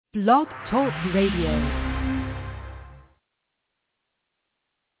Blog Talk Radio.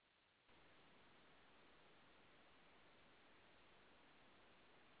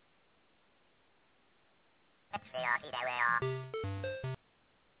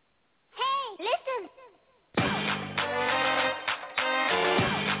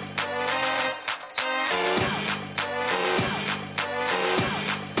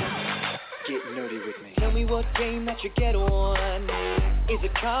 What game that you get on? Is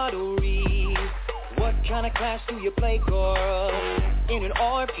it card or Eve? What kind of class do you play, girl? In an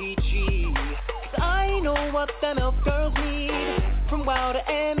RPG? 'Cause I know what them elf girls need. From WoW to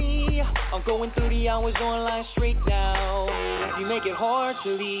ME, I'm going 30 hours online straight now. You make it hard to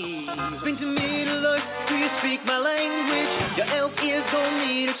leave. Bring to Middle Earth, do you speak my language? Your elf ears don't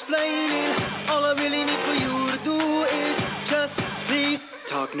need explaining. All I really need for you to do is just please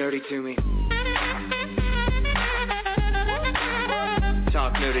talk nerdy to me.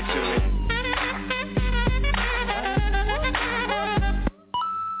 Talk nerdy to me.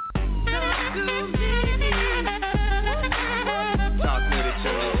 Talk nerdy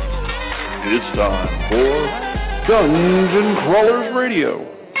to me. It's time for Dungeon Crawlers Radio.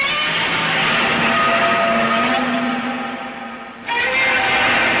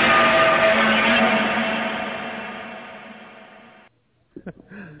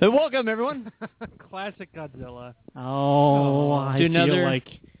 And welcome, everyone. Classic Godzilla. Oh, I to another... feel like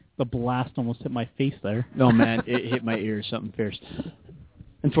the blast almost hit my face there. Oh, man, it hit my ears, something fierce.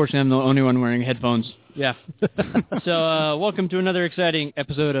 Unfortunately, I'm the only one wearing headphones. Yeah. So, welcome to another exciting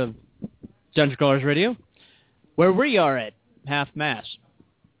episode of Dungeon Crawlers Radio, where we are at half-mast.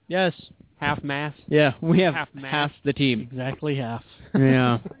 Yes. Half-mast? Yeah, we have half the team. Exactly half.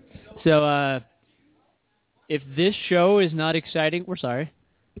 Yeah. So, if this show is not exciting, we're sorry.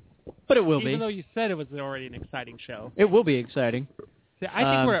 But it will be. Even though you said it was already an exciting show. It will be exciting. See, I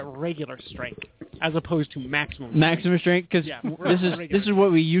think we're at regular strength as opposed to maximum strength. Maximum strength, because this is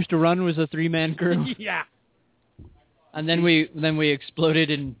what we used to run, was a 3-man crew. Yeah. And then we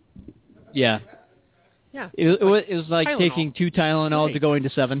exploded and Yeah. It was like Tylenol. taking 2 Tylenol to going to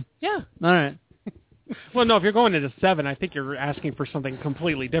 7. Yeah. All right. Well, no, if you're going into 7, I think you're asking for something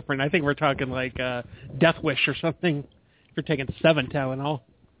completely different. I think we're talking like Death Wish or something. If you're taking 7 Tylenol.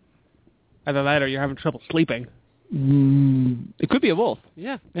 Either that or you're having trouble sleeping. It could be a both.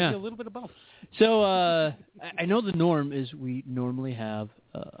 Yeah, maybe a little bit of both. So I know the norm is we normally have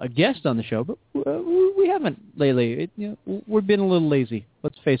a guest on the show, but we haven't lately. We've been a little lazy.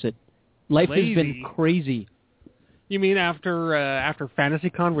 Let's face it. Life has been crazy. You mean after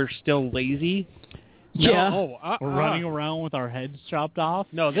FantasyCon we're still lazy? Yeah. No, We're running around with our heads chopped off.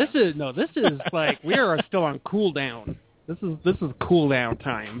 No, this is like we are still on cooldown. This is cooldown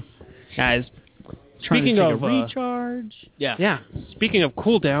time, guys. Speaking of recharge. Yeah. Speaking of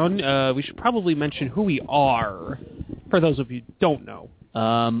cooldown, we should probably mention who we are for those of you who don't know.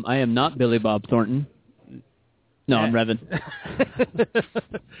 I am not Billy Bob Thornton. No, I'm Revan.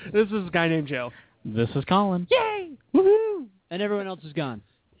 This is a guy named Joe. This is Colin. Yay! Woohoo! And everyone else is gone.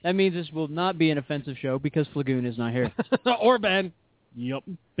 That means this will not be an offensive show because Flagoon is not here. Or Ben. Yep.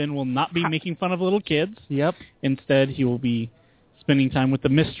 Ben will not be making fun of little kids. Yep. Instead, he will be spending time with the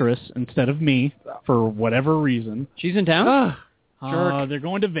mistress instead of me for whatever reason. She's in town? They're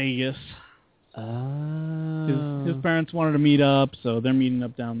going to Vegas. His parents wanted to meet up, so they're meeting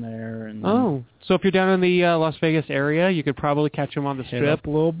up down there. And so if you're down in the Las Vegas area, you could probably catch him on the strip. Hit up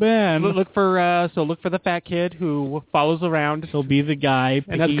little Ben. Look for the fat kid who follows around. He'll be the guy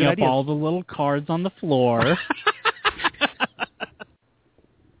picking up all the little cards on the floor.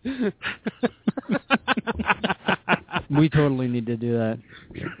 We totally need to do that.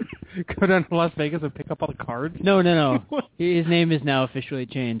 Go down to Las Vegas and pick up all the cards? No. His name is now officially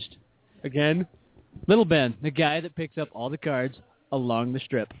changed. Again? Little Ben, the guy that picks up all the cards along the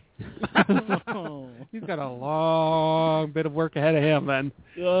strip. He's got a long bit of work ahead of him, then.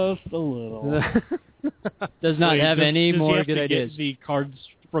 Just a little. Does not have any more have good to ideas. Get the cards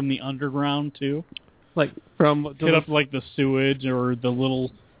from the underground, too? Like, from... Hit up, like, the sewage or the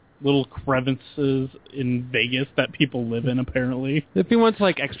little crevices in Vegas that people live in, apparently. If he wants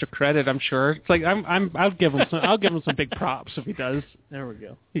like extra credit, I'm sure. It's like I'll give him some big props if he does. There we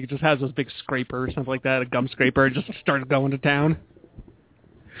go. He just has those big scraper or something like that, a gum scraper, and just starts going to town.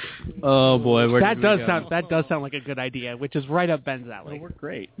 Oh boy, that does sound like a good idea, which is right up Ben's alley. Well, we're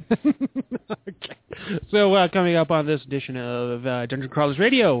great. Okay. So coming up on this edition of Dungeon Crawlers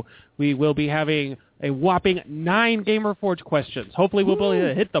Radio, we will be having a whopping 9 Gamer Forge questions. Hopefully we'll be able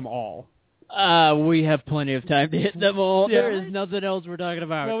to hit them all. We have plenty of time to hit them all. Yeah. There is nothing else we're talking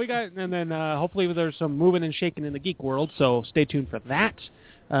about. Well, and then hopefully there's some moving and shaking in the geek world, so stay tuned for that.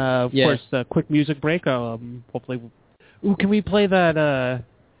 Of Yes. course, a quick music break. Hopefully, can we play that?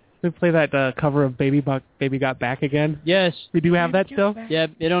 Cover of Baby Got Back again? Yes. We do have that still. Yeah,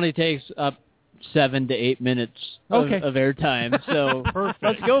 it only takes up 7 to 8 minutes of airtime, so Perfect.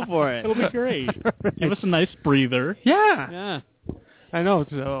 let's go for it. It'll be great. Give us a nice breather. Yeah, Yeah. I know.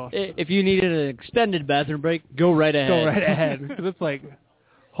 So If you needed an extended bathroom break, go right ahead. go right ahead because it's like,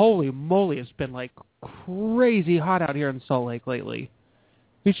 holy moly, it's been like crazy hot out here in Salt Lake lately.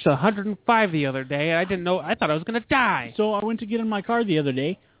 Reached 105 the other day, and I didn't know. I thought I was gonna die. So I went to get in my car the other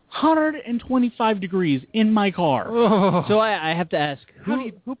day. 125 degrees in my car. So I have to ask,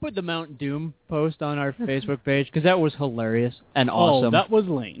 who put the Mount Doom post on our Facebook page? Because that was hilarious and awesome. Oh, that was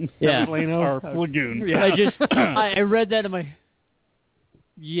Lane. Yeah. That was Lano. Our lagoon. Yeah. I read that and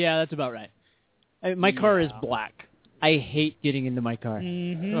yeah, that's about right. My car is black. I hate getting into my car.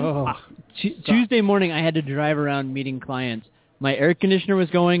 Mm-hmm. Oh. Tuesday morning, I had to drive around meeting clients. My air conditioner was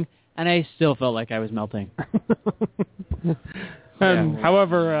going, and I still felt like I was melting.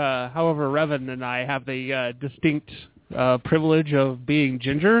 However, Revan and I have the distinct privilege of being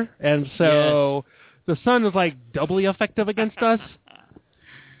ginger, and so the sun is like doubly effective against us.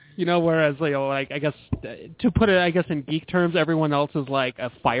 Whereas I guess to put it, in geek terms, everyone else is like a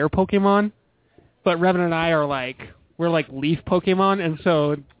fire Pokemon, but Revan and I are we're like leaf Pokemon, and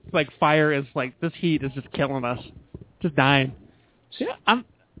so like fire is like this heat is just killing us, just dying.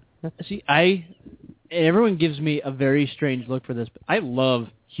 Everyone gives me a very strange look for this. But I love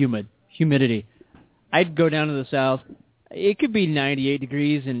humidity. I'd go down to the south. It could be 98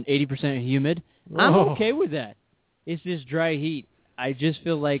 degrees and 80% humid. I'm okay with that. It's just dry heat. I just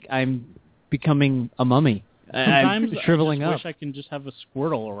feel like I'm becoming a mummy. Sometimes I'm shriveling I up. wish I can just have a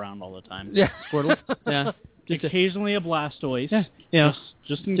Squirtle around all the time. Yeah, Squirtle? Yeah. Occasionally a Blastoise. Yeah. Yeah.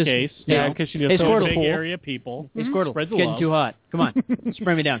 Just in case. Yeah, because she So does. Hey, Squirtle. big Cool. area people. Hey, Squirtle, Spread it's the getting love. too hot. Come on.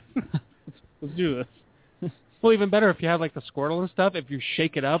 Spray me down. Let's do this. Well, even better if you have like the Squirtle and stuff. If you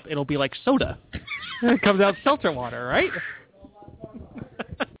shake it up, it'll be like soda. It comes out seltzer water, right?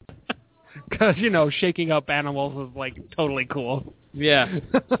 Because shaking up animals is like totally cool. Yeah.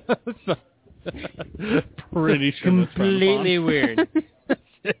 Pretty sure that's Completely weird.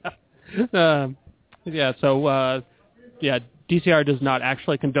 DCR does not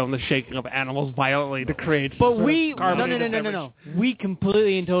actually condone the shaking of animals violently to create. But we carbonated no. beverage. We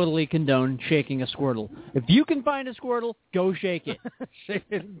completely and totally condone shaking a Squirtle. If you can find a Squirtle, go shake it. Shake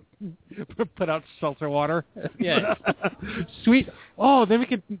it. Put out seltzer water. Yes. Sweet. Oh, then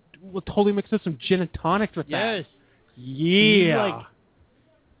we'll totally mix in some gin and tonic with that. Yeah.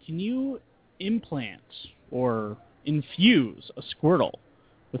 Can you implant or infuse a Squirtle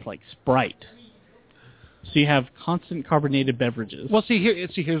with like Sprite? So you have constant carbonated beverages. Well,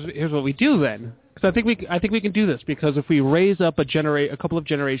 here's what we do then. Because I think we can do this because if we raise up a couple of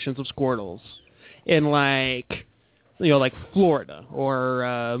generations of Squirtles in like Florida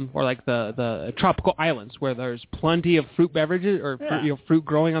or like the tropical islands where there's plenty of fruit beverages or fruit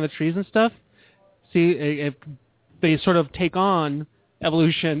growing on the trees and stuff. See, if they sort of take on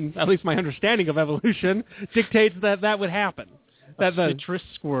evolution, at least my understanding of evolution dictates that would happen. That the citrus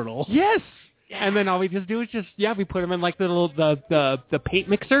Squirtle. Yes. And then all we just do is we put them in like the paint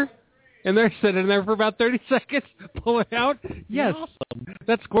mixer, and they're sitting there for about 30 seconds, pull it out. Yes, awesome.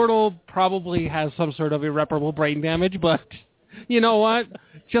 That Squirtle probably has some sort of irreparable brain damage, but you know what?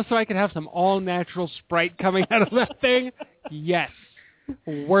 Just so I can have some all-natural Sprite coming out of that thing, yes,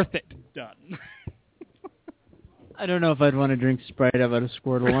 worth it. Done. I don't know if I'd want to drink Sprite out of a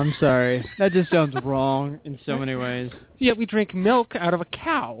Squirtle. I'm sorry. That just sounds wrong in so many ways. Yeah, we drink milk out of a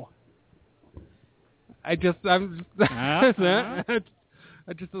cow. I just like,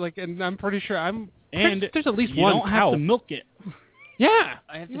 and I'm pretty sure there's at least you one don't cow. have to milk it. Yeah,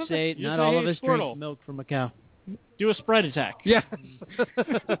 I have to say, You not say, all hey, of us Squirtle. drink milk from a cow. Do a Sprite attack. yes.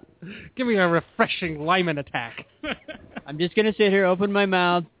 Give me a refreshing Lyman attack. I'm just going to sit here, open my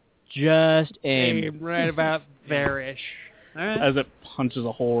mouth, just aim. Aim right about there-ish. All right. As it punches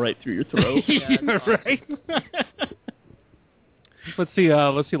a hole right through your throat. Yeah, right. Let's see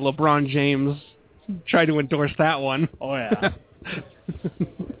LeBron James try to endorse that one. Oh yeah.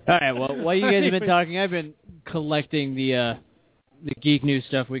 All right, well, while you guys have been talking, I've been collecting the geek news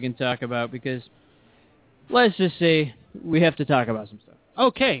stuff we can talk about because let's just say we have to talk about some stuff.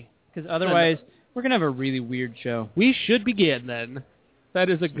 Okay. Because otherwise, we're going to have a really weird show. We should begin then. That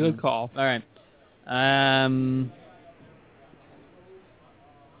is a good call. All right. I'm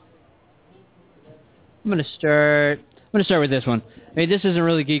going to start with this one. I mean, this isn't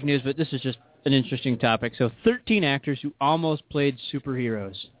really geek news, but this is just an interesting topic. So 13 actors who almost played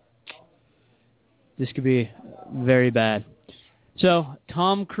superheroes. This could be very bad. So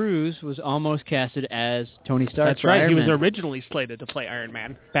Tom Cruise was almost casted as Tony Stark. That's for right. Iron He was Man. originally slated to play Iron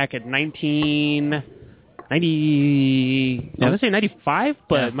Man back in 1990. I want to say 95,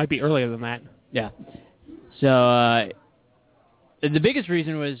 but Yeah. it might be earlier than that. Yeah. So the biggest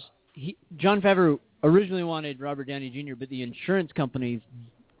reason was Jon Favreau originally wanted Robert Downey Jr., but the insurance companies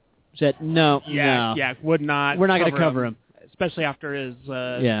said no. Would not. We're not going to cover him. Especially after his,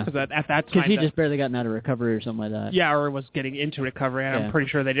 Yeah. because at that Because time, he just barely gotten out of recovery or something like that. yeah, or was getting into recovery, and Yeah. I'm pretty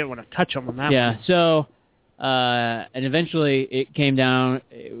sure they didn't want to touch him on that. Yeah. one. So, and eventually it came down.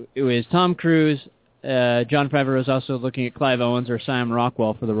 It was Tom Cruise. Jon Favreau was also looking at Clive Owens or Sam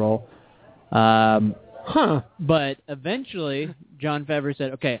Rockwell for the role. But eventually, Jon Favreau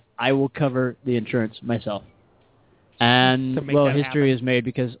said, "Okay, I will cover the insurance myself." And To make well, that history happen. is made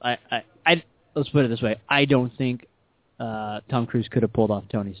because I let's put it this way: I don't think Tom Cruise could have pulled off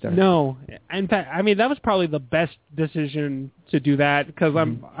Tony Stark. No, in fact, I mean that was probably the best decision to do that because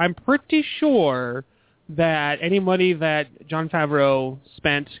I'm pretty sure that any money that Jon Favreau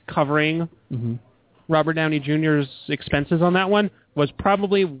spent covering Mm-hmm. Robert Downey Jr.'s expenses on that one was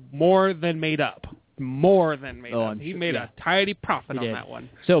probably more than made up. More than made Oh, up. I'm He sure- made yeah. a tidy profit He on did. that one.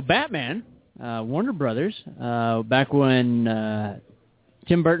 So Batman, Warner Brothers, back when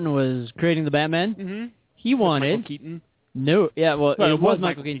Tim Burton was creating the Batman, Mm-hmm. he Michael wanted Keaton. no, yeah, well, Well, it was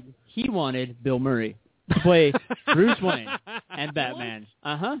Michael Keaton. He wanted Bill Murray to play Bruce Wayne and Batman.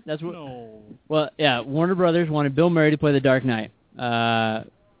 That's what. No. Well, yeah, Warner Brothers wanted Bill Murray to play the Dark Knight.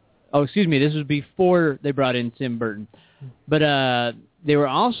 Excuse me, this was before they brought in Tim Burton, but they were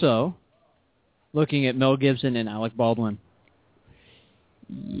also looking at Mel Gibson and Alec Baldwin.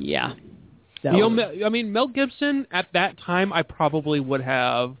 Yeah. That was- I mean, Mel Gibson at that time, I probably would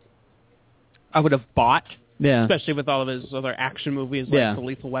have bought, yeah. especially with all of his other action movies like Yeah. The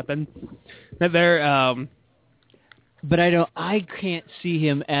Lethal Weapon. That they're But I can't see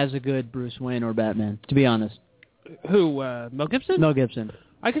him as a good Bruce Wayne or Batman, to be honest. Mel Gibson? Mel Gibson.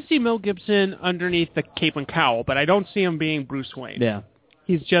 I can see Mel Gibson underneath the cape and cowl, but I don't see him being Bruce Wayne. Yeah.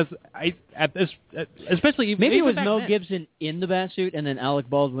 He's just especially Maybe it even was back Mel then. Gibson in the Batsuit and then Alec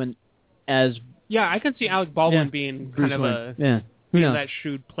Baldwin as Yeah, I can see Alec Baldwin Yeah. being Bruce kind of Wayne. a Yeah. Who knows? that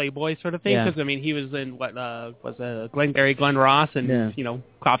shrewd playboy sort of thing. Yeah. Because I mean, he was in Glenn Ross, and Yeah.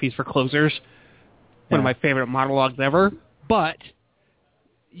 Coffees for Closers. One of Yeah. my favorite monologues ever. But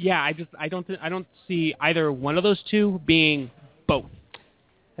yeah, I don't see either one of those two being both.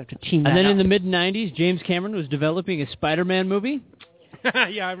 Have to team And that then in up. the mid-'90s, James Cameron was developing a Spider-Man movie,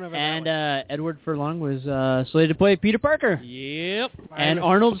 yeah, I remember and that Edward Furlong was slated to play Peter Parker. one. Yep. And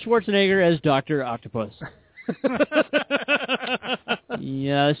Arnold Schwarzenegger as Dr. Octopus.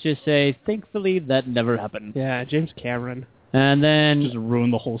 Yeah, let's just say, thankfully, that never happened. Yeah, James Cameron. And then, Just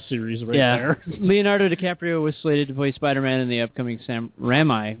ruined the whole series right yeah, there. Leonardo DiCaprio was slated to play Spider-Man in the upcoming Sam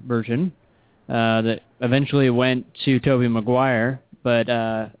Raimi version that eventually went to Tobey Maguire,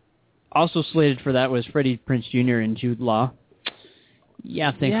 but also slated for that was Freddie Prinze Jr. and Jude Law.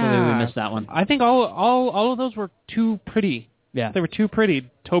 Yeah, thankfully we missed that one. I think all of those were too pretty. Yeah. They were too pretty.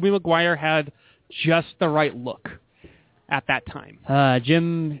 Tobey Maguire had just the right look at that time.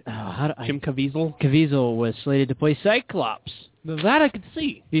 Jim Jim Caviezel. Caviezel was slated to play Cyclops That I could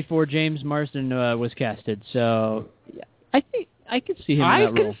see. before James Marsden was casted. So yeah, I think I could see him in I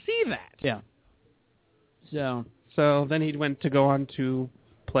that can role. see that. Yeah. So So then he went to go on to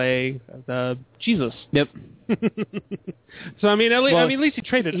play Jesus. yep. So I mean, at Well, least he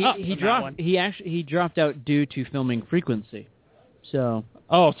traded up. He on that one. dropped. He dropped out due to filming frequency. So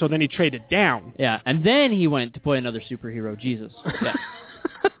Oh, so then he traded down. yeah, and then he went to play another superhero, Jesus. Yeah.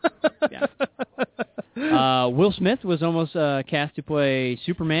 Yeah. Will Smith was almost cast to play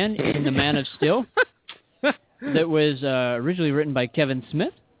Superman in The Man of Steel. That was originally written by Kevin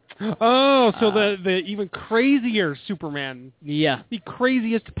Smith. Oh, so the even crazier Superman, Yeah. the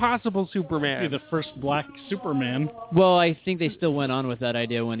craziest possible Be Superman. the first black Superman. Well, I think they still went on with that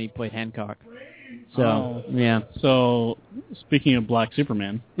idea when he played Hancock. So Oh. yeah, So, speaking of black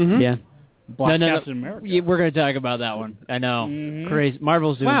Superman, Mhm. yeah. Black No. Captain America. Yeah, we're going to talk about that one. I know. Mhm. Crazy.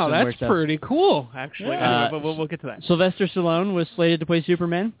 Marvel's doing Wow, some that's weird stuff. pretty cool, actually. Yeah. Anyway, but we'll get to that. Sylvester Stallone was slated to play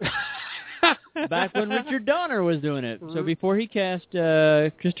Superman back when Richard Donner was doing it. So before he cast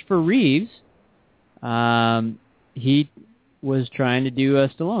Christopher Reeves, he was trying to do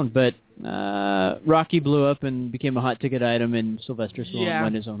Stallone, but Rocky blew up and became a hot ticket item, and Sylvester Stallone Yeah.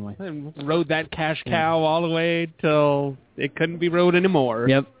 went his own way. And rode that cash cow all the way till it couldn't be rode anymore.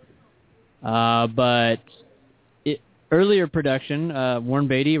 Yep. But earlier production, Warren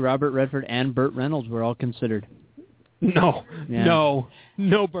Beatty, Robert Redford, and Burt Reynolds were all considered. No, Yeah.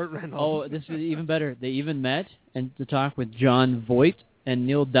 no Burt Reynolds. Oh, this is even better. They even met and to talk with John Voight and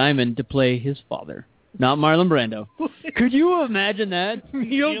Neil Diamond to play his father, not Marlon Brando. Could you imagine that?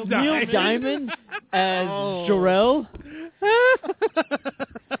 Neil Diamond as Oh. Jor-El?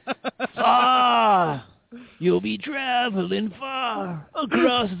 Far, you'll be traveling far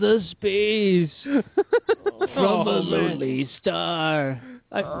across the space from a lonely star.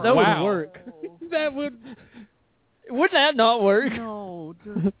 That Wow. would work. That would. Would that not work? No.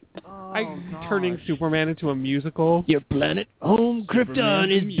 Turning Superman into a musical. Your planet home, Superman Krypton,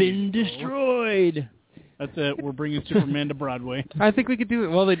 the has been musical. destroyed. That's it. We're bringing Superman to Broadway. I think we could do it.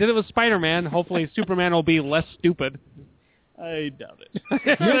 Well, they did it with Spider-Man. Hopefully Superman will be less stupid. I doubt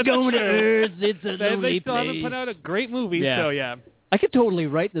it. You're going to Earth. It's a They lonely still haven't place. put out a great movie, Yeah. so yeah. I could totally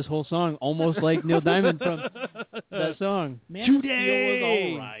write this whole song almost like Neil Diamond from that song. Man Today. of Steel was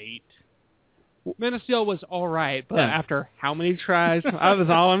all right. Man of Steel was all right, but Yeah. after how many tries? That was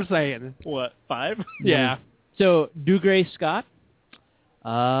all I'm saying. What, 5? Yeah. So Dougray Scott,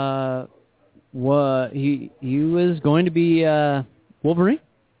 he was going to be Wolverine.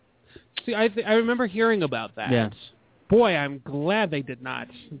 See, I remember hearing about that. Yeah. Boy, I'm glad they did not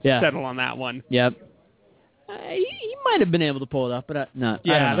Yeah. settle on that one. Yep. He might have been able to pull it off, but not. I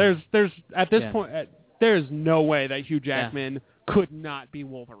Yeah, don't know. there's at this Yeah. point, there's no way that Hugh Jackman could not be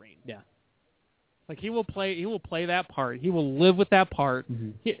Wolverine. Yeah. Like he will play that part. He will live with that part.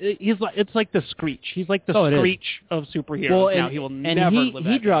 Mhm. He's like, it's like the Screech. He's like the Oh, it is. Screech of superheroes. Well, now and he will and never live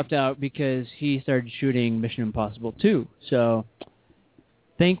he that dropped out because he started shooting Mission Impossible 2. So,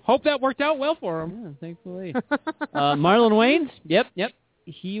 Hope that worked out well for him. yeah, thankfully. Marlon Wayans, yep.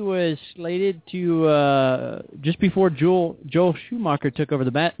 He was slated to just before Joel Schumacher took over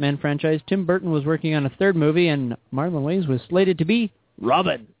the Batman franchise. Tim Burton was working on a third movie, and Marlon Wayans was slated to be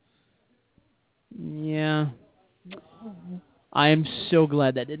Robin. Yeah, I am so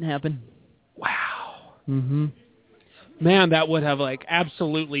glad that didn't happen. Wow. Mm-hmm. Man, that would have like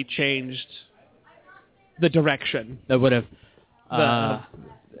absolutely changed the direction. That would have. I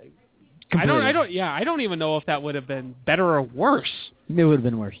don't even know if that would have been better or worse. It would have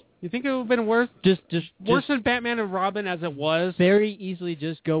been worse. You think it would have been worse? Just Worse than Batman and Robin as it was? very easily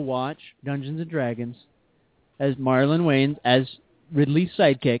just go watch Dungeons and Dragons as Marlon Wayans as Ridley's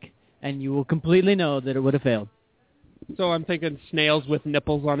sidekick, and you will completely know that it would have failed. So I'm thinking snails with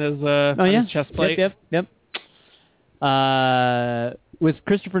nipples on his chest plate. Yep. With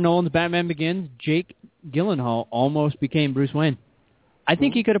Christopher Nolan's Batman Begins, Jake Gyllenhaal almost became Bruce Wayne. I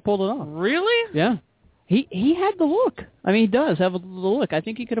think he could have pulled it off. Really? Yeah. He had the look. I mean, he does have the look. I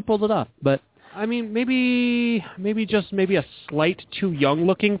think he could have pulled it off, but I mean, maybe a slight too young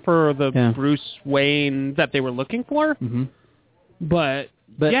looking for the Yeah. Bruce Wayne that they were looking for. mhm. But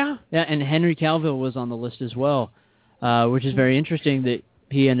yeah. And Henry Cavill was on the list as well, which is very interesting that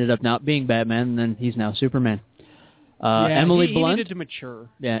he ended up not being Batman, and then he's now Superman. Emily he Blunt. needed to mature.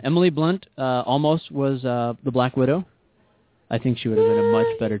 Yeah, Emily Blunt almost was the Black Widow. I think she would have been a much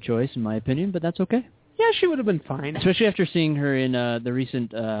better choice, in my opinion, but that's okay. Yeah, she would have been fine. Especially after seeing her in the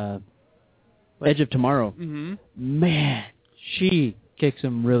recent Edge of Tomorrow. Mm-hmm. Man, she kicks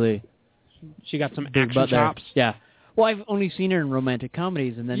some really She got some big action butt there. chops. Yeah. Well, I've only seen her in romantic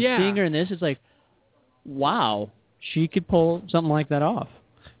comedies, and then Yeah. seeing her in this, it's like, wow, she could pull something like that off.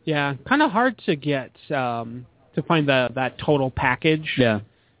 Yeah, kind of hard to get to find that total package. Yeah.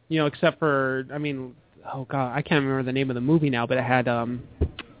 You know, except for oh god, I can't remember the name of the movie now, but it had oh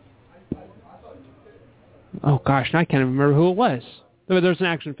gosh, now I can't remember who it was. There was an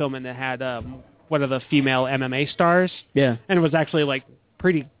action film and it had one of the female MMA stars, Yeah. and it was actually like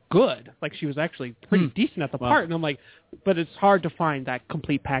pretty good. Like she was actually pretty decent at the Wow. part, and I'm like, but it's hard to find that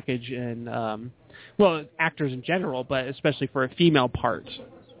complete package in actors in general, but especially for a female part.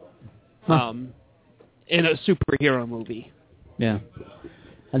 In a superhero movie. Yeah.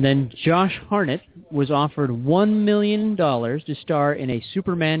 And then Josh Hartnett was offered $1 million to star in a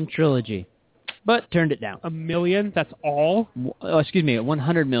Superman trilogy, but turned it down. $1 million? That's all? Oh, excuse me,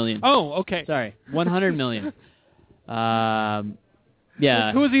 $100 million. Oh, okay. Sorry, $100 million.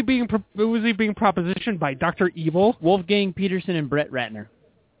 Yeah. Who was he being propositioned by? Dr. Evil? Wolfgang Peterson and Brett Ratner.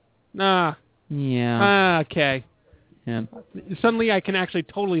 Nah. Yeah. Okay. Yeah. Suddenly I can actually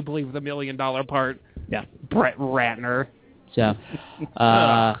totally believe the $1 million part. Yeah. Brett Ratner. So,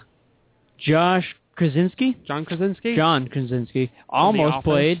 Josh Krasinski? John Krasinski? John Krasinski almost Office?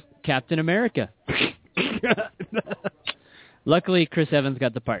 played Captain America. Luckily, Chris Evans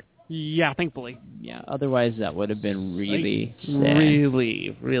got the part. Yeah, thankfully. Yeah, otherwise that would have been really sad.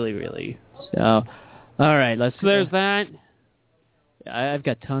 Really, really, really. So, all right, let's. So there's that. I've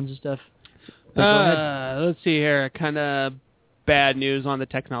got tons of stuff. Go ahead. Let's see here. Kind of bad news on the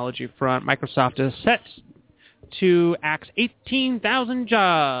technology front. Microsoft is set to axe 18,000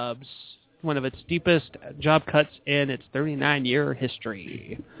 jobs, one of its deepest job cuts in its 39-year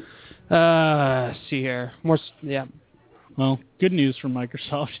history. See here. Well, good news for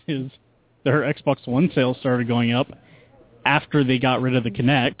Microsoft is their Xbox One sales started going up after they got rid of the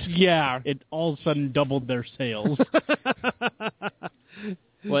Kinect. Yeah. It all of a sudden doubled their sales.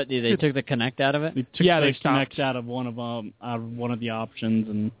 What, they took the Kinect out of it? They took Yeah, the they stopped. Kinect out of one of the options,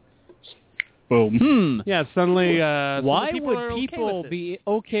 and boom. Yeah, suddenly... Why people would are okay people with it. be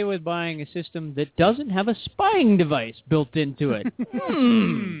okay with buying a system that doesn't have a spying device built into it?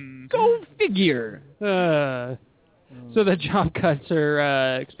 Go figure. So the job cuts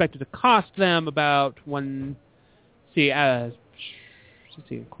are expected to cost them about sorry,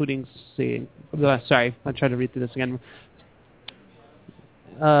 I'm trying to read through this again.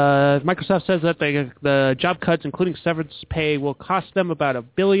 Microsoft says that the job cuts, including severance pay, will cost them about $1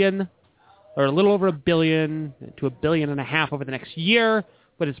 billion, or a little over $1 billion to $1.5 billion over the next year,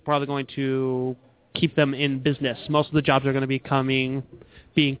 but it's probably going to keep them in business. Most of the jobs are going to be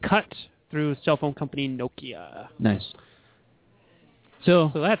being cut through cell phone company Nokia. Nice.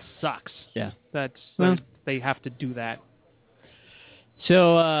 So that sucks. Yeah. They have to do that.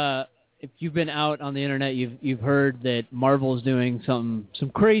 So if you've been out on the internet, you've heard that Marvel is doing some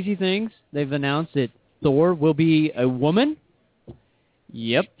crazy things. They've announced that Thor will be a woman.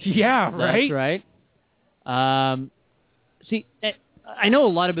 Yep. Yeah, right? That's right. See, I know a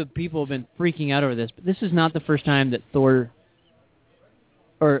lot of people have been freaking out over this, but this is not the first time that Thor,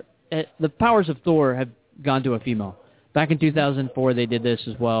 or the powers of Thor have gone to a female. Back in 2004, they did this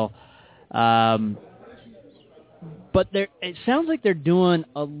as well. But it sounds like they're doing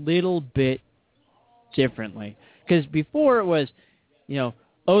a little bit differently. Because before it was,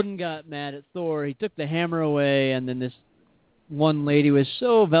 Odin got mad at Thor, he took the hammer away, and then this one lady was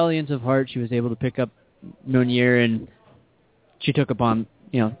so valiant of heart, she was able to pick up Mjolnir, and she took upon,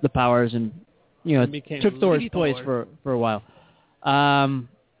 the powers and, took Thor's place for a while.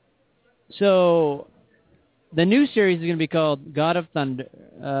 So the new series is going to be called God of Thunder.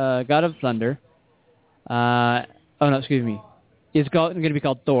 It's going to be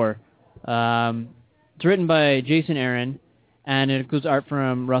called Thor. It's written by Jason Aaron, and it includes art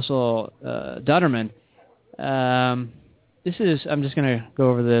from Russell Dutterman. I'm just going to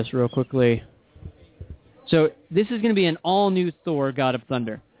go over this real quickly. So this is going to be an all-new Thor, God of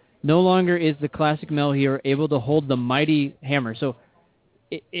Thunder. No longer is the classic male hero able to hold the mighty hammer. So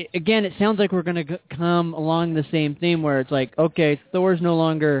again, it sounds like we're going to come along the same theme where it's like, okay, Thor's no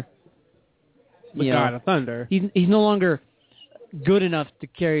longer the God of Thunder. He's no longer good enough to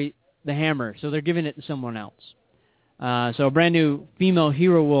carry the hammer, so they're giving it to someone else. So a brand new female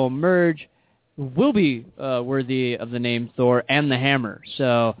hero will emerge, who will be worthy of the name Thor and the hammer.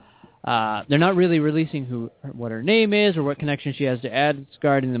 So they're not really releasing what her name is or what connection she has to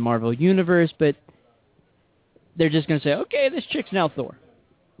Asgard in the Marvel Universe, but they're just going to say, okay, this chick's now Thor.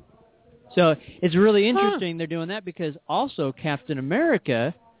 So it's really interesting they're doing that, because also Captain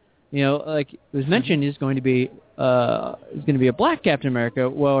America, like it was mentioned, is going to be a black Captain America.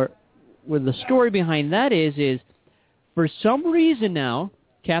 Well, where the story behind that is for some reason now,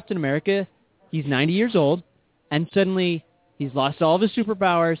 Captain America, he's 90 years old, and suddenly he's lost all of his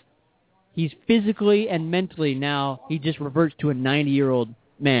superpowers. He's physically and mentally now, he just reverts to a 90-year-old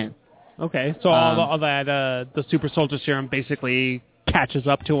man. Okay, so all that, the super soldier serum basically catches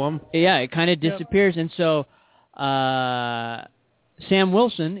up to him. Yeah, it kind of disappears, and so Sam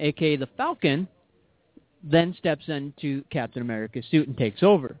Wilson, a.k.a. the Falcon, then steps into Captain America's suit and takes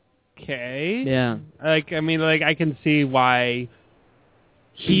over. Okay. Yeah. I can see why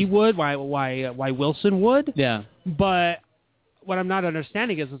he would, why Wilson would. Yeah. But what I'm not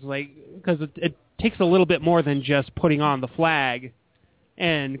understanding is because it takes a little bit more than just putting on the flag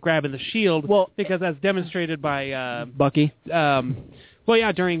and grabbing the shield. Well, because as demonstrated by Bucky.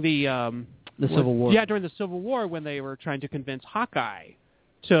 During the Civil War. Yeah, during the Civil War, when they were trying to convince Hawkeye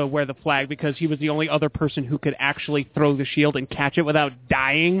to wear the flag because he was the only other person who could actually throw the shield and catch it without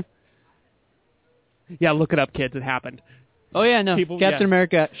dying. Yeah, look it up, kids. It happened. Oh, yeah, no. Captain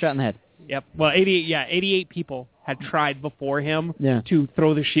America shot in the head. Yep. Well, 88 people had tried before him to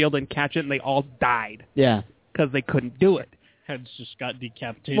throw the shield and catch it, and they all died. Yeah. Because they couldn't do it. Heads just got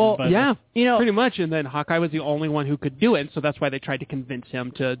decapitated. Well, pretty much, and then Hawkeye was the only one who could do it, so that's why they tried to convince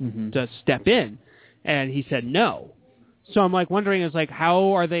him to step in, and he said no. So I'm wondering,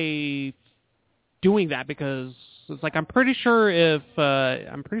 how are they doing that? Because it's I'm pretty sure if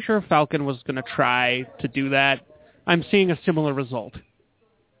Falcon was going to try to do that, I'm seeing a similar result.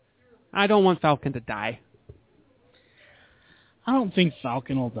 I don't want Falcon to die. I don't think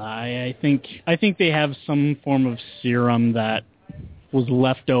Falcon will die. I think they have some form of serum that was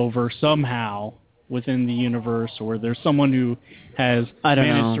left over somehow within the universe, or there's someone who has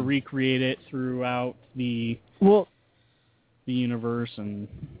managed to recreate it throughout the universe, and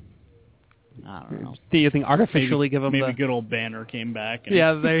I don't know. Do you think artificially give them maybe good old Banner came back? And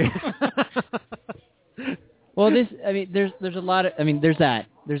Yeah, they. Well, there's a lot of, there's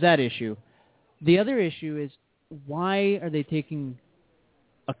that issue. The other issue is, why are they taking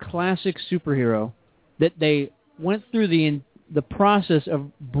a classic superhero that they went through the process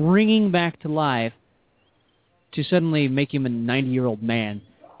of bringing back to life to suddenly make him a 90-year-old man,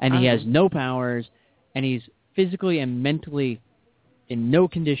 and he has no powers, and he's physically and mentally in no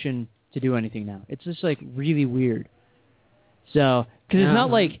condition to do anything now. It's just like really weird. So, because it's not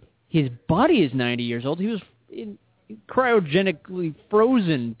like his body is 90 years old. He was cryogenically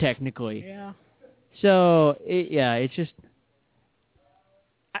frozen, technically. Yeah. So, it's just...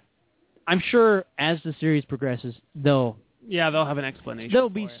 I'm sure as the series progresses, they'll have an explanation. There'll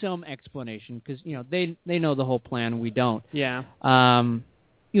be some explanation, because, they know the whole plan, we don't. Yeah. And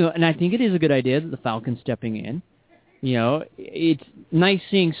I think it is a good idea that the Falcon's stepping in. It's nice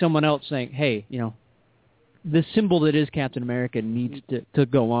seeing someone else saying, hey, the symbol that is Captain America needs to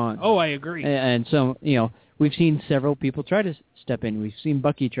go on. Oh, I agree. And so, we've seen several people try to step in. We've seen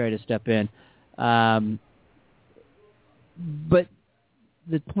Bucky try to step in. But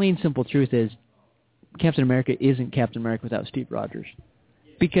the plain, simple truth is Captain America isn't Captain America without Steve Rogers.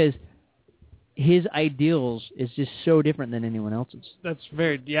 Because his ideals is just so different than anyone else's. It's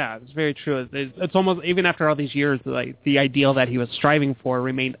very true. It's almost, even after all these years, like the ideal that he was striving for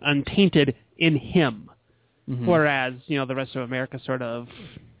remained untainted in him. Mm-hmm. Whereas, the rest of America sort of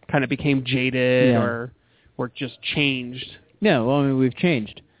kind of became jaded or just changed. Yeah, well, we've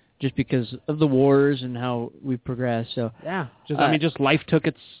changed just because of the wars and how we've progressed. So yeah, just life took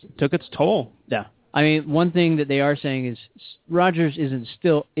its toll. Yeah. One thing that they are saying is Rogers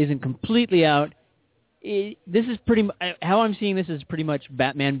isn't completely out. This is how I'm seeing this is pretty much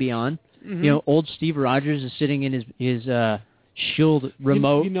Batman Beyond. Mm-hmm. Old Steve Rogers is sitting in his SHIELD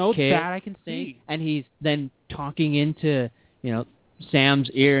remote kit, that I can see, and he's then talking into Sam's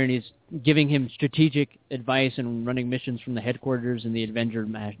ear, and he's giving him strategic advice and running missions from the headquarters in the Avenger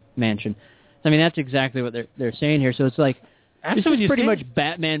Mansion. That's exactly what they're saying here. So it's like, this is pretty much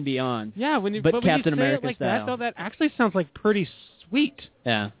Batman Beyond. Yeah, but Captain when you America say it like style. that, though, that actually sounds like pretty sweet.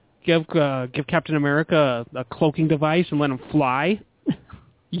 Yeah. Give Captain America a cloaking device and let him fly.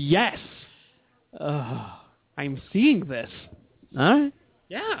 Yes. I'm seeing this. All right.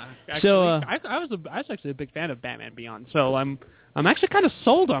 Yeah. Actually, So I was actually a big fan of Batman Beyond, so I'm actually kind of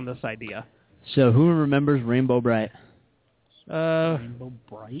sold on this idea. So who remembers Rainbow Bright? Rainbow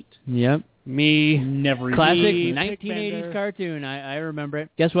Bright? Yep. Me. Never. Classic me. 1980s cartoon. I remember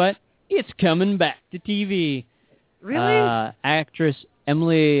it. Guess what? It's coming back to TV. Really? Actress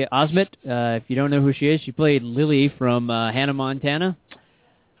Emily Osment. If you don't know who she is, she played Lily from Hannah Montana.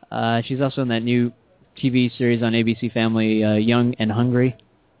 She's also in that new TV series on ABC Family, Young and Hungry.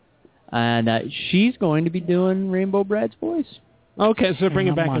 And she's going to be doing Rainbow Brad's voice. Okay, so bring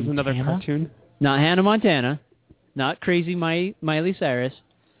it back as another cartoon. Not Hannah Montana. Not crazy Miley Cyrus.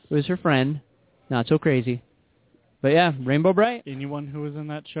 It was her friend. Not so crazy. But yeah, Rainbow Bright. Anyone who was in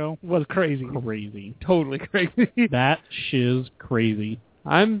that show was crazy. Crazy. Totally crazy. That shiz crazy.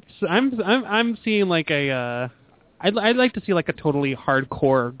 I'm seeing like a I'd like to see like a totally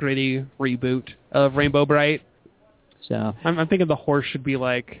hardcore, gritty reboot of Rainbow Bright. So I'm thinking the horse should be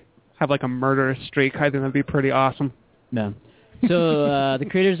have a murderous streak. I think that'd be pretty awesome. No. So the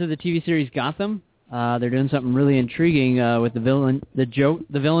creators of the TV series Gotham, they're doing something really intriguing with the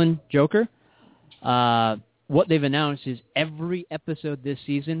villain Joker. What they've announced is every episode this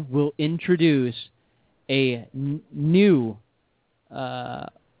season will introduce a new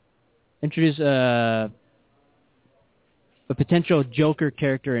a potential Joker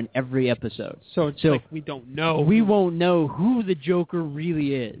character in every episode. So it's like we don't know. We won't know who the Joker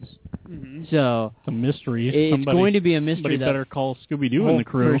really is. Mm-hmm. So it's a mystery. It's going to be a mystery. Somebody better call Scooby-Doo in the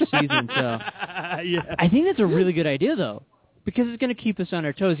crew. First season, so. Yeah. I think that's a really good idea, though, because it's going to keep us on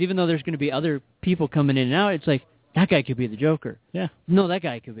our toes. Even though there's going to be other people coming in and out, it's like, that guy could be the Joker. Yeah. No, that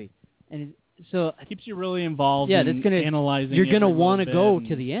guy could be. And so it keeps you really involved in that's gonna, analyzing. You're going to want to go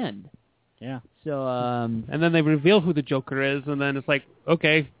to the end. Yeah. So and then they reveal who the Joker is, and then it's like,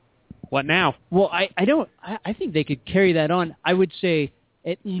 okay, what now? Well, I think they could carry that on. I would say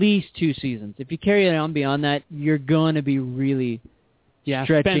at least 2 seasons. If you carry it on beyond that, you're going to be really,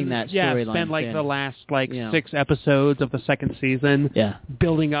 stretching that storyline. Spend like thin. the last 6 6 episodes of the second season Yeah.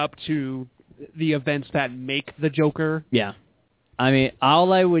 building up to the events that make the Joker. Yeah. I mean,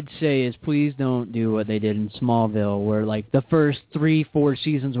 all I would say is please don't do what they did in Smallville, where the first 3-4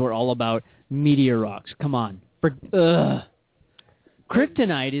 seasons were all about meteor rocks. Come on.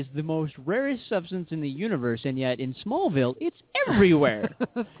 Kryptonite is the most rarest substance in the universe, and yet in Smallville, it's everywhere.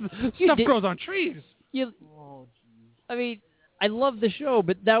 Stuff grows on trees. I mean, I love the show,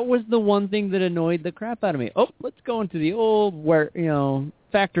 but that was the one thing that annoyed the crap out of me. Oh, let's go into the old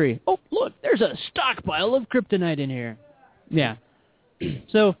factory. Oh, look, there's a stockpile of kryptonite in here. Yeah.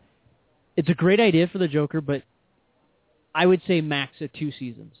 So, it's a great idea for the Joker, but I would say max of 2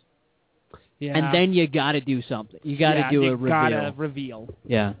 seasons. Yeah. And then you got to do something. You got to do a reveal. Gotta reveal.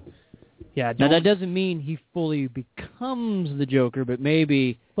 Yeah. Yeah. Now, that doesn't mean he fully becomes the Joker, but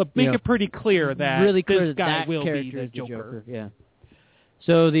maybe... But make it pretty clear that really clear this guy that will be character the is Joker. Yeah.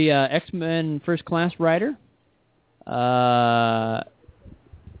 So the X-Men First Class writer brought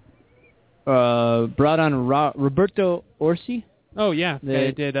on Roberto Orci. Oh, yeah.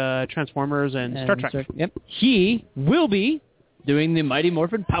 They did Transformers and Star Trek. Yep. He will be doing the Mighty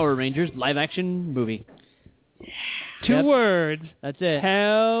Morphin Power Rangers live-action movie. 2 words. That's it.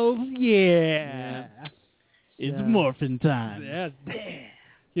 Hell yeah. It's morphin' time.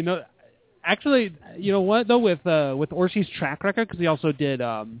 Yeah. Actually, you know what, though, with Orsi's track record, because he also did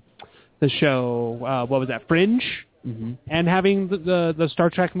the show, what was that, Fringe? Mm-hmm. And having the Star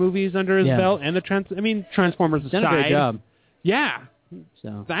Trek movies under his belt, and Transformers aside. Done a great job. Yeah.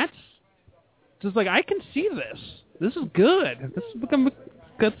 So That's just I can see this. This is good. This has become a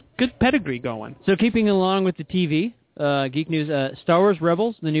good pedigree going. So keeping along with the TV, Geek News, Star Wars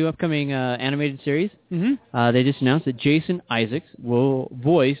Rebels, the new upcoming animated series, they just announced that Jason Isaacs will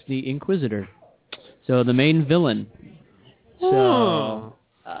voice the Inquisitor, so the main villain. So,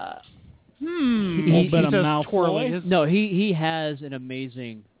 He bit of says mouth twirling boy. his- no, he has an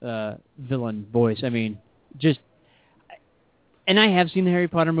amazing villain voice. I mean, and I have seen the Harry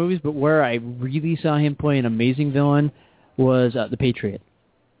Potter movies, but where I really saw him play an amazing villain was The Patriot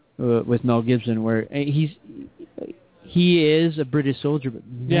with Mel Gibson, where he is a British soldier, but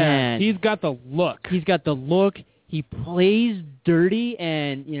man, he's got the look. He's got the look. He plays dirty,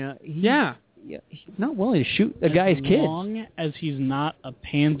 and he's not willing to shoot a guy's As kids. long as he's not a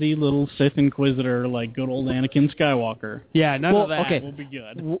pansy little Sith Inquisitor like good old Anakin Skywalker. Yeah, none of that. okay. Will be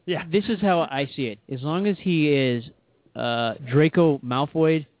good. This is how I see it. As long as he is Draco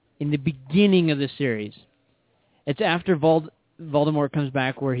Malfoy in the beginning of the series, it's after Voldemort comes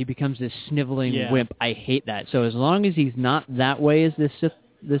back where he becomes this sniveling wimp. I hate that. So as long as he's not that way as this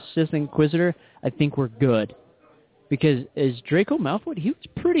Sith Inquisitor, I think we're good. Because as Draco Malfoy, he was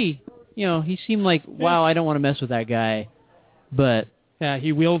pretty, he seemed like, wow, I don't want to mess with that guy. But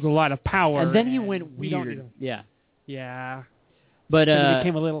he wields a lot of power. and then he went we don't weird. need him. Yeah. Yeah. But Then he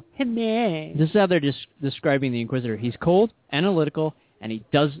became a little, hey, this is how they're describing the Inquisitor. He's cold, analytical, and he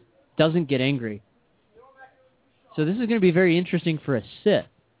doesn't get angry. So this is going to be very interesting for a Sith.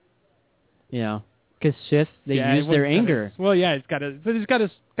 Because Sith, they use their anger. Well, yeah, he's got to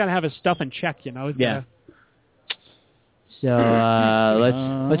have his stuff in check, He's Yeah.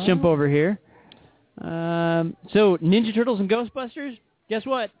 So let's jump over here. So Ninja Turtles and Ghostbusters, guess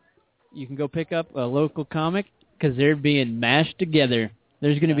what? You can go pick up a local comic because they're being mashed together.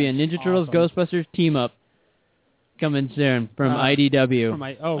 There's going to be a Ninja Turtles Ghostbusters team up coming soon from IDW.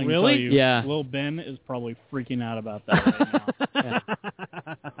 I can really? tell you, Yeah. Lil Ben is probably freaking out about that right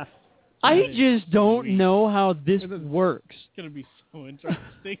now. I just don't know how this works. It's going to be so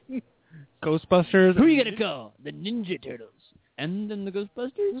interesting. Ghostbusters. Who are you going to call? The Ninja Turtles. And then the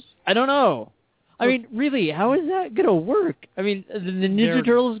Ghostbusters? I don't know. I mean, really, how is that going to work? I mean, the Ninja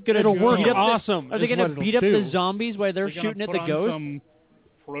Turtles going to it'll work beat up awesome. Are they is going what to beat it'll up do. the zombies while they're They're shooting at gonna the put on ghost? some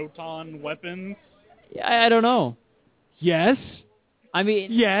proton weapons. I don't know. Yes. I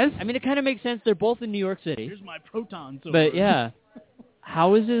mean, Yes. it kind of makes sense. They're both in New York City. Here's my proton sword. But, yeah.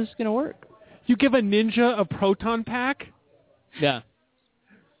 How is this going to work? You give a ninja a proton pack? Yeah.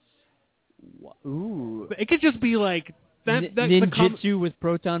 Ooh. It could just be like that. Ninjutsu with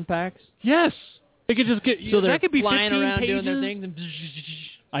proton packs? Yes. It could just get. So they're that could be flying 15 around pages. doing their things. And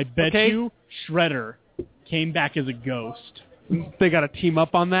I bet Okay. you Shredder came back as a ghost. They got to team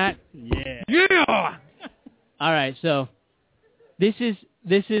up on that. Yeah. Yeah. All right, so this is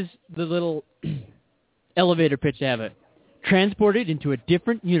the little elevator pitch to have it. Transported into a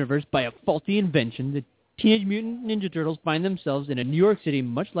different universe by a faulty invention, the Teenage Mutant Ninja Turtles find themselves in a New York City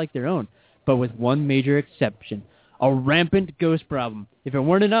much like their own, but with one major exception. a rampant ghost problem. If it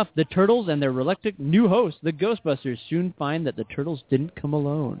weren't enough, the Turtles and their reluctant new host, the Ghostbusters, soon find that the Turtles didn't come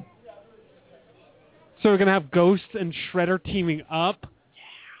alone. So we're going to have Ghost and Shredder teaming up?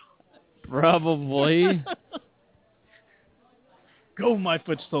 Probably. Go, my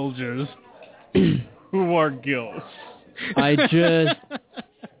foot soldiers, who are ghosts. I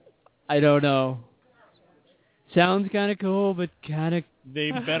don't know. Sounds kind of cool, but kind of...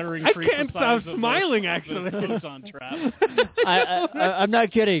 They better increase I can't the size stop of smiling, the actually. photon trap. I'm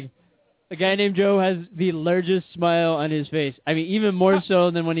not kidding. A guy named Joe has the largest smile on his face. I mean, even more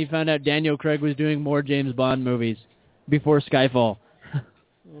so than when he found out Daniel Craig was doing more James Bond movies before Skyfall.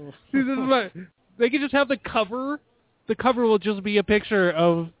 See, this is what, they could just have the cover. The cover will just be a picture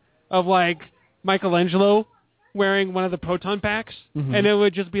of like Michelangelo wearing one of the proton packs, and it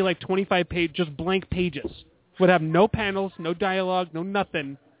would just be like 25 just blank pages. Would have no panels, no dialogue, no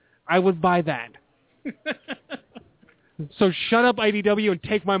nothing. I would buy that. So shut up, IDW, and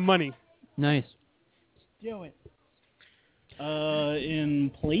take my money. Nice. Do it.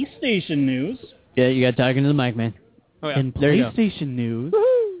 In PlayStation news. Yeah, you got talking to the mic, man. Oh, yeah. In There you go. PlayStation news.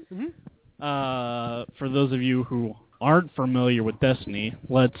 For those of you who aren't familiar with Destiny,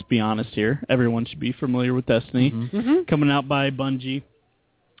 let's be honest here. Everyone should be familiar with Destiny. Coming out by Bungie.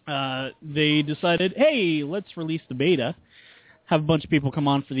 They decided, hey, let's release the beta. Have a bunch of people come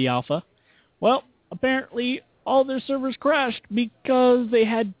on for the alpha. Well, apparently all their servers crashed because they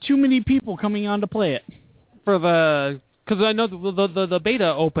had too many people coming on to play it. Because I know the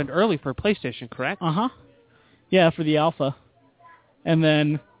beta opened early for PlayStation, correct? Yeah, for the alpha. And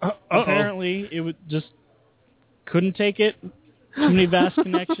then apparently it would just couldn't take it. Too many vast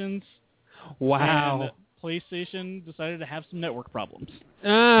connections. Wow. And PlayStation decided to have some network problems.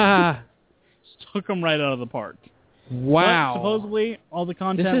 Just took them right out of the park. Wow. But supposedly all the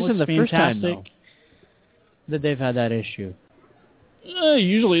content This isn't was the first time, fantastic. though, that they've had that issue.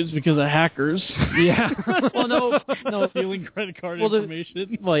 Usually it's because of hackers. Yeah. Well, no. Stealing credit card Well,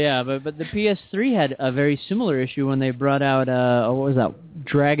 information. Well, yeah, but the PS3 had a very similar issue when they brought out, what was that,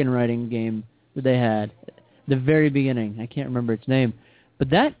 dragon riding game that they had. The very beginning. I can't remember its name.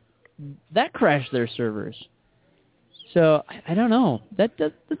 But that crashed their servers. So, I don't know. That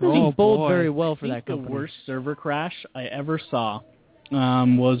doesn't bode very well for that company. The worst server crash I ever saw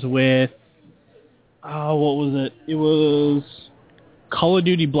was with, what was it? It was Call of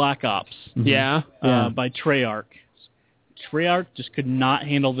Duty Black Ops. Yeah. By Treyarch. Treyarch just could not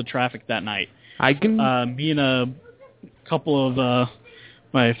handle the traffic that night. I can... Me and a couple of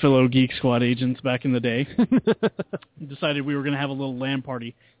my fellow Geek Squad agents back in the day decided we were going to have a little LAN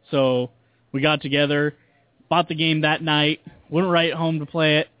party. So we got together, bought the game that night, went right home to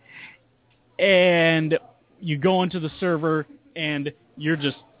play it, and you go into the server, and you're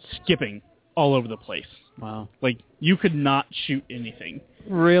just skipping all over the place. Wow. Like, you could not shoot anything.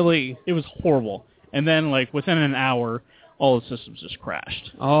 Really? It was horrible. And then, like, within an hour, all the systems just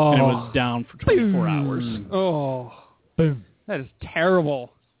crashed. Oh. And it was down for 24 hours. Oh. Boom. That is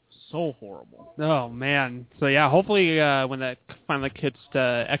terrible. So horrible. Oh, man. So, yeah, hopefully when that finally hits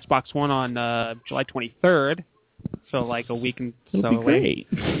Xbox One on July 23rd, so like a week and so It'll be away.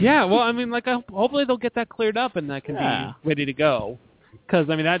 great. Yeah, well, I mean, like, hopefully they'll get that cleared up and that can be ready to go. Because,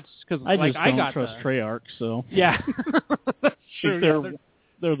 I mean, that's because I like, just don't got trust Treyarch, so... Yeah. That's I true. think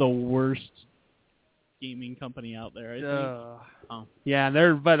they're the worst gaming company out there, I think. Yeah,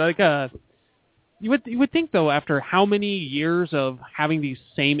 but like you would think though, after how many years of having these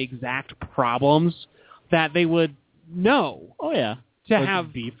same exact problems, that they would know. Oh yeah, to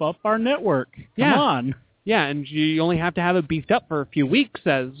have beef up our network. Yeah. Come on. Yeah, and you only have to have it beefed up for a few weeks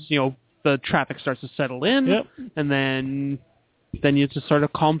as the traffic starts to settle in, Yep. and then you just sort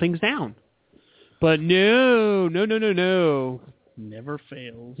of calm things down. But no. Never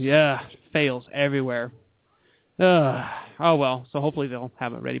fails. Yeah, fails everywhere. Oh well, so hopefully they'll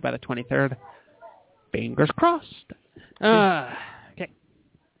have it ready by the 23rd. Fingers crossed. Okay.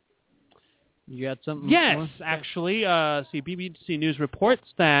 You got something? Yes, more? actually, BBC News reports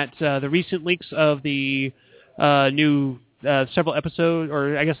that the recent leaks of the new several episodes,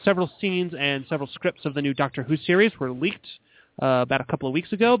 or I guess several scenes and several scripts of the new Doctor Who series were leaked about a couple of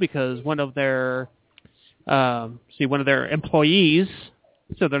weeks ago because one of their employees,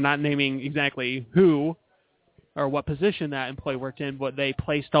 so they're not naming exactly who or what position that employee worked in, but they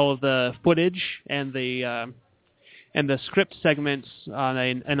placed all of the footage and the script segments on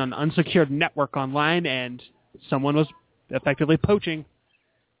an unsecured network online, and someone was effectively poaching,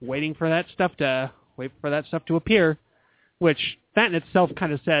 waiting for that stuff to appear, which that in itself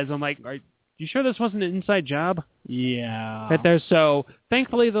kind of says, I'm like, are you sure this wasn't an inside job? Yeah. Right there. So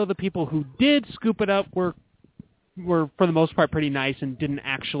thankfully, though, the people who did scoop it up were were for the most part pretty nice and didn't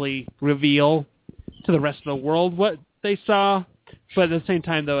actually reveal to the rest of the world what they saw. But at the same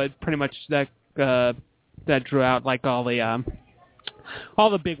time, though, it pretty much that drew out like all the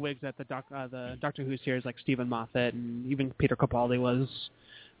bigwigs at the Doctor Who series, like Stephen Moffat and even Peter Capaldi was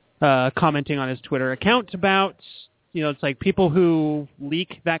commenting on his Twitter account about, it's like people who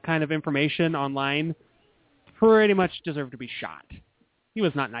leak that kind of information online pretty much deserve to be shot. He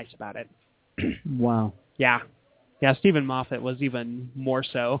was not nice about it. Wow. Yeah, Stephen Moffat was even more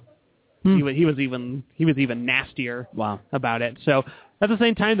so. He was even nastier. Wow. About it. So at the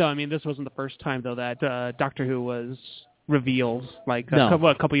same time, though, I mean, this wasn't the first time though that Doctor Who was revealed. Like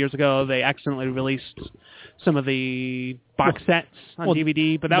a couple years ago, they accidentally released some of the box sets on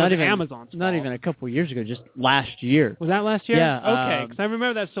DVD, but that was Amazon's fault. Not even a couple years ago, just last year. Was that last year? Yeah. Okay, because I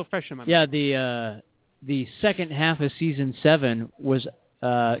remember that still fresh in my mind. Yeah, the second half of season 7 was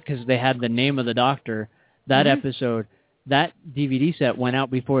because they had the name of the Doctor. That episode, that DVD set went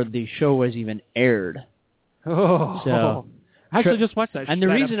out before the show was even aired. Oh, so I actually just watched that. And the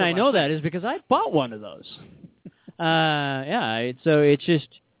reason I know that is because I bought one of those. So it's just,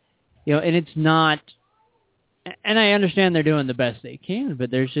 and it's not, and I understand they're doing the best they can, but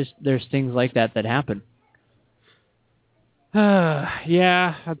there's things like that happen. Yeah,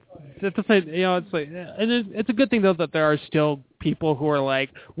 it's like, and it's a good thing though that there are still people who are like,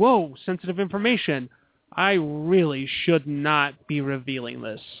 whoa, sensitive information. I really should not be revealing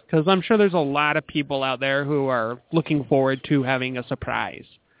this, because I'm sure there's a lot of people out there who are looking forward to having a surprise.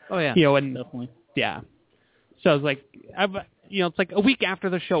 Oh yeah, and definitely. Yeah. So it's like, it's like a week after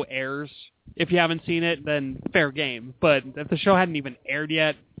the show airs. If you haven't seen it, then fair game. But if the show hadn't even aired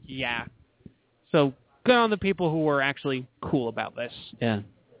yet, yeah. So good on the people who were actually cool about this. Yeah.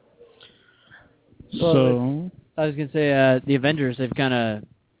 So I was gonna say the Avengers, they've kind of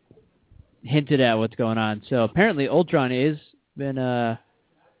hinted at what's going on. So apparently Ultron is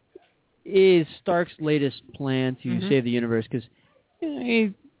Stark's latest plan to save the universe, because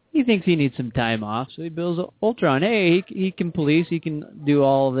he thinks he needs some time off, so he builds Ultron. Hey, he can police, he can do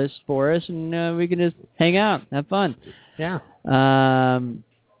all of this for us, and we can just hang out, have fun. Yeah.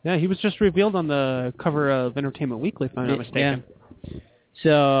 Yeah, he was just revealed on the cover of Entertainment Weekly, if I'm not mistaken. Yeah.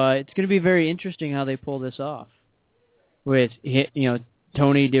 So it's going to be very interesting how they pull this off with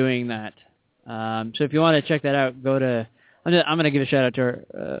Tony doing that. So if you want to check that out, go to. I'm going to give a shout out to our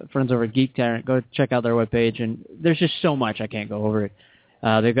friends over at Geek Tyrant. Go check out their webpage, and there's just so much I can't go over it.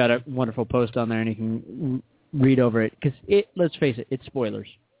 They've got a wonderful post on there, and you can read over it, because let's face it, it's spoilers.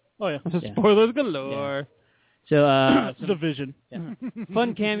 Oh yeah, spoilers galore. Yeah. So it's the Vision. Yeah.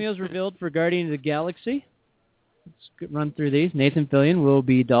 Fun cameos revealed for Guardians of the Galaxy. Let's run through these. Nathan Fillion will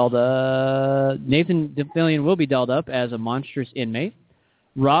be dolled up as a monstrous inmate.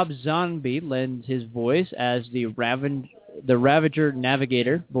 Rob Zombie lends his voice as the Ravager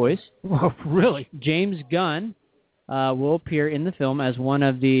Navigator voice. Oh, really? James Gunn will appear in the film as one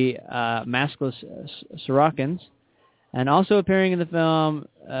of the maskless Sorokkans. And also appearing in the film,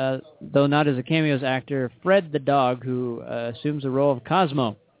 though not as a cameos actor, Fred the dog, who assumes the role of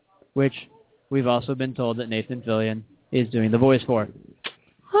Cosmo, which we've also been told that Nathan Fillion is doing the voice for.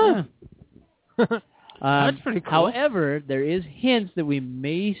 Huh. Yeah. That's pretty cool. However, there is hints that we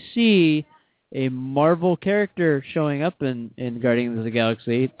may see a Marvel character showing up in Guardians of the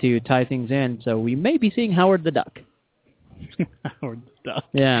Galaxy to tie things in. So we may be seeing Howard the Duck. Howard the Duck.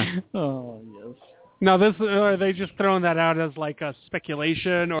 Yeah. Oh, yes. Now, are they just throwing that out as like a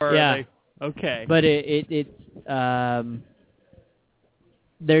speculation, or yeah. Are they, okay? But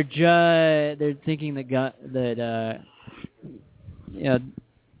they're thinking that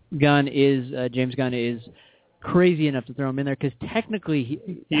James Gunn is crazy enough to throw him in there, because technically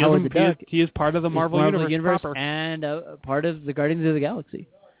Howard the Duck he is part of the Marvel universe proper. And part of the Guardians of the Galaxy.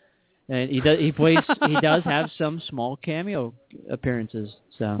 And he does have some small cameo appearances.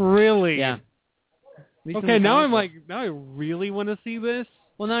 So really, yeah. Okay, now I really want to see this.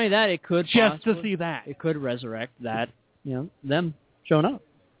 Well, not only that, it could just to see that it could resurrect that, them showing up.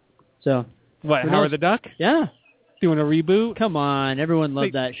 So what? Howard the Duck? Yeah. Doing a reboot? Come on, everyone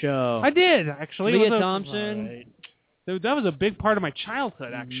loved that show. I did, actually. Leah Thompson. Right. That was a big part of my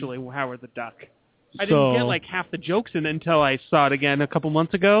childhood, actually, Howard the Duck. I didn't get like half the jokes in until I saw it again a couple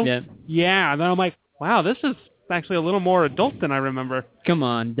months ago. Yeah. Yeah, and then I'm like, wow, this is actually a little more adult than I remember. Come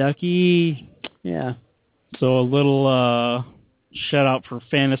on, Ducky. Yeah. So a little shout out for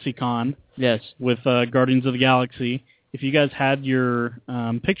FantasyCon. Yes. With Guardians of the Galaxy. If you guys had your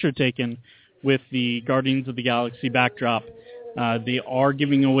picture taken with the Guardians of the Galaxy backdrop, they are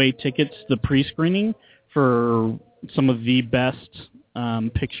giving away tickets, the pre-screening, for some of the best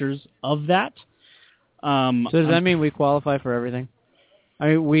pictures of that. So does that mean we qualify for everything?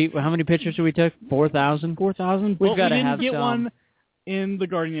 I mean, how many pictures did we take? 4,000? 4,000? We've got to we have didn't get some. one in the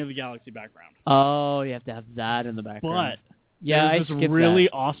Guardian of the Galaxy background. Oh, you have to have that in the background. But yeah, I there's this skipped really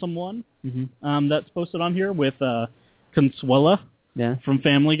that. awesome one Mm-hmm. that's posted on here with Consuela Yeah. from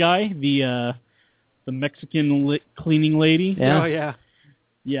Family Guy, the Mexican cleaning lady. Yeah. Oh, yeah.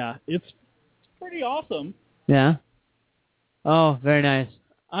 Yeah, it's pretty awesome. Yeah. Oh, very nice.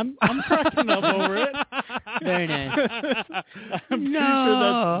 I'm cracking up over it. Very nice. I'm pretty sure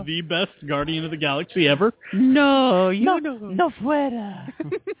that's the best Guardian of the Galaxy ever. No, No fuera.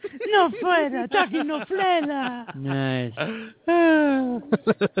 No fuera. Talking no fuera. Nice.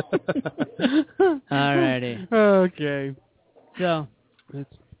 Alrighty. Okay. So,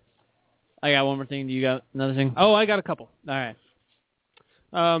 I got one more thing. Do you got another thing? Oh, I got a couple. All right.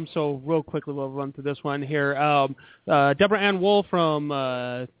 So real quickly, we'll run through this one here. Deborah Ann Woll from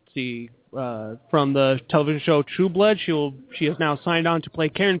from the television show True Blood. She is now signed on to play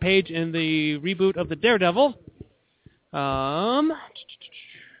Karen Page in the reboot of the Daredevil.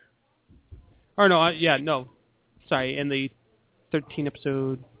 Sorry, in the 13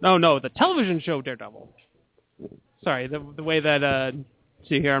 episode. No, the television show Daredevil. Sorry, the way that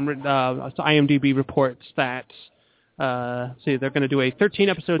see here, IMDb reports that. They're going to do a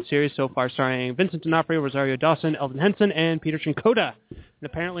 13-episode series so far starring Vincent D'Onofrio, Rosario Dawson, Elvin Henson, and Peter Chincoda, and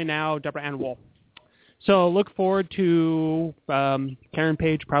apparently now Deborah Ann Woll. So look forward to Karen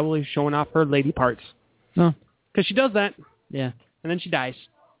Page probably showing off her lady parts. Oh. Because she does that, Yeah. and then she dies.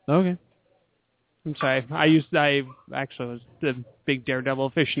 Okay. I'm sorry. I actually was a big Daredevil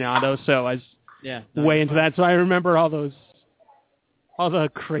aficionado, so I was Yeah. way into that. So I remember all the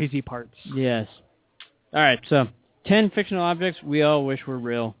crazy parts. Yes. All right. So, 10 fictional objects we all wish were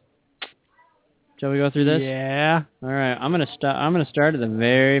real. Shall we go through this? Yeah. All right. I'm gonna start at the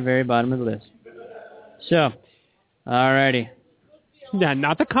very, very bottom of the list. So, alrighty. Yeah,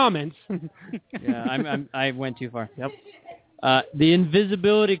 not the comments. Yeah, I went too far. Yep. The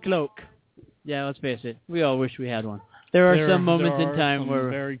invisibility cloak. Yeah, let's face it. We all wish we had one. There are some moments in time where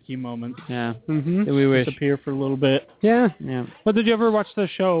very key moments. yeah, Mm-hmm. that we wish. Disappear for a little bit. Yeah. Yeah. Well, did you ever watch the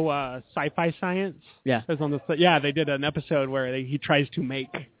show Sci-Fi Science? Yeah. It was on yeah, they did an episode where he tries to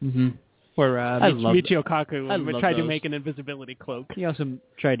make, Mm-hmm. where I love Michio I Kaku love tried to those. make an invisibility cloak. He also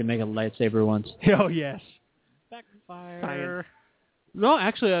tried to make a lightsaber once. Oh, yes. Backfire. No,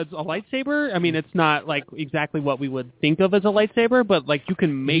 actually, it's a lightsaber. I mean, it's not like exactly what we would think of as a lightsaber, but like you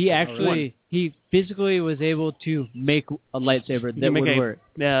can make He physically was able to make a lightsaber that would work.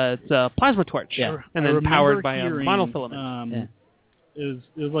 It's a plasma torch, Yeah. and I then remember powered by a hearing, monofilament. Yeah. It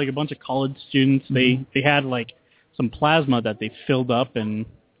was like a bunch of college students. Mm-hmm. They had like some plasma that they filled up in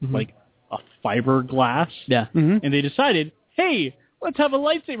Mm-hmm. like a fiberglass, Yeah. Mm-hmm. and they decided, hey, let's have a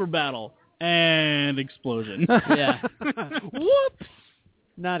lightsaber battle, and explosion. Yeah. Whoops!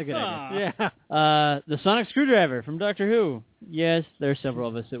 Not a good idea. Yeah. The sonic screwdriver from Doctor Who. Yes, there are several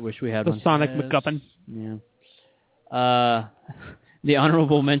of us that wish we had The one. Sonic Yes. MacGuffin. Yeah. The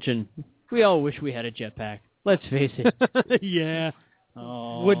honorable mention. We all wish we had a jetpack. Let's face it. Yeah.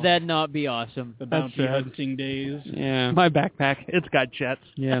 Oh, Would that not be awesome? the That's bounty sad. hunting days? Yeah. My backpack, it's got jets.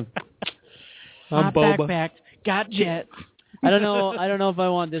 Yeah. I'm Boba. got jets. I don't know if I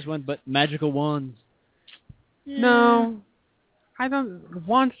want this one, but magical wands. No. I don't.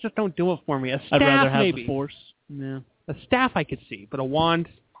 Wands just don't do it for me. A staff, I'd rather have maybe. the Force. Yeah. A staff I could see, but a wand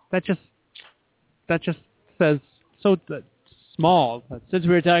that just says so small. Since we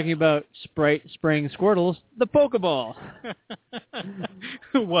were talking about Sprite spraying Squirtles, the Pokeball.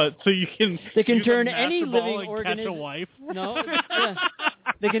 What? So you can They can use turn a any master ball living and organism. catch a wife? No. Yeah.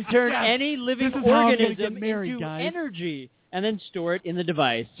 They can turn any living This is how I'm gonna organism get married, into guys. energy and then store it in the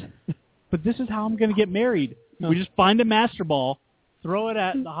device. But this is how I'm going to get married. We just find a master ball, throw it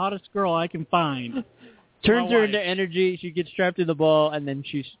at the hottest girl I can find. Turns My her wife. into energy. She gets trapped in the ball, and then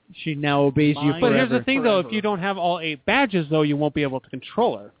she now obeys you Mine. But forever. here's the thing, though: if Forever. you don't have all 8 badges, though, you won't be able to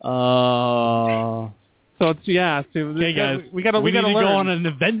control her. Oh. So it's So Okay, guys, we gotta need to learn. go on an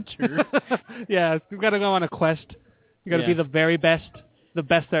adventure. Yeah, we gotta go on a quest. You gotta Yeah. be the very best, the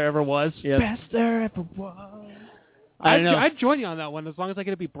best there ever was. Yep. Best there ever was. I don't know. I'd join you on that one as long as I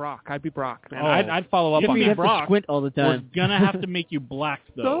get to be Brock. I'd be Brock, man. Oh. I'd follow up Give on me You that. have to Brock. squint all the We're time. going to have to make you black,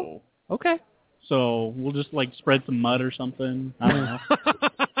 though. Okay. So we'll just, like, spread some mud or something. I don't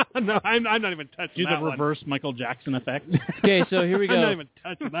know. No, I'm not even touching Do that the one. reverse Michael Jackson effect. Okay, so here we I'm not go. even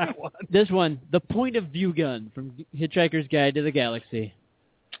touching that one. This one, the point of view gun from Hitchhiker's Guide to the Galaxy.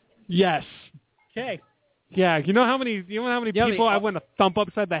 Yes. Okay. Yeah. You know how many people I want to thump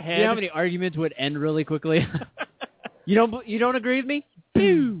upside the head? You know how many arguments would end really quickly? You don't agree with me?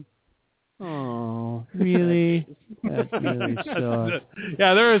 Pew! Oh, really? That really sucks.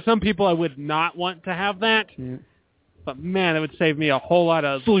 Yeah, there are some people I would not want to have that, Yeah. but man, it would save me a whole lot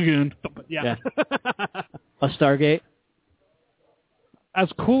of... Lagoon. Yeah. A Stargate? As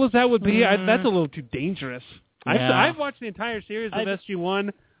cool as that would be, that's a little too dangerous. Yeah. I've watched the entire series of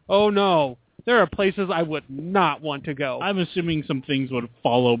SG-1. Oh, no. There are places I would not want to go. I'm assuming some things would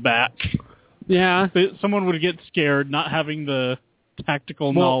follow back. Yeah. Someone would get scared not having the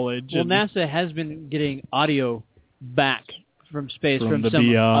tactical knowledge. Well, and NASA has been getting audio back from space From from the some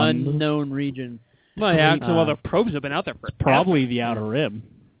beyond. unknown region. Well, yeah, some other probes have been out there for probably the Outer Rim.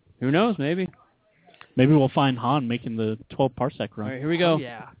 Who knows? Maybe. Maybe we'll find Han making the 12 parsec run. All right, here we go. Oh,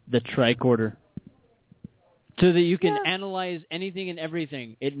 yeah. The tricorder. So that you can analyze anything and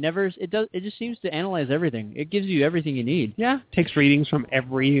everything. It just seems to analyze everything. It gives you everything you need. Yeah. Takes readings from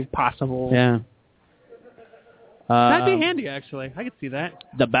every possible... Yeah. That'd be handy, actually. I could see that.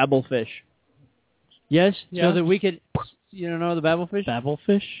 The Babelfish. Yes, Yeah. so that we could... You don't know the Babelfish?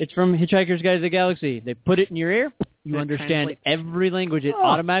 Babelfish? It's from Hitchhiker's Guide to the Galaxy. They put it in your ear. You It understand translates. every language. It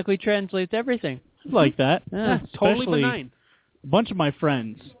automatically translates everything. like that. Yeah. Totally Especially benign. A bunch of my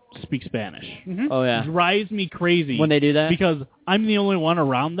friends speak Spanish. Mm-hmm. Oh, yeah. Drives me crazy When they do that? because I'm the only one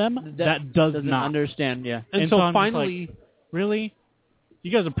around them that does doesn't not understand, yeah. And And so so I'm just finally... Really?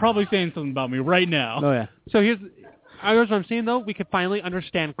 You guys are probably saying something about me right now. Oh, yeah. So here's what I'm saying, though. We could finally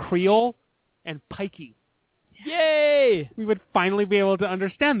understand Creole and Pikey. Yay! We would finally be able to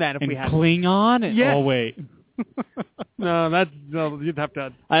understand that if And we had... Klingon? And, Yes. Oh, wait. No, you'd have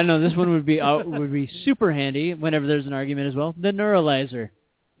to... I don't know. This one would be super handy whenever there's an argument as well. The neuralizer.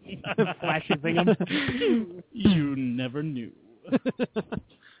 Flashing thing. You never knew.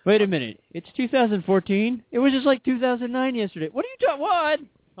 Wait a minute. It's 2014. It was just like 2009 yesterday. What are you talking? What?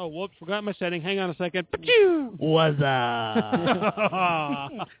 Oh, whoops, forgot my setting. Hang on a second. Was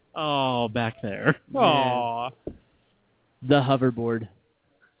Oh, back there. Aw. The hoverboard.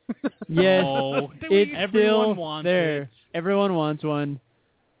 Yes, Oh, it's everyone still wants there. it. Everyone wants one.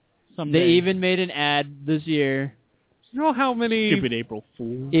 Someday. They even made an ad this year. You know how many... Stupid April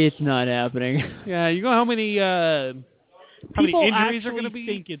Fool. It's not happening. Yeah, you know how many People injuries are going to actually be?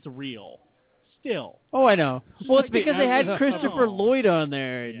 think it's real. Still. Oh, I know. Well, it's Like because they had the- Christopher Oh. Lloyd on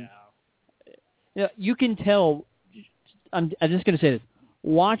there. Yeah. Yeah, you can tell. I'm just going to say this.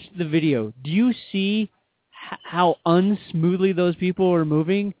 Watch the video. Do you see how unsmoothly those people are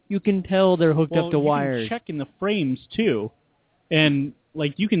moving? You can tell they're hooked up to you wires. can check in the frames too, and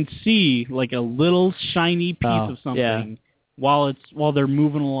like you can see like a little shiny piece Oh, of something yeah. while they're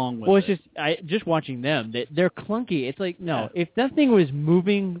moving along with Well, it. it's just watching them. They're clunky. It's like, no, if that thing was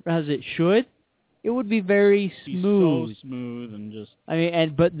moving as it should, it would be very Be smooth. so smooth and just I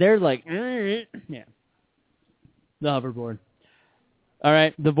mean, but they're like, yeah. The hoverboard. All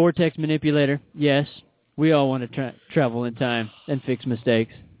right, the vortex manipulator. Yes, we all want to travel in time and fix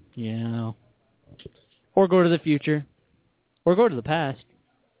mistakes. yeah. Or go to the future. Or go to the past.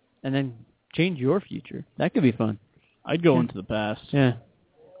 And then change your future. That could be fun. I'd go into the past. Yeah.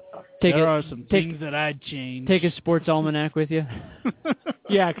 Take there a, are some take- things that I'd change. Take a sports almanac with you.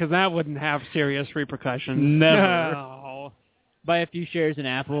 Yeah, because that wouldn't have serious repercussions. Never. No. Buy a few shares in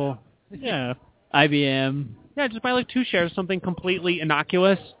Apple, Yeah. IBM. Yeah, just buy like 2 shares, something completely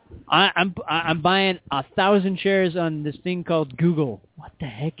innocuous. I'm buying 1,000 shares on this thing called Google. What the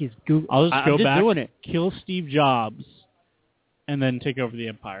heck is Google? I'll just go I'm back, doing it. kill Steve Jobs, and then take over the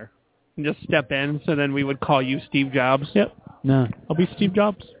empire. And just step in, so then we would call you Steve Jobs. Yep. No. I'll be Steve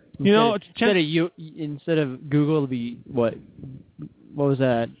Jobs. You know, instead of Google, it'll be what? What was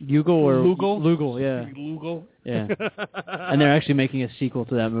that? Google or Lugal? Lugal, yeah, Lugal. yeah. And they're actually making a sequel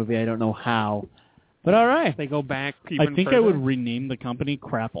to that movie. I don't know how, but all right. They go back I even think further. I would rename the company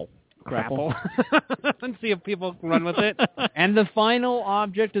Crapple. Crapple. And see if people run with it. And the final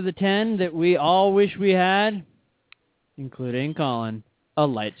object of the 10 that we all wish we had, including Colin, a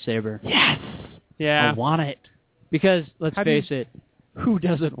lightsaber. Yes. Yeah. I want it. Because let's How do you- face it, who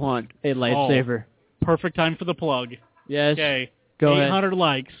doesn't want a lightsaber? Perfect time for the plug. Yes. Okay. Go ahead. 800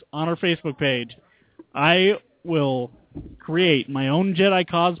 likes on our Facebook page. I will create my own Jedi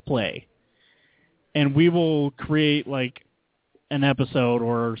cosplay, and we will create like an episode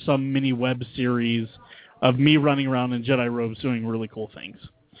or some mini web series of me running around in Jedi robes doing really cool things.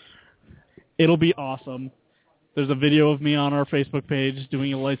 It'll be awesome. There's a video of me on our Facebook page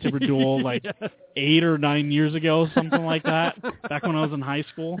doing a lightsaber duel like 8 or 9 years ago, something like that, back when I was in high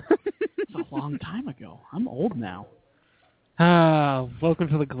school. It's a long time ago. I'm old now. Welcome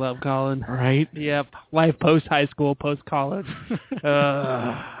to the club, Colin. Right? Yep. Life post-high school, post-college.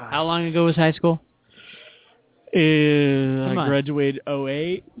 How long ago was high school? I on. graduated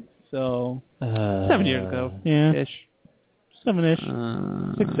 08. So 7 years ago. yeah, Ish.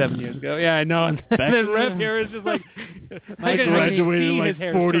 7-ish. 6, 7 years ago. Yeah, I know. And then Rev here is just like... I graduated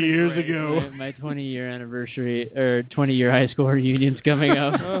like 40 years ago. My 20-year anniversary, or 20-year high school reunion's coming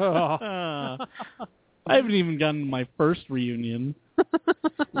up. Oh. I haven't even gotten my first reunion.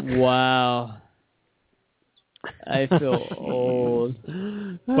 Wow. I feel old.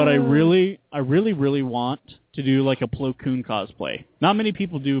 But I really want to do like a Plo Koon cosplay. Not many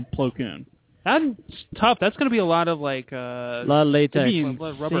people do Plo Koon. That's tough. That's going to be a lot of like... A lot of latex. It'd be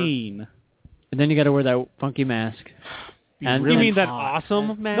rubber. insane. And then you got to wear that funky mask. And You mean that hot.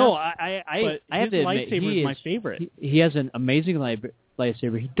 awesome mask? No, I have his to admit, lightsaber he is my is- favorite. He has an amazing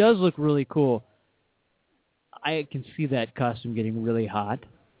lightsaber. He does look really cool. I can see that costume getting really hot.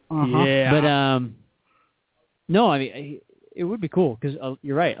 Yeah. But no, I mean it would be cool because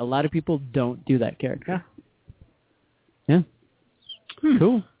you're right. A lot of people don't do that character. Yeah.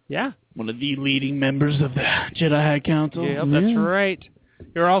 Cool. Yeah. One of the leading members of the Jedi High Council. Yep, that's right.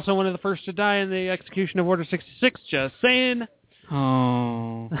 You're also one of the first to die in the execution of Order 66, just saying.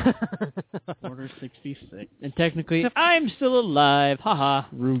 Oh. Order 66. And technically, I'm still alive. Haha.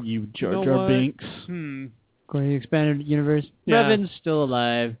 Rue you, Jar know Jar what? Binks. According to the expanded universe, Yeah. Revan's still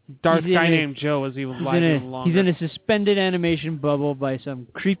alive. Darth He's guy in a- named Joe is even He's alive in, even longer. he's in a suspended animation bubble by some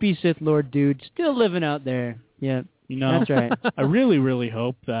creepy Sith Lord dude still living out there. Yeah, You know, that's right. I really, really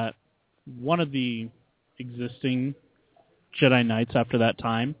hope that one of the existing Jedi Knights after that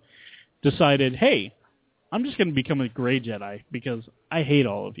time decided, hey, I'm just going to become a gray Jedi because I hate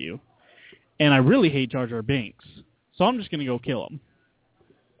all of you. And I really hate Jar Jar Binks. So I'm just going to go kill him.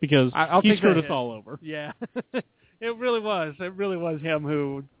 Because I'll he take screwed that us hit. all over. Yeah. It really was. It really was him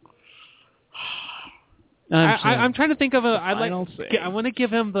who... I'm trying to think of a... I want to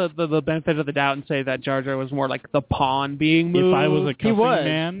give him the benefit of the doubt and say that Jar Jar was more like the pawn being moved. If I was a he cuffing was.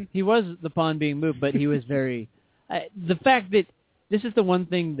 man... He was the pawn being moved, but he was very... the fact that this is the one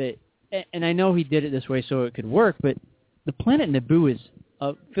thing that... And I know he did it this way so it could work, but the planet Naboo is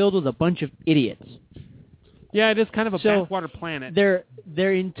filled with a bunch of idiots. Yeah, it is kind of a So, backwater planet.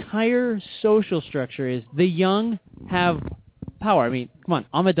 Their entire social structure is the young have power. I mean, come on,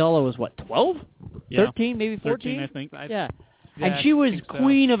 Amidala was what, 12? Yeah. 13, maybe 14? 13, I think. Yeah. Yeah, And she I was think so.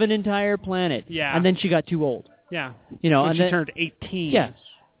 queen of an entire planet. Yeah. And then she got too old. Yeah. You know, When and she then, turned 18. yeah.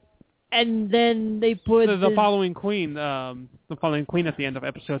 And then they put The this- following queen, at the end of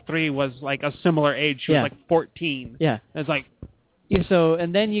episode 3 was like a similar age. She Yeah. was like 14. Yeah. It's like, Yeah, so,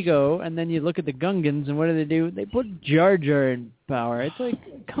 and then you go, and then you look at the Gungans, and what do? They put Jar Jar in power. It's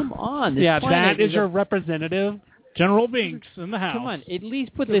like, come on. This yeah, planet that is a- your representative. General Binks in the house. Come on, at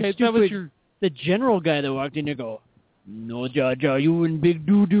least put Okay, the that was stupid, the general guy that walked in there go, no, Jar Jar, you in big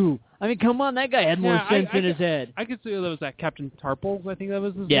doo-doo. I mean, come on, that guy had more Yeah, sense in I his head. I could see that was that Captain Tarples, I think that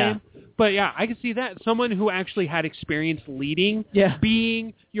was his Yeah. name. But yeah, I could see that. Someone who actually had experience leading, Yeah.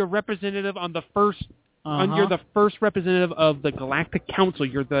 being your representative on the first... Uh-huh. You're the first representative of the Galactic Council.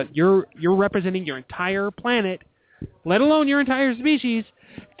 You're representing your entire planet, let alone your entire species,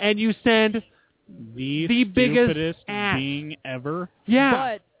 and you send the biggest stupidest ass. being ever.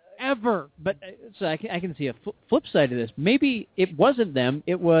 But ever. But so I can see a flip side to this. Maybe it wasn't them.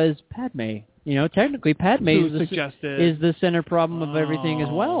 It was Padme. You know, technically Padme Who is suggested- is the center problem of everything as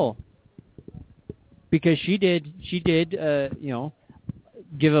well. Because she did you know,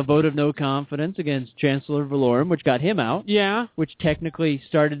 give a vote of no confidence against Chancellor Valorum, which got him out. Yeah, Which technically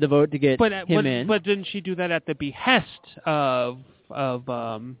started the vote to get him in. But didn't she do that at the behest of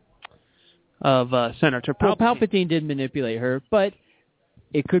Senator Well, Palpatine? Palpatine did manipulate her, but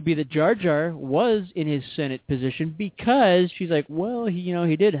it could be that Jar Jar was in his Senate position because she's like, well,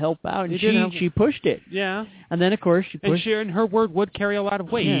 he did help out, and He did help. she pushed it. Yeah, And then, of course, she pushed. and her word would carry a lot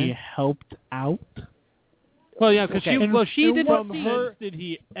of weight. He helped out. Well, yeah, because Okay. she In didn't what see sense did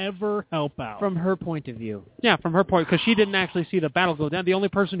he ever help out? From her point of view. Yeah, from her point, because she didn't actually see the battle go down. The only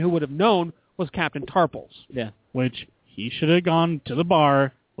person who would have known was Captain Tarples. Yeah. Which he should have gone to the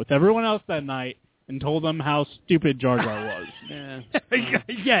bar with everyone else that night and told them how stupid Jar Jar was. Yeah.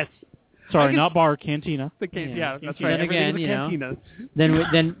 Yes. Sorry, I not bar, cantina. Yeah, that's Then right. again, Everything's a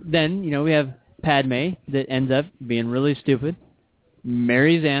cantina. Then we have Padme that ends up being really stupid,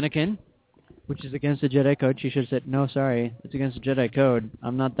 marries Anakin, which is against the Jedi Code. She should have said, no, sorry, it's against the Jedi Code.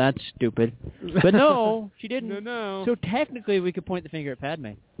 I'm not that stupid. But no, she didn't. No. So technically, we could point the finger at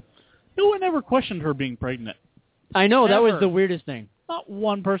Padme. No one ever questioned her being pregnant. I know, that was Ever. the weirdest thing. Not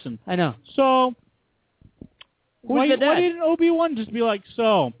one person. I know. So, Who's why the dad? didn't Obi-Wan just be like,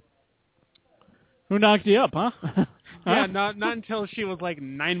 so, who knocked you up, huh? Yeah, not until she was like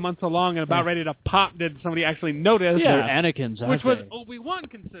 9 months along and about ready to pop did somebody actually notice. They're Anakins, aren't which was they? Obi-Wan.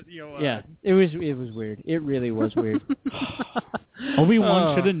 Yeah, it was weird. It really was weird.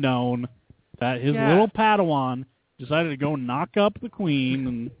 Obi-Wan should have known that his Yeah. little Padawan decided to go knock up the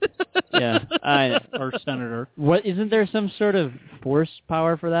Queen and or Senator. What isn't there some sort of force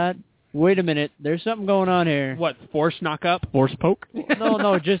power for that? Wait a minute, there's something going on here. What, force knock-up? Force poke.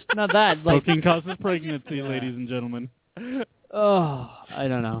 No, just not that. Like, Poking causes pregnancy, ladies and gentlemen. oh, I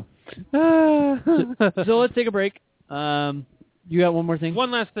don't know. So let's take a break. You got one more thing?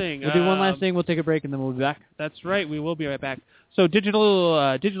 One last thing. We'll do one last thing. We'll take a break, and then we'll be back. That's right. We will be right back. So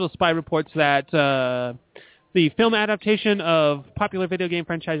Digital Spy reports that the film adaptation of popular video game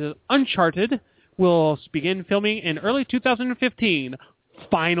franchises Uncharted will begin filming in early 2015.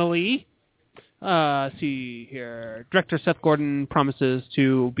 Finally. See here. Director Seth Gordon promises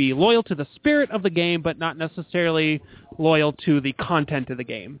to be loyal to the spirit of the game, but not necessarily loyal to the content of the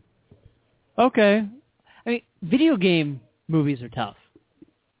game. Okay. I mean, video game movies are tough.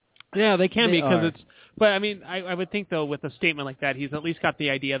 Yeah, they can be They because are. it's. But I mean, I would think though, with a statement like that, he's at least got the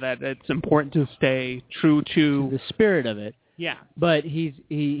idea that it's important to stay true to. The spirit of it. Yeah. But he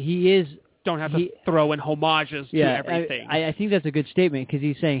is. Don't have to throw in homages to everything. I think that's a good statement because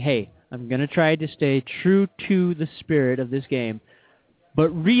he's saying, hey, I'm going to try to stay true to the spirit of this game, but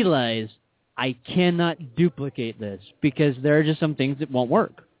realize I cannot duplicate this because there are just some things that won't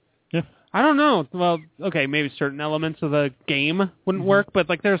work. Yeah. I don't know. Well, okay, maybe certain elements of the game wouldn't work, but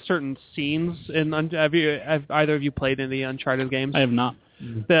like there are certain scenes in. Have either of you played in the Uncharted games? I have not.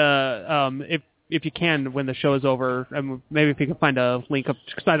 If you can, when the show is over, maybe if you can find a link up,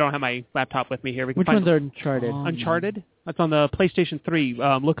 because I don't have my laptop with me here. We can Which find ones are Uncharted? Uncharted? That's on the PlayStation 3.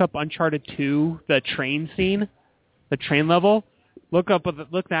 Look up Uncharted 2, the train scene, the train level. Look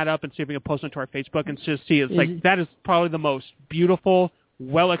that up and see if we can post it to our Facebook and just see. It's like that is probably the most beautiful,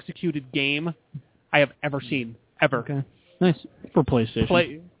 well-executed game I have ever seen. Ever. Okay. Nice. For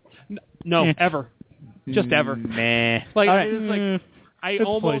PlayStation. Ever. Just ever. Nah. Like, All right. it's like I It's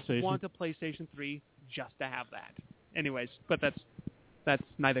almost PlayStation. want a PlayStation 3 just to have that. Anyways, but that's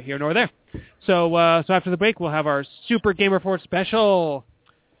neither here nor there. So after the break, we'll have our Super Game Report special.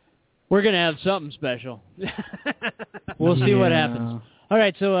 We're going to have something special. We'll see what happens. All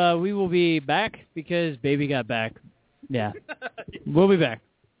right, so we will be back because baby got back. Yeah. We'll be back.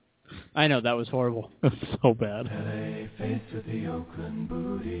 I know, that was horrible. That's so bad. LA face with the Oakland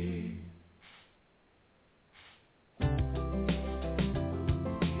booty.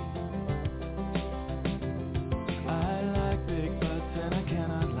 I like big butts and I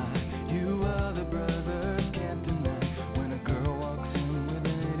cannot lie. You other brothers can't deny. When a girl walks in with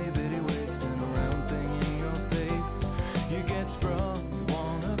an itty bitty waist and a round thing in your face, you get sprung, you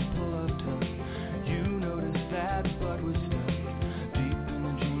wanna pull up tough. You notice that butt was stuffed deep in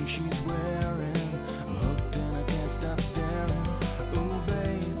the jeans she's wearing. I'm hooked and I can't stop staring. Ooh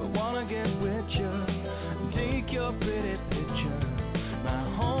babe, I wanna get with ya. Take your pretty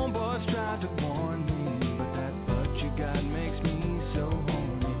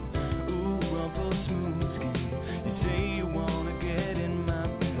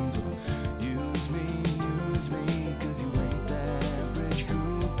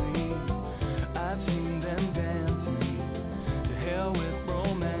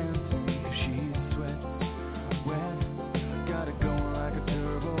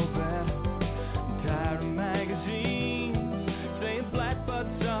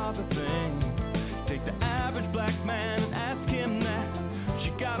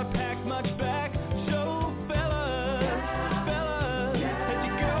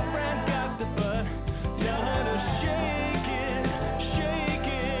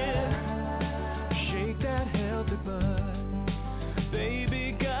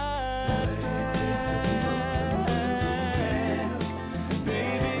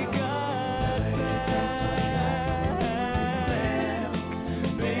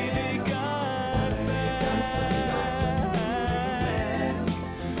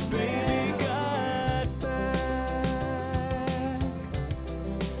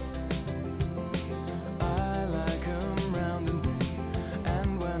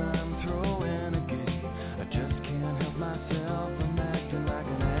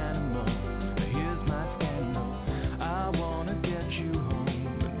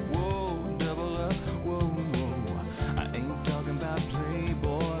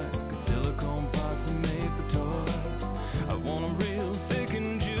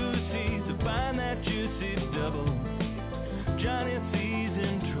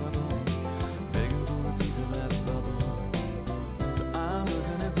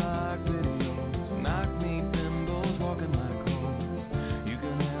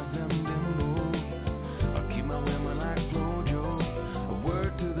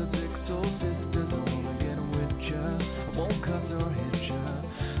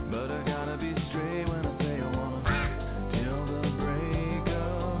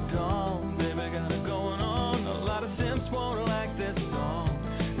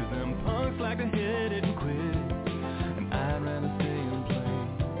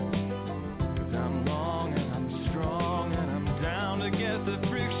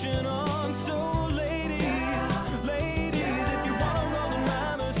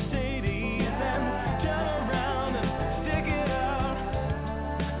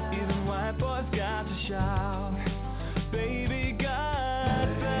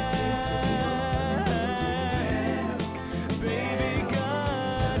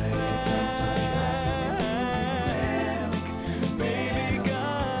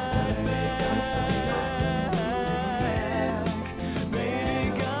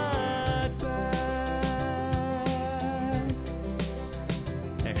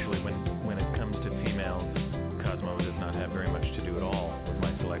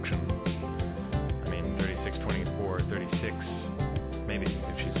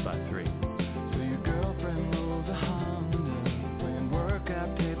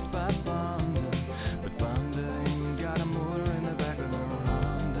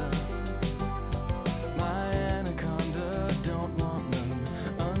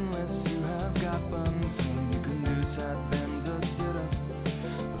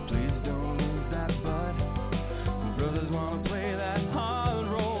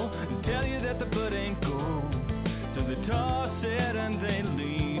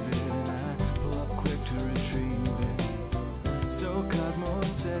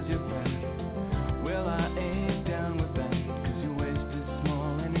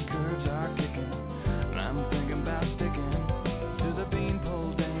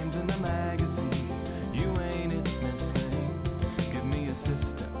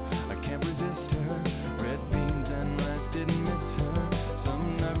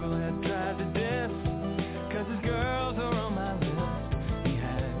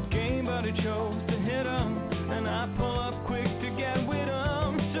we chose to hit 'em, and I pull up quick to get with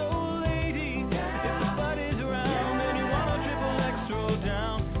 'em. So lady, if the buddy's around and you want a triple X throw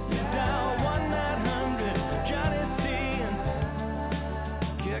down, you dial 1-900 Johnny C and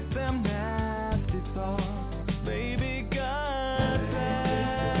kick them nasty thoughts. Baby got back.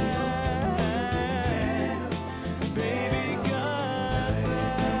 Baby got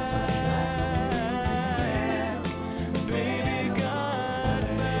back. Baby got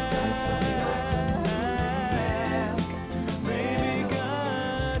back. Baby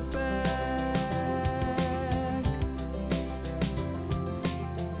got back.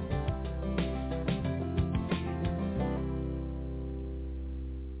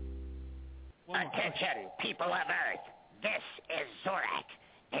 Attention, people of Earth. This is Zorak,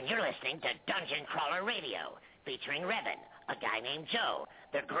 and you're listening to Dungeon Crawler Radio, featuring Revan, a guy named Joe,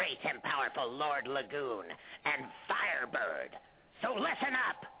 the great and powerful Lord Lagoon, and Firebird. So listen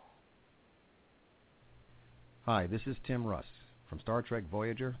up! Hi, this is Tim Russ from Star Trek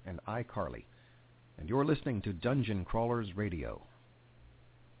Voyager and iCarly, and you're listening to Dungeon Crawlers Radio.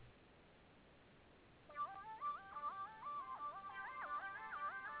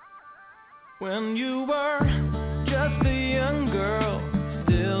 When you were just a young girl,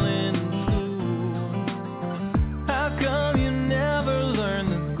 still in school, how come you never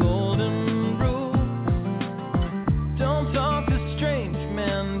learned the golden rule? Don't talk to strange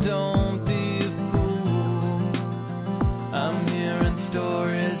men, don't be a fool. I'm hearing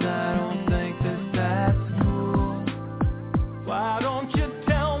stories, I don't think that's cool. Why don't you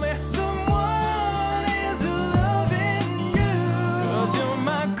tell me someone is loving you? 'Cause you're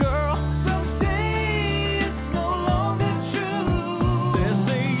my girl.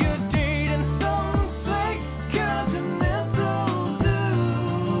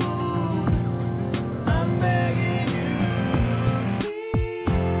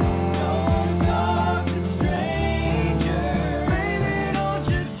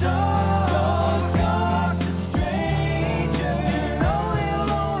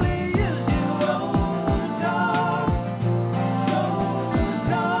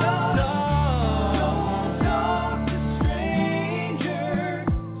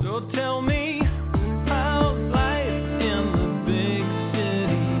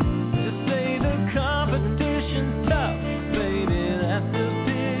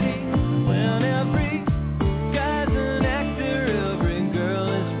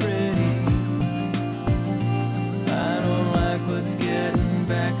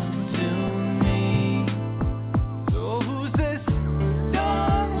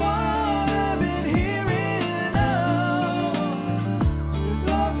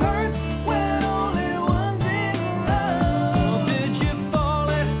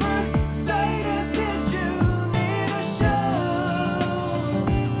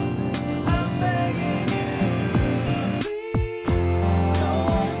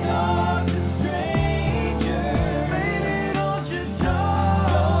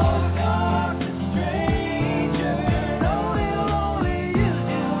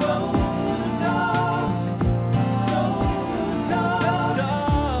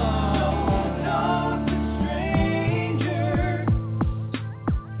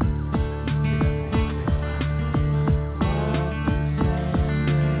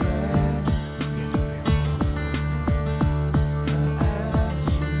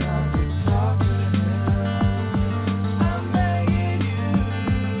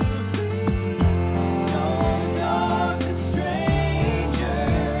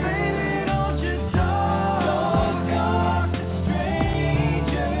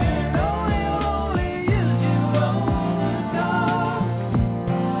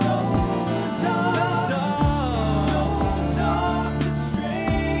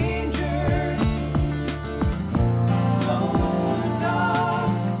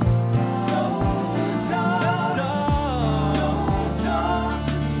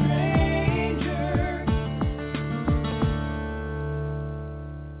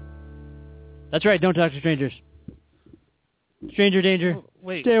 That's right, don't talk to strangers. Stranger danger. Oh,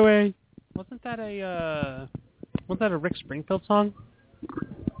 wait, Stay away. wasn't that a Rick Springfield song?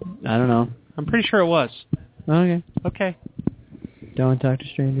 I don't know. I'm pretty sure it was. Okay. Okay. Don't talk to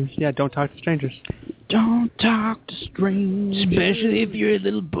strangers. Yeah, don't talk to strangers. Don't talk to strangers. Especially if you're a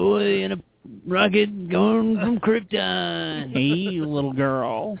little boy in a rocket going from Krypton. Hey, little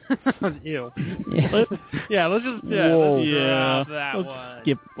girl. Ew. Yeah. Yeah, let's just Whoa. let's Yeah. drop that Let's one.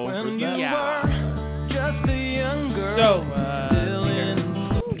 skip over When you that. were just a young girl, So, still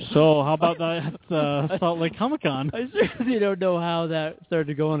in So, how about that Salt Lake Comic Con? I seriously don't know how that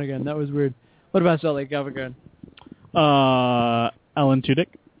started going again. That was weird. What about Salt Lake Comic Con? Alan Tudyk.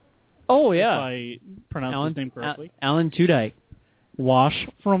 Oh, If yeah. I pronounce his name correctly. Alan Tudyk. Wash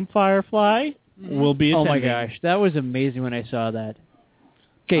from Firefly will be Oh, attending. my gosh. That was amazing when I saw that.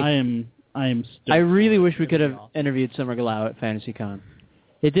 Okay. I am stoked. I really wish we It'll could be have awesome. interviewed Summer Glau at FantasyCon.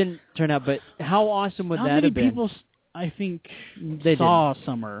 It didn't turn out, but how awesome would Not that many have been? people, I think, They saw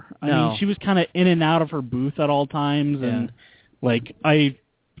Summer. I No. mean, she was kind of in and out of her booth at all times, and like I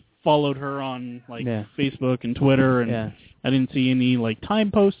followed her on like Yeah. Facebook and Twitter, and Yeah. I didn't see any like time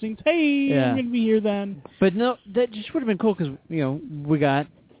postings. Hey, Yeah. I'm gonna be here then. But no, that just would have been cool because, we got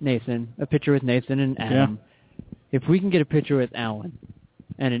Nathan, a picture with Nathan and Adam. If we can get a picture with Alan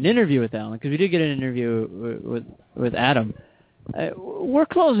and an interview with Alan, because we did get an interview with Adam, we're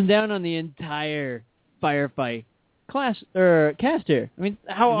closing down on the entire Firefight cast here. I mean,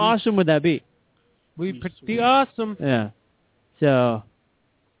 how awesome would that be? We'd be pretty awesome. Yeah. So,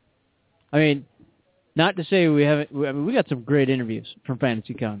 I mean, not to say we haven't. I mean, we got some great interviews from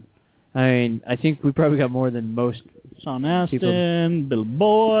FantasyCon. I mean, I think we probably got more than most. Sean Astin, Billy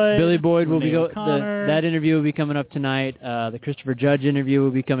Boyd. Billy Boyd will be Renee O'Connor. that interview will be coming up tonight. The Christopher Judge interview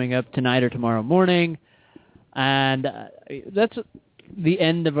will be coming up tonight or tomorrow morning, and that's the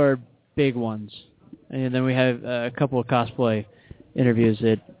end of our big ones. And then we have a couple of cosplay interviews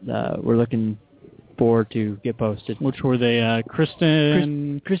that we're looking forward to get posted. Which were they?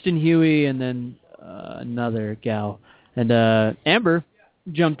 Kristen Huey, and then another gal, and Amber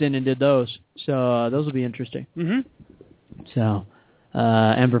jumped in and did those. So those will be interesting. Mm-hmm. So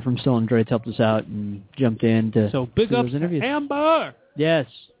Amber from Stolen Droids helped us out and jumped in to So big to up those interviews. Amber. Yes.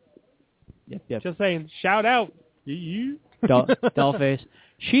 Yep. Just saying, shout out. Dollface.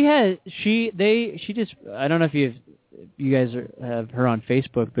 She just, I don't know if you guys have her on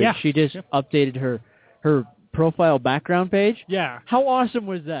Facebook, but Yeah. she just updated her profile background page. Yeah. How awesome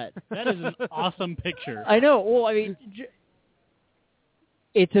was that? That is an awesome picture. I know. Well, I mean,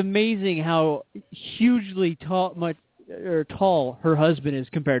 it's amazing how hugely tall her husband is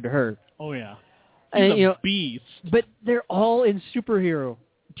compared to her. Oh yeah, And, he's a beast. But they're all in superhero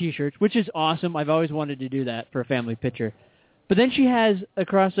T-shirts, which is awesome. I've always wanted to do that for a family picture. But then she has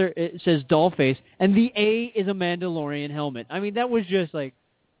across there, it says Dollface, and the A is a Mandalorian helmet. I mean, that was just like,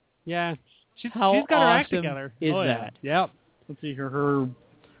 yeah, she's how got her act awesome together. is Oh, yeah. that? Yep. Let's see here. Her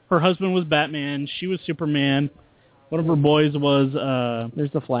husband was Batman. She was Superman. One of her boys was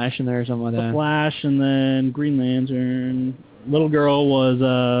There's the Flash in there or something like the that. Flash, and then Green Lantern. Little girl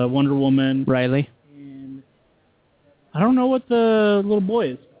was Wonder Woman. Riley. And I don't know what the little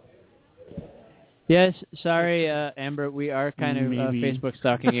boy is. Yes, sorry, Amber, we are kind of Maybe. Facebook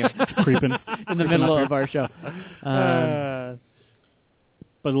stalking you. Creeping in the creeping middle up of our show.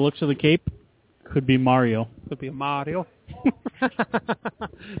 By the looks of the cape, could be Mario. Could be a Mario.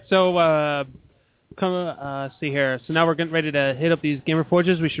 So, see here. So now we're getting ready to hit up these Gamer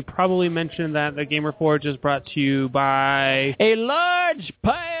Forges. We should probably mention that the Gamer Forge is brought to you by A large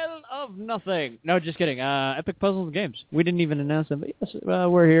pile of nothing. No, just kidding. Epic Puzzles and Games. We didn't even announce them, but yes,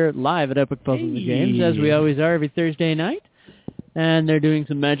 we're here live at Epic Puzzles and Games, as we always are every Thursday night. And they're doing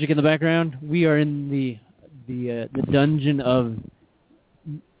some magic in the background. We are in the dungeon of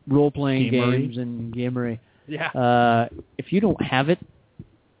role-playing Gamery. games and gamery. Yeah. If you don't have it,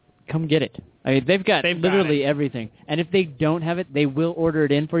 come get it. I mean, they've got literally everything. And if they don't have it, they will order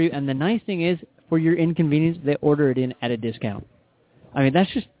it in for you. And the nice thing is, for your inconvenience, they order it in at a discount. I mean,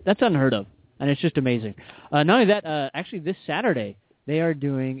 that's unheard of. And it's just amazing. Not only that, actually this Saturday, they are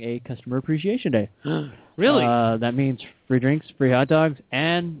doing a Customer Appreciation Day. Really? That means free drinks, free hot dogs,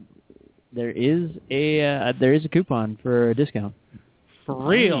 and there is a coupon for a discount. For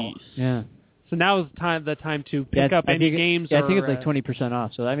real. Yeah. So now is the time to pick up I any think games. I or, think it's like 20%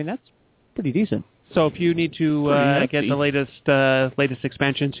 off. So I mean, that's pretty decent. So if you need to get the latest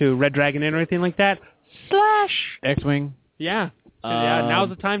expansion to Red Dragon and anything like that, X-Wing. yeah, now's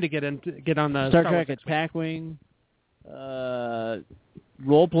the time to get on the Star Wars Trek Attack-Wing.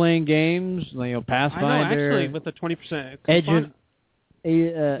 Role-playing games, Pathfinder. I know, actually, with the 20%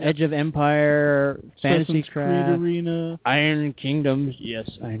 Edge of Empire, Fantasy Assassin's Creed Craft, Arena. Iron Kingdoms. Yes,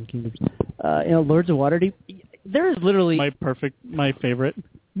 Iron Kingdoms. Lords of Waterdeep. There is literally My favorite.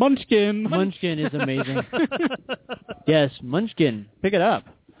 Munchkin. Munchkin is amazing. Yes, Munchkin. Pick it up.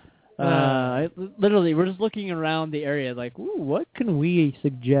 Literally, we're just looking around the area like, ooh, what can we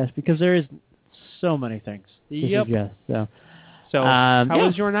suggest? Because there is so many things to suggest. So, how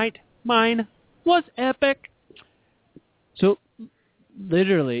was your night? Mine was epic. So,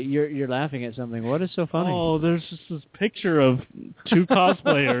 literally, you're laughing at something. What is so funny? Oh, there's just this picture of two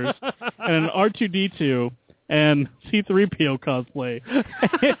cosplayers and an R2-D2 and C-3PO cosplay.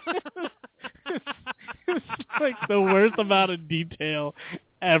 It's like the worst amount of detail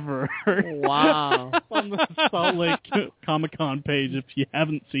ever. Wow. On the Salt Lake Comic-Con page, if you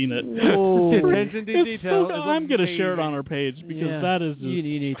haven't seen it. Whoa. Attention to detail. is I'm going to share it amazing. on our page because Yeah. that is just You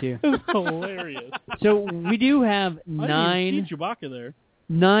need to. it's hilarious. So we do have I didn't even 9 see Chewbacca there.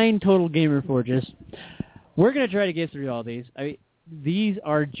 9 total Gamer Forges. We're going to try to get through all these. I mean, these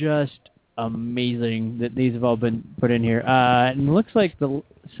are just amazing that these have all been put in here. And it looks like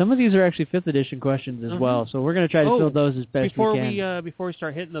some of these are actually 5th edition questions as well. So we're going to try to fill those as best before we can. Before we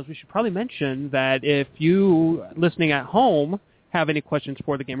start hitting those, we should probably mention that if you listening at home have any questions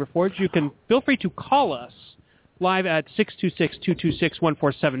for the Gamer Forge, you can feel free to call us live at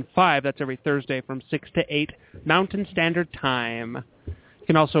 626-226-1475. That's every Thursday from 6 to 8 Mountain Standard Time. You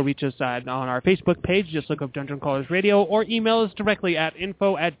can also reach us on our Facebook page. Just look up Dungeon Crawlers Radio, or email us directly at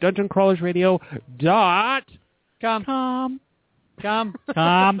info@dungeoncrawlersradio.com.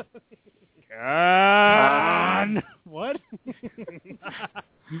 What?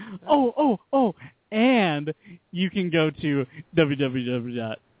 And you can go to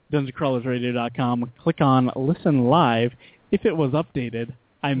www.dungeoncrawlersradio.com, click on Listen Live. If it was updated,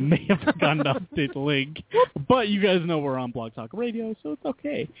 I may have forgotten to update the link, but you guys know we're on Blog Talk Radio, so it's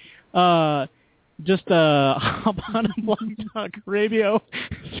okay. Just hop on Blog Talk Radio,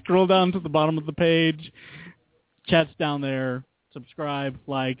 scroll down to the bottom of the page, chat's down there, subscribe,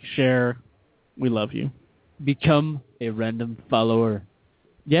 like, share. We love you. Become a random follower.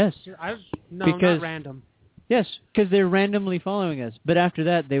 Yes. No, Because- not random. Yes, because they're randomly following us. But after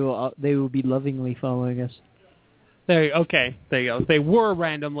that, they will be lovingly following us. There you go. They were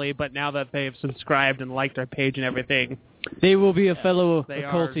randomly, but now that they've subscribed and liked our page and everything, They will be a fellow They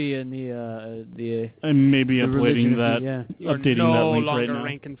occultee in the And maybe the religion updating that, yeah. you're updating no that link longer right now.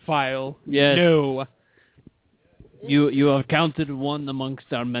 rank and file. Yes. No. You have counted one amongst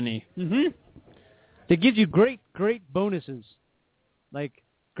our many. Mm-hmm. That gives you great bonuses, like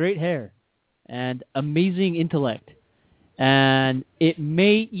great hair and amazing intellect, and it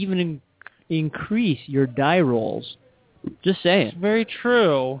may even increase your die rolls. Just saying. It's very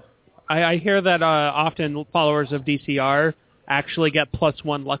true. I hear that often followers of DCR actually get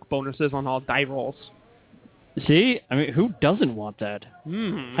 +1 luck bonuses on all die rolls. See, I mean, who doesn't want that?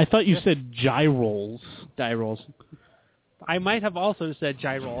 I thought you said gyrols. Die rolls. I might have also said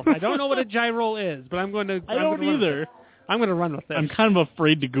gyroll. I don't know what a gyroll is, but I'm going to. I don't either. I'm going to run with this. I'm kind of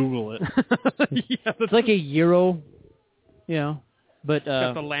afraid to Google it. Yeah, It's like a gyro, but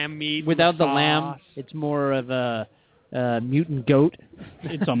got the lamb meat without and the sauce. lamb, it's more of a mutant goat.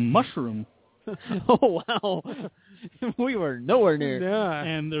 It's a mushroom. Oh, wow. We were nowhere near. Yeah.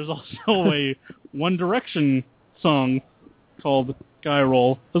 And there's also a One Direction song called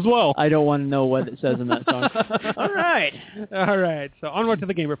Gyroll as well. I don't want to know what it says in that song. All right. All right. So onward to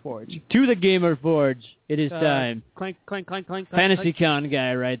the Gamer Forge. To the Gamer Forge. It is time. Clank, clank, clank, clank. FantasyCon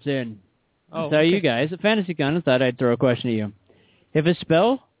guy writes in. Oh, So you okay. guys, at FantasyCon, I thought I'd throw a question to you. If a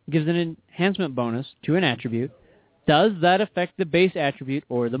spell gives an enhancement bonus to an attribute, does that affect the base attribute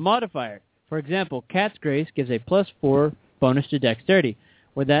or the modifier? For example, Cat's Grace gives a +4 bonus to Dexterity.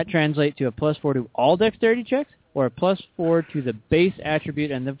 Would that translate to a +4 to all Dexterity checks, or a +4 to the base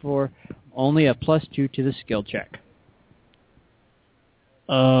attribute and therefore only a +2 to the skill check?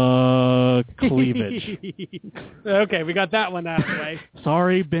 Cleavage. Okay, we got that one out of the way.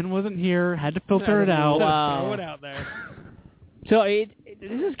 Sorry, Ben wasn't here. Had to filter it out. Wow. Throw it out there. So this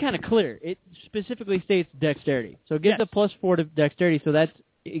is kind of clear. It specifically states Dexterity. So it gives Yes. a +4 to Dexterity, so that's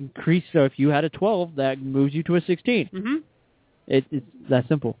increased. So if you had a 12, that moves you to a 16. Mm-hmm. It's that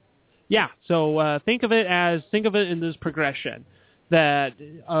simple. Yeah. So think of it in this progression that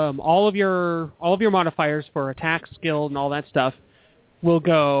all of your modifiers for attack, skill, and all that stuff will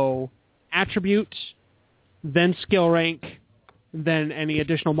go attribute, then skill rank, then any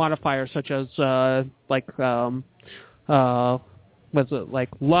additional modifiers such as like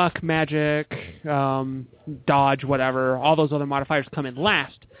luck, magic, dodge, whatever. All those other modifiers come in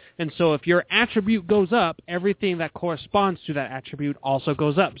last. And so if your attribute goes up, everything that corresponds to that attribute also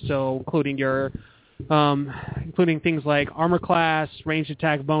goes up. So including your including things like armor class, ranged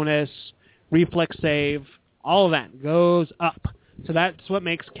attack bonus, reflex save, all of that goes up. So that's what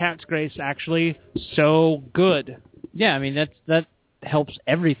makes Cat's Grace actually so good. Yeah, I mean that helps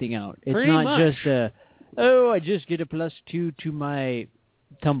everything out. It's Pretty not much. just I just get a +2 to my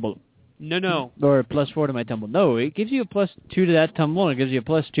tumble. No. Or a +4 to my tumble. No, it gives you a +2 to that tumble, and it gives you a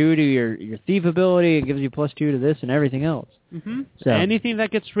 +2 to your thief ability, it gives you a +2 to this and everything else. Mm-hmm. So Anything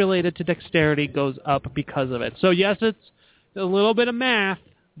that gets related to dexterity goes up because of it. So yes, it's a little bit of math,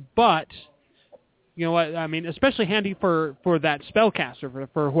 but You know what? I mean, especially handy for that spellcaster,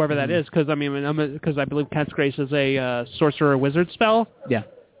 for whoever that is, because I believe Cat's Grace is a sorcerer wizard spell. Yeah.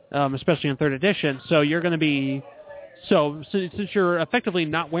 Especially in 3rd edition. So you're going to be since you're effectively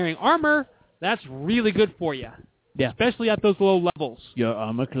not wearing armor, that's really good for you. Yeah. Especially at those low levels. Your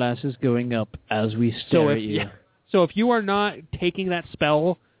armor class is going up as we stare at you. Yeah. So if you are not taking that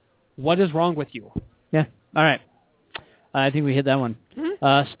spell, what is wrong with you? Yeah. All right. I think we hit that one.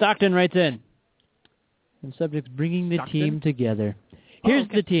 Mm-hmm. Stockton writes in. The subject's bringing the team together. Here's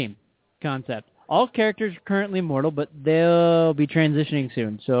the team concept. All characters are currently mortal, but they'll be transitioning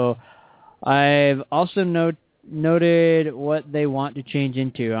soon. So I've also noted what they want to change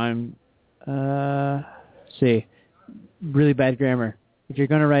into. I'm, really bad grammar. If you're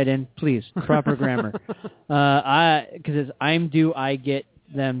going to write in, please, proper grammar. Because I get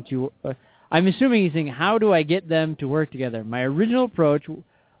them to... I'm assuming he's saying, how do I get them to work together? My original approach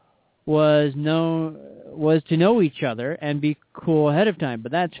was to know each other and be cool ahead of time,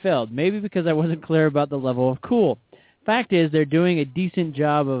 but that's failed. Maybe because I wasn't clear about the level of cool. Fact is, they're doing a decent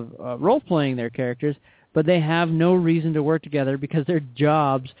job of role-playing their characters, but they have no reason to work together because their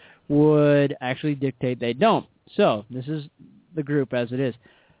jobs would actually dictate they don't. So, this is the group as it is.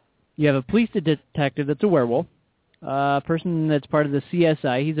 You have a police detective that's a werewolf, a person that's part of the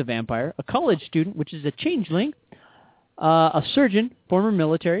CSI, he's a vampire, a college student, which is a changeling, a surgeon, former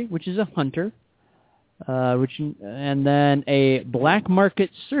military, which is a hunter, and then a black market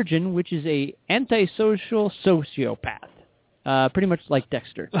surgeon, which is a antisocial sociopath, pretty much like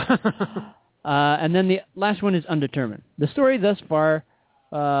Dexter. And then the last one is undetermined. The story thus far,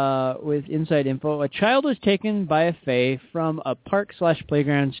 with inside info, a child was taken by a fae from a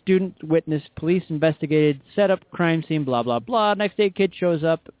park/playground. Student witnessed, police investigated, set up crime scene, blah, blah, blah. Next day, kid shows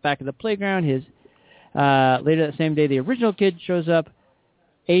up back at the playground. Later that same day, the original kid shows up,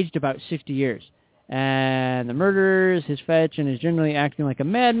 aged about 60 years. And the murderers, his fetch, and is generally acting like a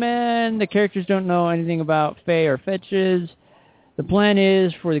madman. The characters don't know anything about fae or fetches. The plan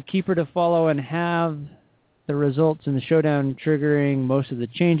is for the keeper to follow and have the results in the showdown triggering most of the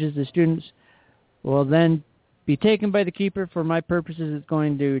changes. The students will then be taken by the keeper. For my purposes, it's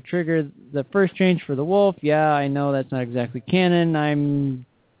going to trigger the first change for the wolf. Yeah, I know that's not exactly canon. I'm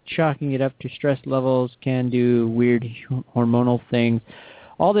chalking it up to stress levels, can do weird hormonal things.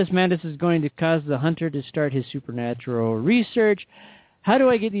 All this madness is going to cause the hunter to start his supernatural research. How do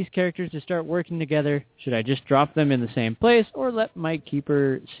I get these characters to start working together? Should I just drop them in the same place or let my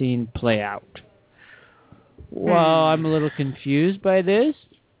keeper scene play out? Well, I'm a little confused by this,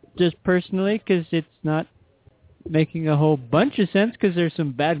 just personally, because it's not making a whole bunch of sense because there's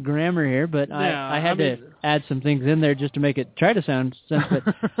some bad grammar here, but yeah, I had to add some things in there just to make it try to sound sense. But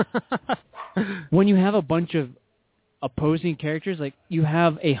when you have a bunch of opposing characters, like you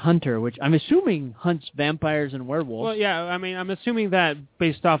have a hunter, which I'm assuming hunts vampires and werewolves. Well, yeah, I mean, I'm assuming that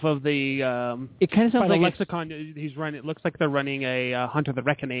based off of the it kind of sounds like the lexicon he's running. It looks like they're running a Hunter the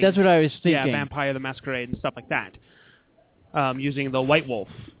Reckoning. That's what I was thinking. Yeah, Vampire the Masquerade and stuff like that. Using the White Wolf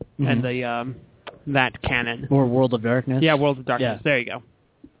and the that canon. Or World of Darkness. Yeah, World of Darkness. Yeah. There you go.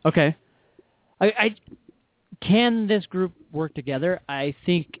 Okay. I can this group work together? I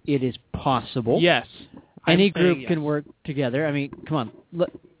think it is possible. Yes. Any group can work together. I mean, come on.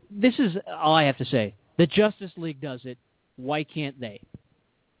 Look, this is all I have to say. The Justice League does it. Why can't they?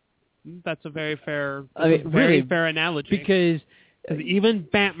 That's a very fair, really, fair analogy. Because even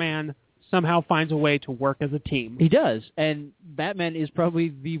Batman somehow finds a way to work as a team. He does, and Batman is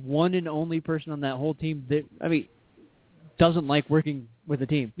probably the one and only person on that whole team that, doesn't like working with a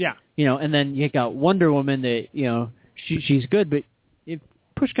team. Yeah. And then you got Wonder Woman that, she's good, but if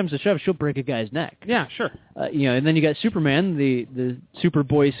push comes to shove, she'll break a guy's neck. Yeah, sure. And then you got Superman, the super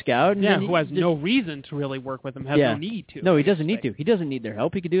Boy Scout. And who has no reason to really work with him, has no need to. No, he doesn't need to. He doesn't need their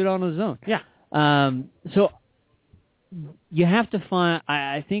help. He could do it on his own. Yeah. So you have to find,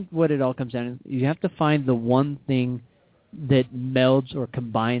 I think what it all comes down to, you have to find the one thing that melds or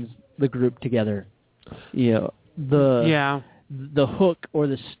combines the group together. The hook or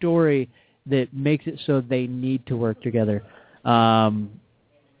the story that makes it so they need to work together. I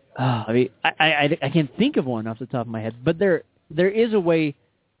can't think of one off the top of my head, but there is a way,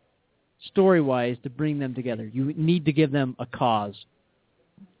 story-wise, to bring them together. You need to give them a cause.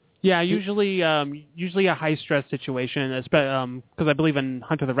 Yeah, usually a high-stress situation, because I believe in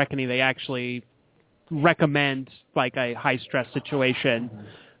Hunter the Reckoning they actually recommend like a high-stress situation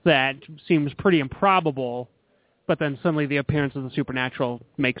that seems pretty improbable, but then suddenly the appearance of the supernatural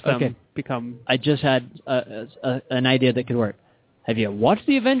makes them become... I just had an idea that could work. Have you watched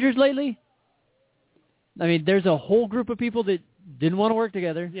the Avengers lately? I mean, there's a whole group of people that didn't want to work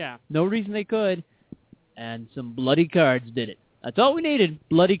together. Yeah. No reason they could. and some bloody cards did it. That's all we needed,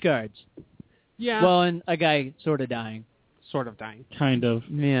 bloody cards. Yeah. Well, and a guy sort of dying. Sort of dying. Kind of.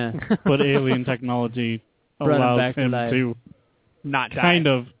 Yeah. But alien technology Brought him allows back to him life. to Not dying. kind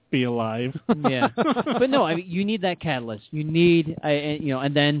of be alive. Yeah. But no, I mean, you need that catalyst. You need,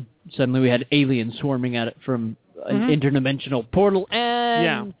 and then suddenly we had aliens swarming at it from an interdimensional portal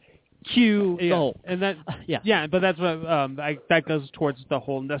and cue the hole. And that, Yeah. but that's what that goes towards the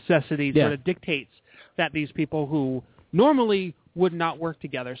whole necessity sort of dictates that these people who normally would not work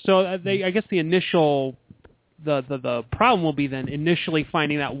together. So I guess the initial, the problem will be then initially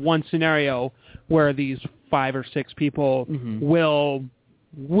finding that one scenario where these 5 or 6 people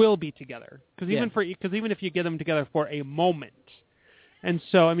will be together. Because even if you get them together for a moment, and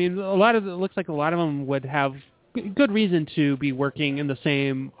so I mean, it looks like a lot of them would have good reason to be working in the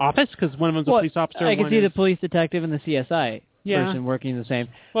same office because one of them's a police officer. I can see the police detective and the CSI person working the same.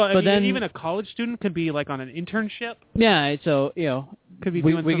 Well, but then even a college student could be like on an internship. Yeah, so Could be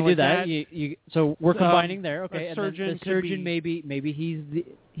we doing can do like that. So we're combining there. Okay, a and surgeon then the could surgeon be- maybe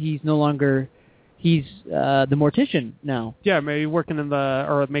he's no longer the mortician now. Yeah, maybe working in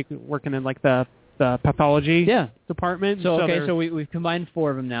working in like the pathology department. So we've combined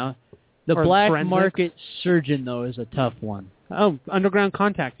 4 of them now. The Or black forensics. market surgeon though is a tough one. Oh, underground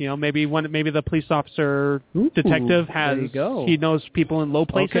contact. Maybe the police officer detective has. there you go. He knows people in low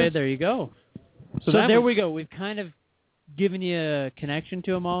places. Okay, there you go. So that there would- we go. We've kind of given you a connection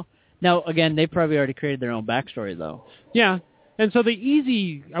to them all. Now, again, they probably already created their own backstory though. Yeah, and so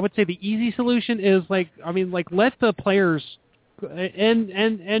I would say the easy solution is let the players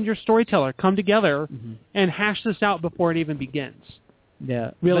and your storyteller come together and hash this out before it even begins.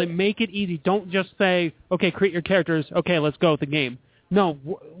 Yeah, Really make it easy. Don't just say, okay, create your characters. Okay, let's go with the game. No,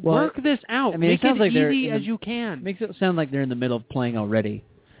 work this out. I mean, make it sounds like they're easy in as the- you can. Makes it sound like they're in the middle of playing already.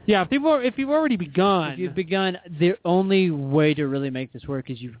 Yeah, if you've already begun. If you've begun, the only way to really make this work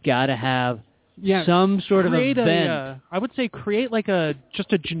is you've got to have Yeah, some sort of create event. I would say create like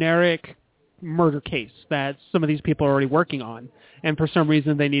just a generic murder case that some of these people are already working on, and for some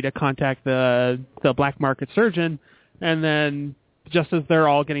reason they need to contact the black market surgeon, and then just as they're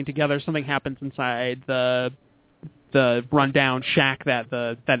all getting together, something happens inside the rundown shack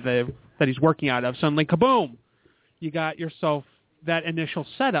that he's working out of. Suddenly, kaboom! You got yourself that initial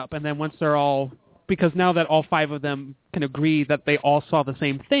setup, and then once they're all, because now that all 5 of them can agree that they all saw the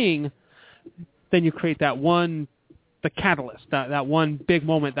same thing, then you create the catalyst, that one big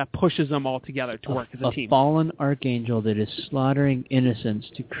moment that pushes them all together to work as a team. A fallen archangel that is slaughtering innocents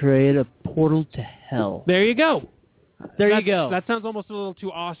to create a portal to hell. There you go. You go. That sounds almost a little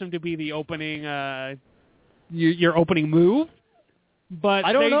too awesome to be the opening, your opening move. But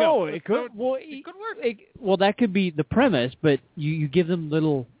I don't there you know. go. It could. Well, it could work. That could be the premise, but you give them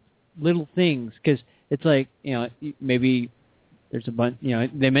little things because it's like maybe there's a bunch.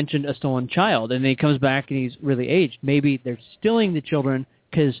 They mentioned a stolen child, and then he comes back and he's really aged. Maybe they're stealing the children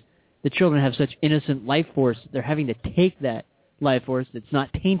because the children have such innocent life force. They're having to take that life force that's not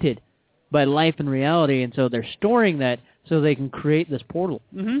tainted by life and reality, and so they're storing that so they can create this portal.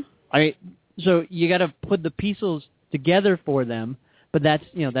 Mm-hmm. So you got to put the pieces together for them, but that's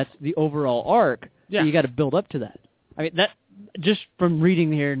the overall arc. Yeah. So you got to build up to that. I mean, that just from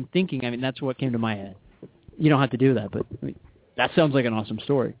reading here and thinking, I mean, that's what came to my head. You don't have to do that, but I mean, that sounds like an awesome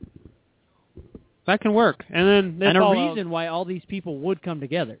story. That can work, and then a reason why all these people would come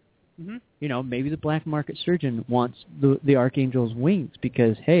together. Mm-hmm. Maybe the black market surgeon wants the archangel's wings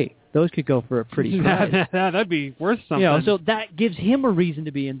because hey, those could go for a pretty price. That'd be worth something. So that gives him a reason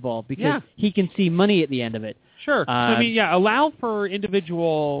to be involved because he can see money at the end of it. Sure. Allow for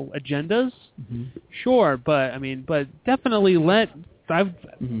individual agendas. Mm-hmm. Sure, but definitely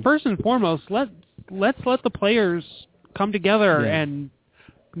first and foremost, let's let the players come together and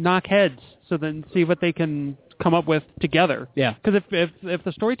knock heads, so then see what they can come up with together. Yeah. Because if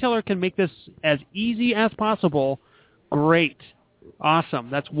the storyteller can make this as easy as possible, great, awesome.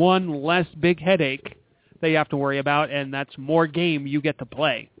 That's one less big headache that you have to worry about, and that's more game you get to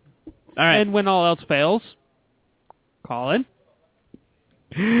play. All right. And when all else fails, Colin?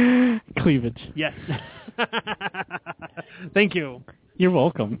 Cleavage. Yes. Thank you. You're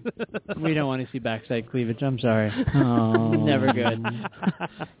welcome. We don't want to see backside cleavage. I'm sorry. Oh. Never good.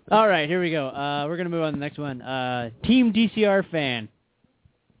 All right, here we go. We're going to move on to the next one. Team DCR fan.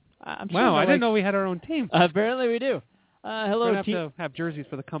 Wow, I didn't know we had our own team. Apparently we do. Hello, We're going team. to have to have jerseys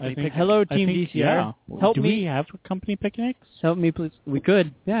for the company picnic. Hello, Team DCR. Yeah. Help Do me. we have company picnics? Help me, please. We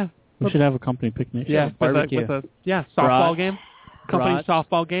could. Yeah. We should have a company picnic. Yeah, barbecue. with a softball game. company brats.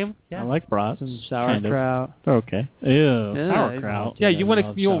 softball game. I like brats. Some Kind of. sauerkraut. They're okay. Ew, Yeah, sauerkraut. Yeah, you want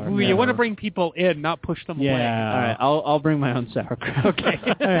love to you sauerkraut. want to bring people in, not push them away. Yeah. All right, I'll bring my own sauerkraut. Okay.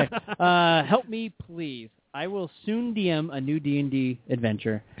 All right. Help me, please. I will soon DM a new D&D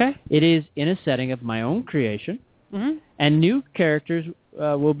adventure. Okay. It is in a setting of my own creation, Mm-hmm. and new characters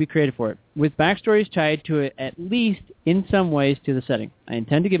will be created for it, with backstories tied to it at least in some ways to the setting. I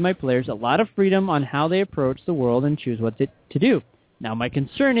intend to give my players a lot of freedom on how they approach the world and choose what to do. Now, my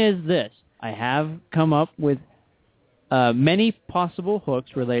concern is this. I have come up with many possible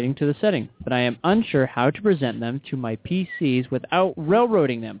hooks relating to the setting, but I am unsure how to present them to my PCs without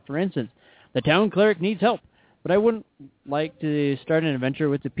railroading them. For instance, the town cleric needs help, but I wouldn't like to start an adventure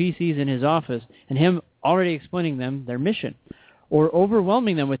with the PCs in his office and him already explaining them their mission, or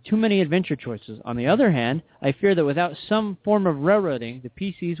overwhelming them with too many adventure choices. On the other hand, I fear that without some form of railroading, the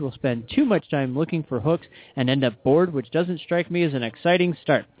PCs will spend too much time looking for hooks and end up bored, which doesn't strike me as an exciting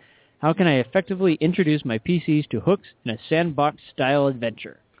start. How can I effectively introduce my PCs to hooks in a sandbox-style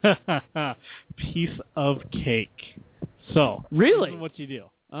adventure? Piece of cake. So, Really? this is what you do.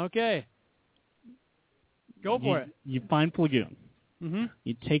 Okay. Go for it. You find Flagoon. Mm-hmm.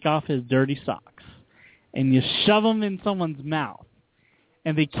 You take off his dirty socks, and you shove them in someone's mouth.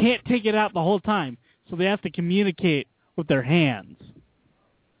 And they can't take it out the whole time, so they have to communicate with their hands.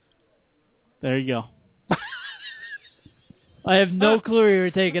 There you go. I have no clue where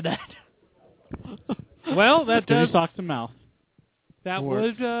you're taking that. Well, that Dirty socks in mouth. that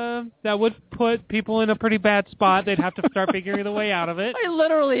would put people in a pretty bad spot. They'd have to start figuring the way out of it. I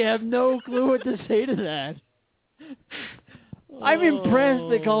literally have no clue what to say to that. I'm impressed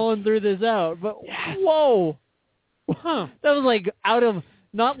that Colin threw this out, but whoa. Huh. That was like out of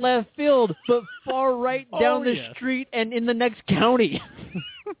not left field, but far right down the yeah. street and in the next county.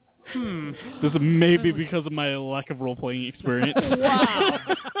 This is maybe because of my lack of role-playing experience. Wow.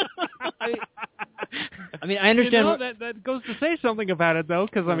 I mean, I understand. You know, that goes to say something about it, though,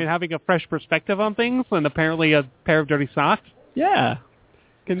 because, I mean, having a fresh perspective on things and apparently a pair of dirty socks. Yeah.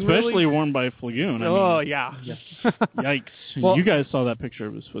 Can Especially really... worn by Flagoon. I Oh, mean, yeah. Yikes. Well- you guys saw that picture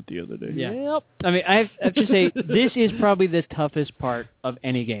of his foot the other day. Yeah. Yep. I mean, I have to say, this is probably the toughest part of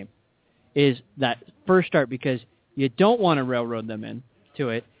any game, is that first start, because you don't want to railroad them into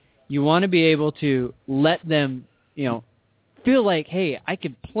it. You want to be able to let them, feel like, hey, I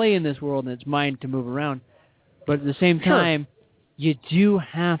can play in this world and it's mine to move around. But at the same time, you do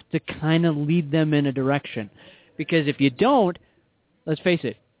have to kind of lead them in a direction. Because if you don't, let's face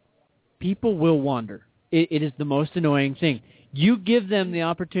it, people will wander. It is the most annoying thing. You give them the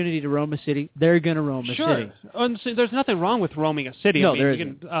opportunity to roam a city, they're going to roam a city. And so there's nothing wrong with roaming a city. No, I mean, there you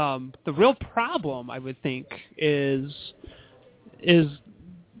isn't. can, the real problem, I would think, is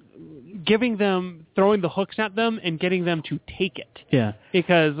giving them, throwing the hooks at them and getting them to take it. Yeah.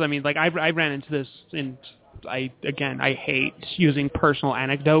 Because, I mean, like, I ran into this, and I hate using personal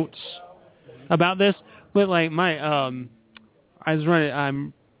anecdotes about this, but, like, I'm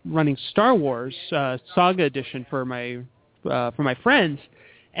running Star Wars Saga Edition for my friends,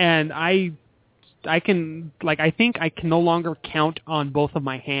 and I think I can no longer count on both of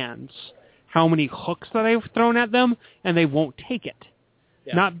my hands how many hooks that I've thrown at them, and they won't take it.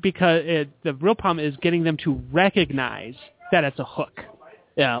 Yeah. Not because the real problem is getting them to recognize that it's a hook.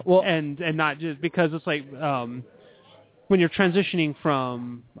 Yeah, well, and not just because it's like when you're transitioning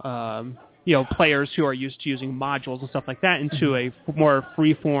from players who are used to using modules and stuff like that into a more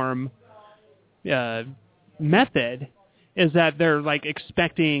freeform method, is that they're like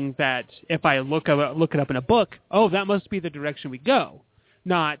expecting that if I look it up in a book, oh, that must be the direction we go.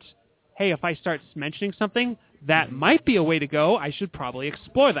 Not, hey, if I start mentioning something, that might be a way to go. I should probably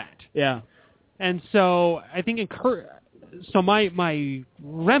explore that. Yeah. And so I think so my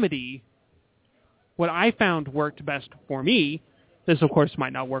remedy, what I found worked best for me, this of course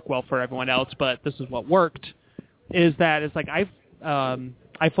might not work well for everyone else, but this is what worked, is that it's like I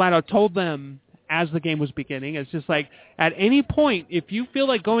flat out told them as the game was beginning, it's just like, at any point, if you feel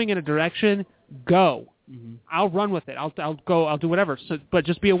like going in a direction, go. Mm-hmm. I'll run with it. I'll go. I'll do whatever. So, but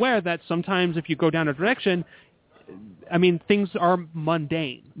just be aware that sometimes if you go down a direction, I mean, things are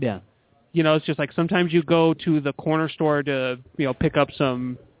mundane. Yeah. It's just like sometimes you go to the corner store to, pick up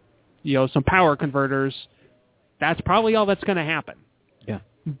some power converters. That's probably all that's going to happen. Yeah.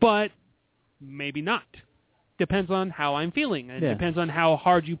 But maybe not. Depends on how I'm feeling. It depends on how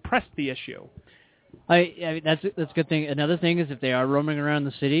hard you press the issue. I mean, that's a good thing. Another thing is if they are roaming around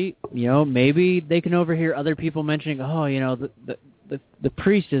the city, maybe they can overhear other people mentioning, the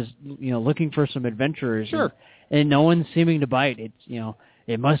priest is, looking for some adventurers. Sure. And no one's seeming to bite. It's,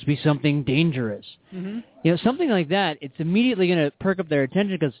 it must be something dangerous. Mm-hmm. You know, something like that, it's immediately going to perk up their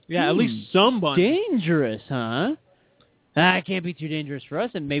attention because, Yeah, at least somebody. dangerous, huh? It can't be too dangerous for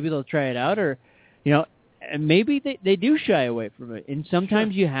us, and maybe they'll try it out, or, you know, and maybe they do shy away from it. And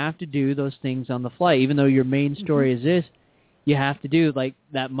sometimes you have to do those things on the fly, even though your main story is this. You have to do, like,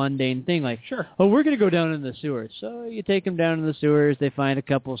 that mundane thing, like, Sure. oh, we're going to go down in the sewers. So you take them down in the sewers, they find a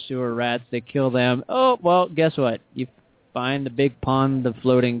couple sewer rats, they kill them. Oh, well, guess what? You find the big pond of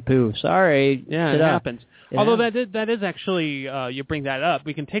floating poo. Sorry. Yeah, it ta-da. happens. It Although happens. that is actually, you bring that up,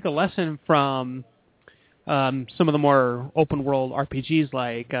 we can take a lesson from some of the more open-world RPGs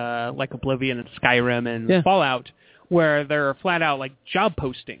like Oblivion and Skyrim and Fallout, where there are flat-out, like, job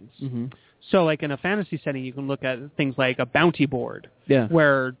postings. Mm-hmm. So, like, in a fantasy setting, you can look at things like a bounty board, Yeah.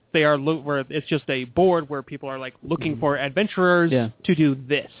 where they are where it's just a board where people are, like, looking for adventurers to do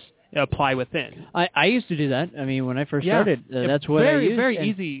this, apply within. I used to do that. I mean, when I first started, that's what I used. Very and,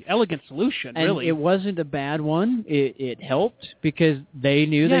 easy, elegant solution, and really. it wasn't a bad one. It helped because they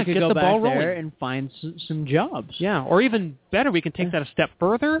knew they could get go the back ball there rolling. and find some jobs. Yeah, or even better, we can take that a step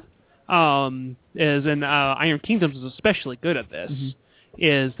further, is in Iron Kingdoms is especially good at this,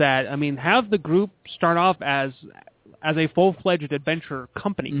 is that, I mean, have the group start off as a full-fledged adventure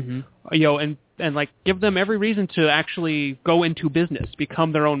company, you know, and like give them every reason to actually go into business,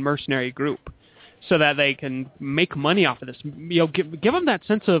 become their own mercenary group, so that they can make money off of this. You know, give them that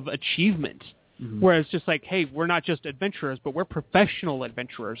sense of achievement, where it's just like, hey, we're not just adventurers, but we're professional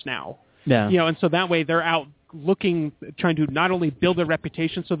adventurers now. Yeah. You know, and so that way they're out looking, trying to not only build their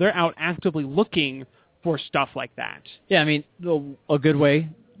reputation, so they're out actively looking for stuff like that. Yeah, I mean, a good way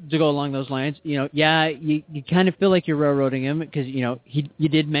to go along those lines, you know, you kind of feel like you're railroading him because, you know, you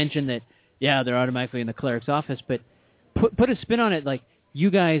did mention that, they're automatically in the cleric's office, but put a spin on it like you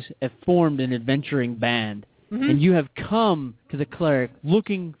guys have formed an adventuring band, and you have come to the cleric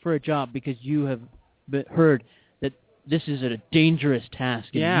looking for a job because you have heard that this is a dangerous task,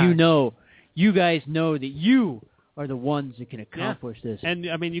 and you guys know that you are the ones that can accomplish this. And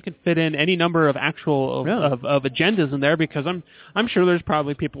I mean, you can fit in any number of actual of agendas in there, because I'm sure there's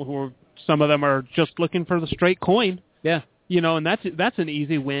probably people who are, some of them are just looking for the straight coin. Yeah. You know, and that's an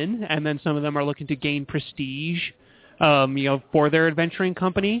easy win. And then some of them are looking to gain prestige, you know, for their adventuring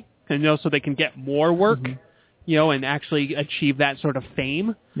company, and, you know, so they can get more work, you know, and actually achieve that sort of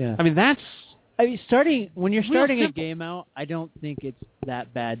fame. Yeah. I mean, when you're starting a game out, I don't think it's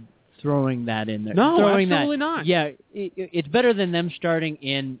that bad throwing that in there. No, throwing absolutely not. Yeah, it's better than them starting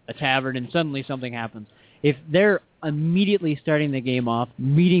in a tavern and suddenly something happens. If they're immediately starting the game off,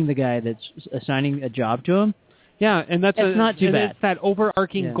 meeting the guy that's assigning a job to them, and that's not too bad. It's that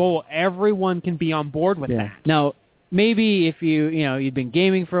overarching goal. Everyone can be on board with that. Now, maybe if you've been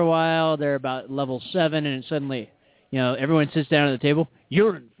gaming for a while, they're about level 7, and suddenly, you know, everyone sits down at the table.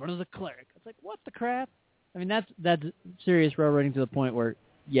 You're in front of the cleric. It's like, what the crap? I mean, that's serious railroading to the point where,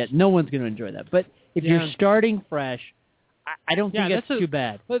 no one's going to enjoy that. But if you're starting fresh, I don't think that's too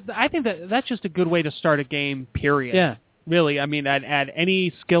bad. But I think that's just a good way to start a game, period. Yeah. Really, I mean, at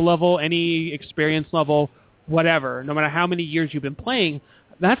any skill level, any experience level, whatever, no matter how many years you've been playing,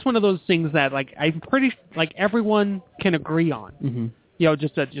 that's one of those things that, like, I'm pretty, like, everyone can agree on. You know,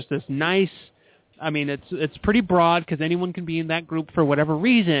 just this nice, I mean, it's pretty broad because anyone can be in that group for whatever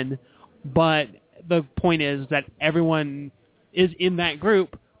reason, but the point is that everyone is in that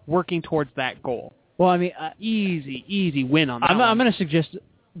group working towards that goal. Well, I mean, easy win on that. I'm going to suggest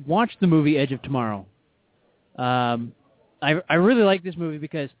watch the movie Edge of Tomorrow. I really like this movie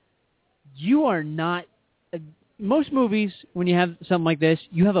because you are not most movies when you have something like this,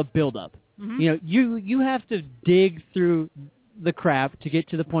 you have a build-up. You know, you have to dig through the crap to get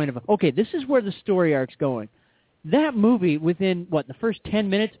to the point of, okay, this is where the story arc's going. That movie, within the first 10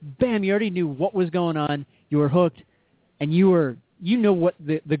 minutes, bam, you already knew what was going on. You were hooked, and you know what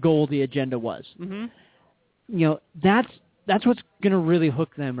the goal, the agenda was. You know, that's what's going to really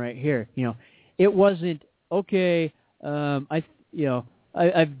hook them right here. You know, it wasn't, okay,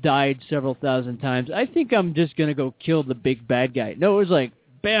 I've died several thousand times. I think I'm just going to go kill the big bad guy. No, it was like,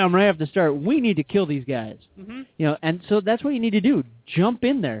 bam, right off the start, we need to kill these guys. You know, and so that's what you need to do. Jump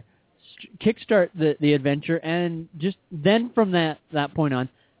in there, kickstart the adventure, and just then from that point on,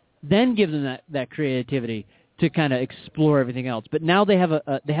 then give them that creativity to kind of explore everything else. But now they have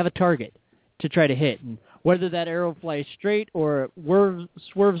a target to try to hit, and whether that arrow flies straight or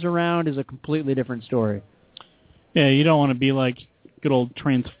swerves around is a completely different story. Yeah, you don't want to be like good old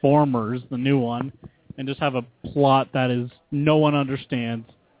Transformers, the new one, and just have a plot that is no one understands.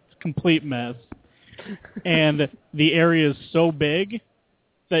 It's a complete mess. And the area is so big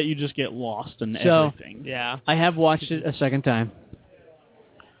that you just get lost in everything. Yeah. I have watched it a second time.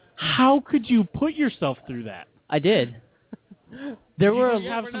 How could you put yourself through that? I did. There were Did you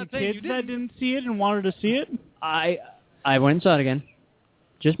have some kids that didn't see it and wanted to see it? I went and saw it again.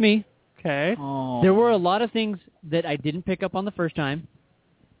 Just me. Okay. Oh. There were a lot of things that I didn't pick up on the first time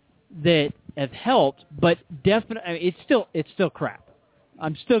that have helped, but definitely it's still crap.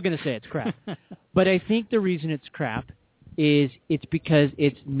 I'm still going to say it's crap. But I think the reason it's crap is it's because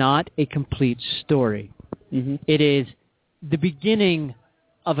it's not a complete story. Mm-hmm. It is the beginning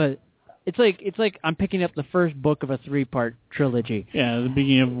of a. It's like I'm picking up the first book of a 3-part trilogy. Yeah, the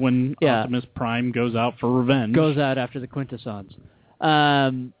beginning of when Optimus Prime goes out for revenge. Goes out after the Quintessons.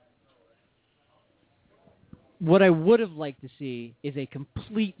 What I would have liked to see is a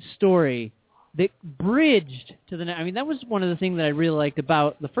complete story that bridged to the. I mean, that was one of the things that I really liked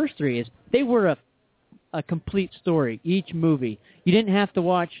about the first 3 is they were a complete story. Each movie, you didn't have to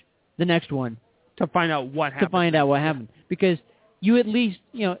watch the next one to find out what happened. Because you at least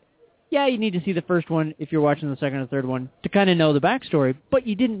Yeah, you need to see the first one if you're watching the second or third one to kind of know the backstory, but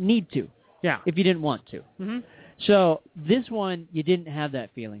you didn't need to. Yeah. If you didn't want to. Mm-hmm. So this one, you didn't have that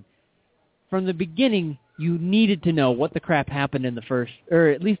feeling. From the beginning, you needed to know what the crap happened in the first, or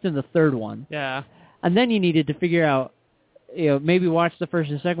at least in the third one. Yeah. And then you needed to figure out, maybe watch the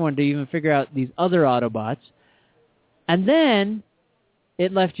first and second one to even figure out these other Autobots. And then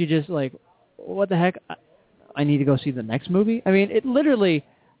it left you just like, what the heck? I need to go see the next movie? I mean, it literally...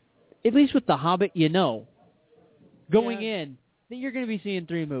 At least with The Hobbit, going in, that you're going to be seeing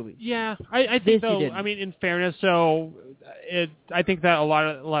 3 movies. Yeah, I think though. I mean, in fairness, I think that a lot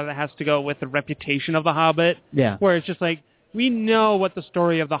of it has to go with the reputation of The Hobbit. Yeah. Where it's just like we know what the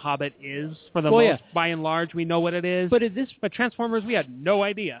story of The Hobbit is for the most, by and large, we know what it is. But Transformers, we had no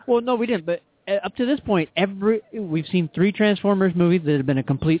idea. Well, no, we didn't. But up to this point, we've seen 3 Transformers movies that have been a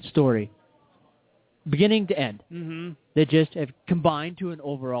complete story. Beginning to end. Mm-hmm. That just have combined to an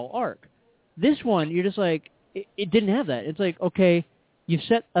overall arc. This one, you're just like, it didn't have that. It's like, okay, you've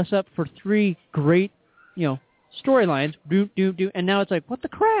set us up for 3 great, storylines, and now it's like, what the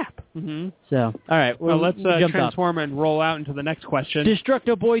crap? Mm-hmm. So, all right. Well, let's jump transform and roll out into the next question.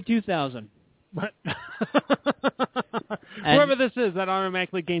 Destructo Boy 2000. What? Whoever this is, that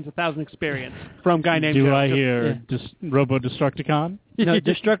automatically gains 1,000 experience from guy named Joe. Do I hear Robo Destructicon? No,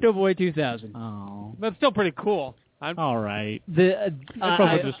 Destructo Boy 2000. Oh, that's still pretty cool. All right. I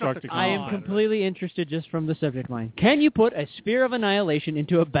am completely interested just from the subject line. Can you put a sphere of annihilation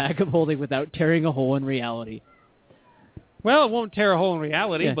into a bag of holding without tearing a hole in reality? Well, it won't tear a hole in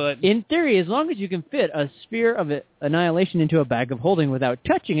reality, but... In theory, as long as you can fit a sphere of annihilation into a bag of holding without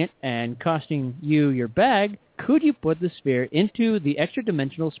touching it and costing you your bag, could you put the sphere into the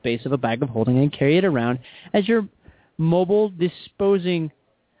extra-dimensional space of a bag of holding and carry it around as your mobile disposing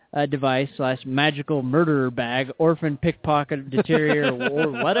device / magical murderer bag, orphan pickpocket deteriorator, or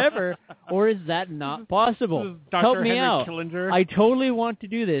whatever, or is that not possible? Help me out. Killinger. I totally want to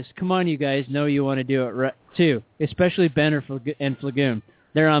do this. Come on, you guys know you want to do it too, especially Ben and Flagoon.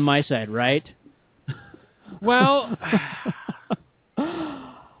 They're on my side, right? Well,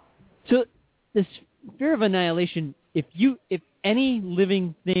 so the sphere of annihilation, if any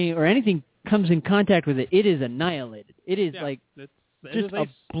living thing or anything comes in contact with it, it is annihilated. It is just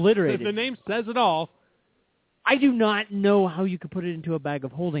obliterated. The name says it all. I do not know how you could put it into a bag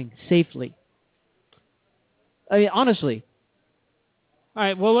of holding safely. I mean, honestly. All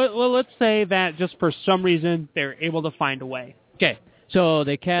right, well, let's say that just for some reason they're able to find a way. Okay, so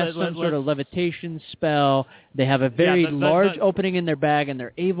they cast some sort of levitation spell. They have a very large opening in their bag, and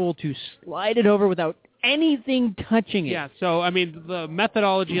they're able to slide it over without anything touching it. Yeah, so, I mean, the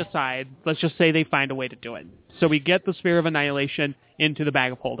methodology aside, let's just say they find a way to do it. So we get the sphere of annihilation into the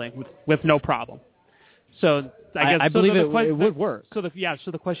bag of holding with no problem. So I guess I believe it would work. So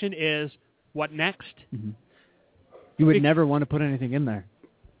the question is, what next? Mm-hmm. You would never want to put anything in there.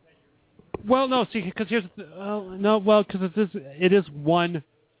 Well, no, see, because it is one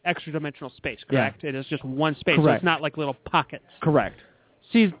extra-dimensional space, correct? Yeah. It is just one space, correct. So it's not like little pockets. Correct.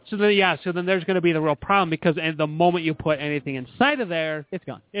 See, so then there's going to be the real problem because the moment you put anything inside of there, it's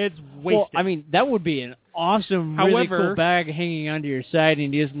gone. It's wasted. Well, I mean, that would be an awesome, really cool bag hanging onto your side,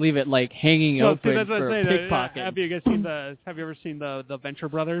 and you just leave it like hanging open for a pickpocket. Have you ever seen the Venture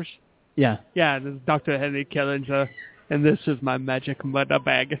Brothers? Yeah. Yeah, this is Dr. Henry Killinger, and this is my magic mudda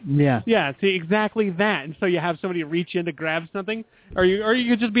bag. Yeah. Yeah, see, exactly that. And so you have somebody reach in to grab something, or you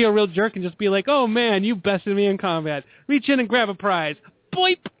could just be a real jerk and just be like, oh, man, you bested me in combat. Reach in and grab a prize.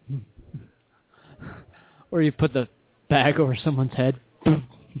 Boip! Or you put the bag over someone's head. I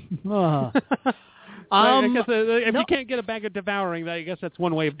guess if you can't get a bag of devouring, I guess that's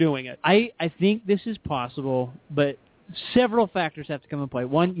one way of doing it. I think this is possible, but several factors have to come into play.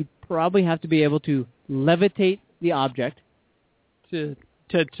 One, you probably have to be able to levitate the object. To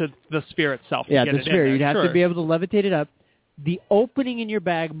the sphere itself. to Yeah, get the it sphere. in You'd there. have Sure. to be able to levitate it up. The opening in your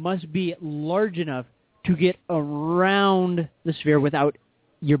bag must be large enough to get around the sphere without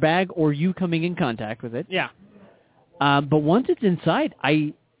your bag or you coming in contact with it. Yeah. But once it's inside,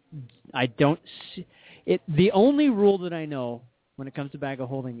 I don't see it. The only rule that I know when it comes to bag of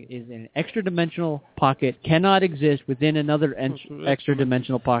holding is an extra dimensional pocket cannot exist within another extra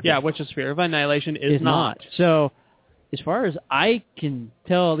dimensional pocket. Yeah, which a sphere of annihilation is not. So, as far as I can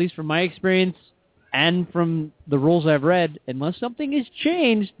tell, at least from my experience and from the rules I've read, unless something has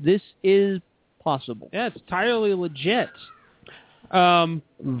changed, this is possible. Yeah, it's entirely legit.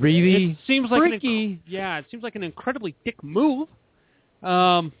 Really it seems like freaky. it seems like an incredibly dick move. Boy,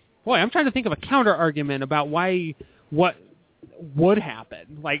 I'm trying to think of a counter argument about what would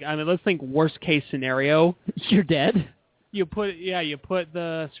happen. Like, I mean, let's think worst case scenario. You're dead. You put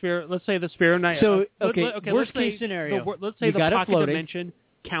the sphere. Let's say the sphere of So, okay, worst let's say case scenario. Let's say You the got it pocket floating. dimension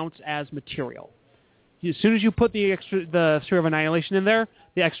counts as material. As soon as you put the sphere of annihilation in there,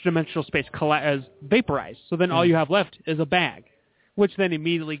 the extra dimensional space is vaporized. So then all you have left is a bag, which then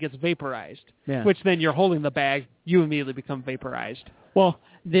immediately gets vaporized. Yeah. Which then you're holding the bag, you immediately become vaporized. Well,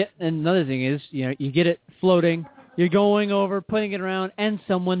 another thing is, you get it floating, you're going over, putting it around, and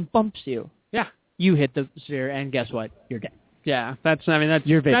someone bumps you. Yeah. You hit the sphere, and guess what? You're dead. Yeah, You're that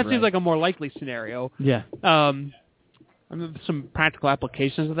vaporized. seems like a more likely scenario. Yeah. Some practical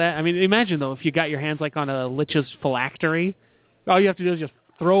applications of that. I mean, imagine though if you got your hands like on a Lich's phylactery, all you have to do is just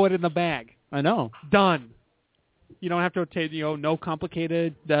throw it in the bag. I know. Done. You don't have to take no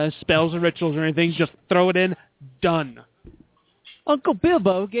complicated spells or rituals or anything. Just throw it in. Done. Uncle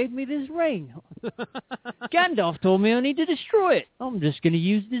Bilbo gave me this ring. Gandalf told me I need to destroy it. I'm just going to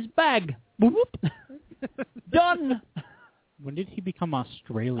use this bag. Boop, boop. Done. When did he become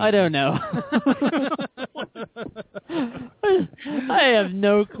Australian? I don't know. I have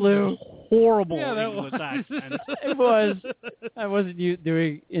no clue. Horrible that English was. accent. It was. I wasn't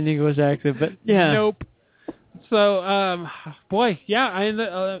doing an English accent, but yeah. Nope. So, boy,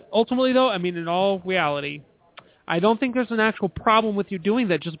 yeah. Ultimately, though, I mean, in all reality, I don't think there's an actual problem with you doing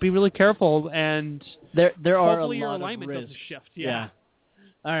that. Just be really careful, and There are a hopefully your lot alignment of risks. doesn't shift. Yeah.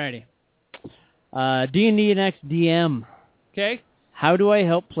 Alrighty. D&D and XDM. Okay. How do I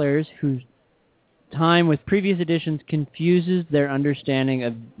help players whose time with previous editions confuses their understanding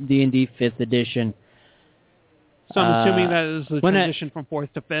of D&D 5th edition? So I'm assuming that is the when transition from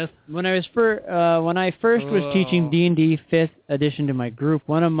 4th to 5th. When I first was teaching D&D 5th edition to my group,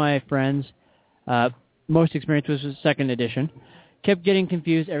 one of my friends, most experienced was 2nd edition, kept getting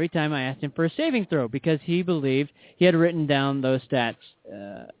confused every time I asked him for a saving throw because he believed he had written down those stats,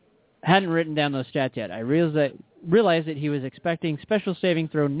 hadn't written down those stats yet. I realized that he was expecting special saving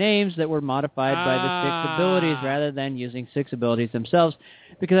throw names that were modified by the 6 abilities rather than using 6 abilities themselves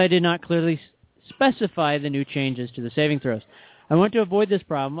because I did not clearly specify the new changes to the saving throws. I want to avoid this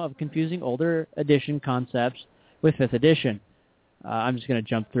problem of confusing older edition concepts with 5th edition. I'm just going to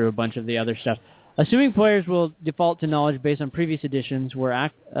jump through a bunch of the other stuff. Assuming players will default to knowledge based on previous editions were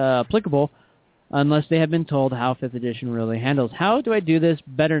applicable unless they have been told how 5th edition really handles. How do I do this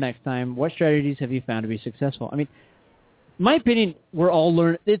better next time? What strategies have you found to be successful? I mean, in my opinion, we're all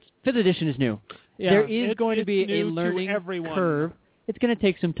learning. 5th edition is new. Yeah, there is going to be a new to learning everyone. curve. It's going to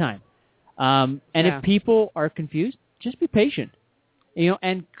take some time. And Yeah. if people are confused, just be patient.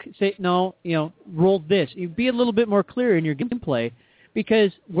 And say, no, roll this. You be a little bit more clear in your gameplay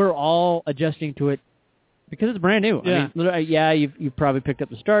because we're all adjusting to it because it's brand new. Yeah. I mean, you've probably picked up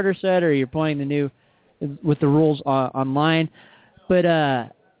the starter set or you're playing the new with the rules online.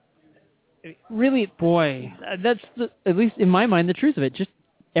 But really, Boy. that's at least in my mind the truth of it. Just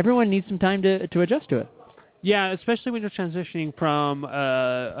everyone needs some time to adjust to it. Yeah, especially when you're transitioning from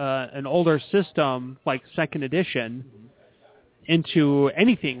an older system like 2nd edition into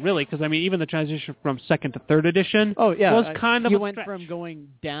anything, really. Because, I mean, even the transition from 2nd to 3rd edition was kind of you a went stretch. from going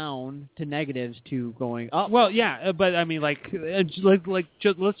down to negatives to going up. Well, yeah, but, I mean, let's look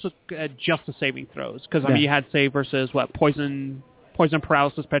at just the saving throws. Because, I mean, Yeah. you had, say, versus, poison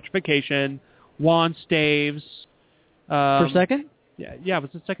paralysis, petrification, wand staves. For second? Yeah, was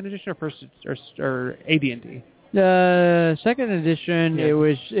it 2nd edition or first or AD&D? 2nd edition, Yeah. it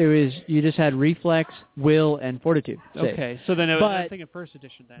was you just had reflex, will, and fortitude. save. Okay, so then I'm thinking first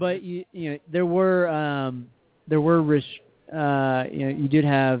edition then. But you there were you did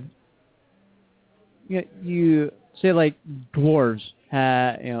have you say like dwarves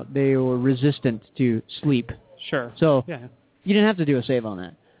had they were resistant to sleep. Sure. So Yeah. you didn't have to do a save on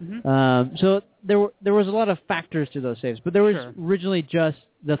that. Mm-hmm. So there was a lot of factors to those saves, but there was originally just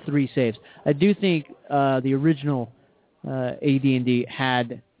the 3 saves. I do think the original AD&D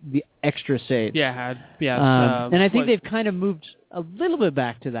had the extra saves. Yeah, and I think they've kind of moved a little bit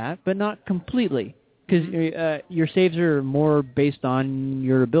back to that, but not completely, because your saves are more based on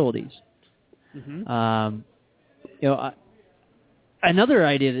your abilities. Another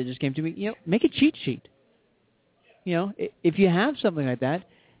idea that just came to me, make a cheat sheet. If you have something like that,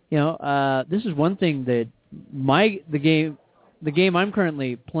 this is one thing that the game I'm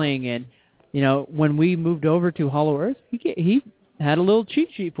currently playing in, when we moved over to Hollow Earth, he had a little cheat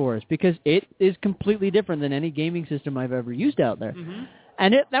sheet for us because it is completely different than any gaming system I've ever used out there.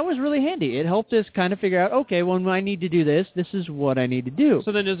 And that was really handy. It helped us kind of figure out, okay, when I need to do this is what I need to do.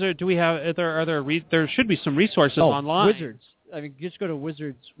 So then there should be some resources online. Wizards. I mean, just go to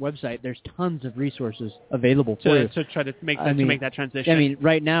Wizards' website. There's tons of resources available for you. To try to make that transition. I mean,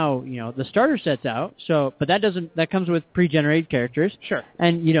 right now, the starter set's out, but that comes with pre-generated characters. Sure.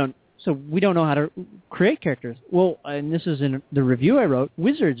 And so we don't know how to create characters. Well, and this is in the review I wrote,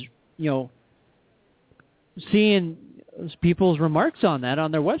 Wizards, seeing people's remarks on that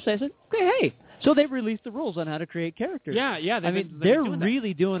on their website, said, hey, so they've released the rules on how to create characters. Yeah. They're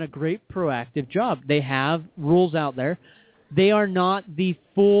really doing a great proactive job. They have rules out there. They are not the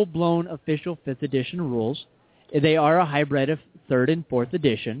full-blown official 5th edition rules. They are a hybrid of 3rd and 4th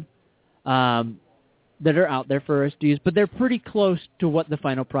edition that are out there for us to use, but they're pretty close to what the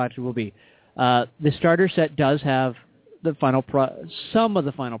final product will be. The starter set does have some of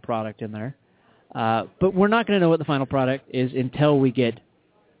the final product in there, but we're not going to know what the final product is until we get,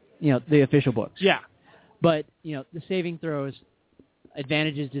 the official books. Yeah. But, the saving throws,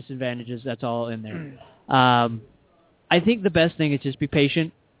 advantages, disadvantages, that's all in there. I think the best thing is just be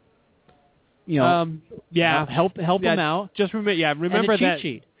patient. Help them out. Just remember and a cheat that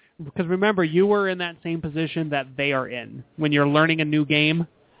sheet. Because remember, you were in that same position that they are in when you're learning a new game.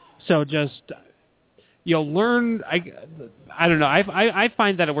 So just you'll learn. I don't know. I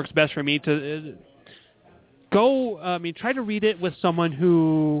find that it works best for me to try to read it with someone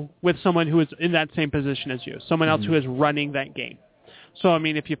who is in that same position as you, someone else who is running that game. So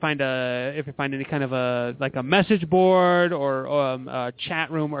if you find any kind of a message board or a chat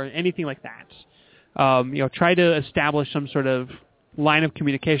room or anything like that, try to establish some sort of line of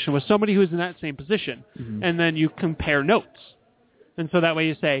communication with somebody who's in that same position, and then you compare notes, and so that way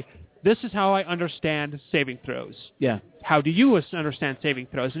you say, this is how I understand saving throws. Yeah. How do you understand saving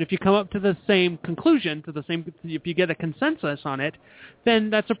throws? And if you come up to the same conclusion, if you get a consensus on it, then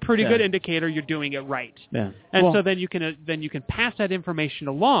that's a pretty good indicator you're doing it right. Yeah. And so then you can pass that information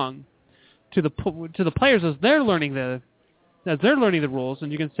along to the players as they're learning the rules,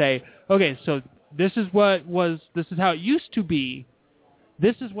 and you can say, okay, so this is how it used to be.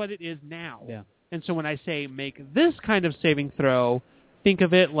 This is what it is now. Yeah. And so when I say make this kind of saving throw, think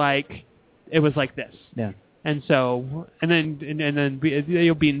of it like it was like this. Yeah. And so, and then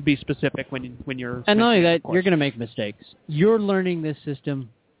you'll be specific when you're. And not only that, you're going to make mistakes. You're learning this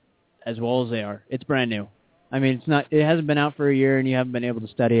system as well as they are. It's brand new. I mean, it hasn't been out for a year, and you haven't been able to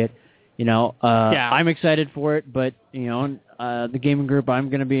study it. I'm excited for it, but the gaming group I'm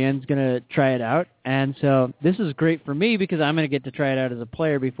going to be in is going to try it out, and so this is great for me because I'm going to get to try it out as a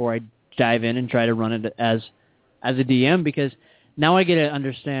player before I dive in and try to run it as a DM, because now I'll get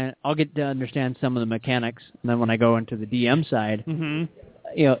to understand some of the mechanics, and then when I go into the DM side,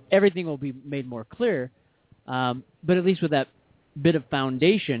 everything will be made more clear. But at least with that bit of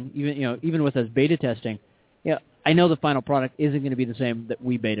foundation, even with us beta testing, I know the final product isn't going to be the same that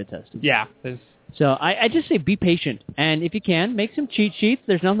we beta tested. Yeah. So I just say be patient, and if you can, make some cheat sheets.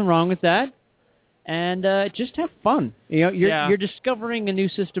 There's nothing wrong with that. And just have fun. You're discovering a new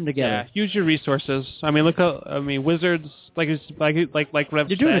system together. Yeah, use your resources. Wizards, like Rev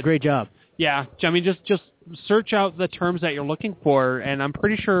You're doing said, a great job. Yeah, just search out the terms that you're looking for, and I'm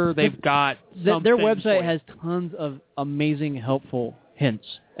pretty sure they've got their website has tons of amazing, helpful hints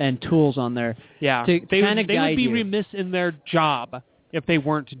and tools on there. Yeah, they would be remiss in their job if they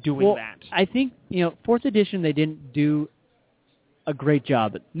weren't doing that. I think 4th edition they didn't do a great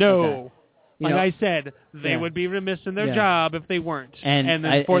job at that. Like I said, they would be remiss in their job if they weren't. And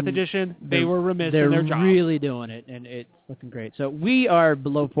then 4th edition, they were remiss in their job. They're really doing it, and it's looking great. So we are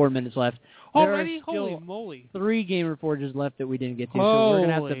below 4 minutes left. Already? There are still Holy moly. 3 Gamer Forges left that we didn't get to, so we're going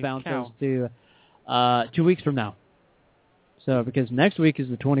to have to bounce those to 2 weeks from now. So because next week is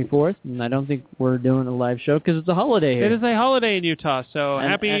the 24th, and I don't think we're doing a live show because it's a holiday here. It is a holiday in Utah, so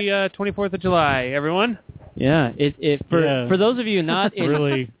happy 24th of July, everyone. Yeah, for those of you not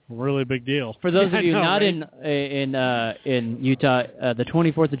in really big deal. For those of you not right? in Utah, the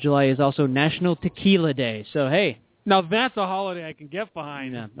 24th of July is also National Tequila Day. So hey, Now that's a holiday I can get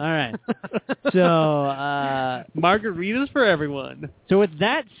behind. yeah, all right. So Margaritas for everyone. So with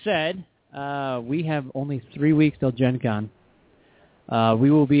that said, we have only 3 weeks till Gen Con.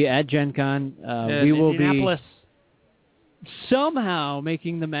 We will be at Gen Con. We will be somehow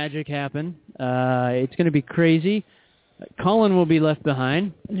making the magic happen. It's going to be crazy. Colin will be left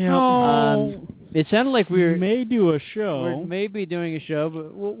behind. It sounded like we may do a show. We're maybe doing a show,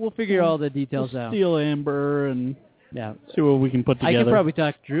 but we'll figure all the details out. Steal Amber and see what we can put together. I could probably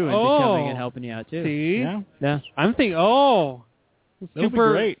talk Drew into coming and helping you out too. See? Yeah. I'm thinking. That'll be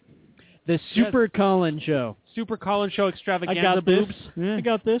great. The Super Colin Show. Super Colin Show extravaganza. I got boobs. this. I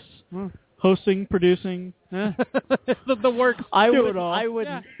got this. Hosting, producing, the works. I do would. it all. I would.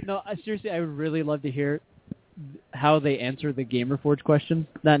 Yeah. No, seriously, I would really love to hear how they answer the GamerForge question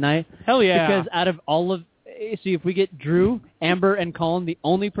that night. Hell yeah! Because out of all of, see, if we get Drew, Amber, and Colin, the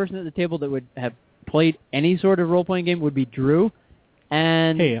only person at the table that would have played any sort of role-playing game would be Drew.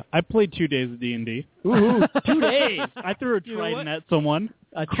 And hey, I played 2 days of D&D. Ooh, 2 days! I threw a trident at someone.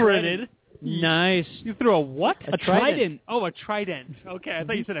 A critted. Nice. You threw a what? A trident. Oh, a trident. Okay, I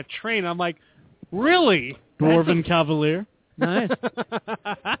thought you said a train. I'm like, really? Dwarven Cavalier. Nice.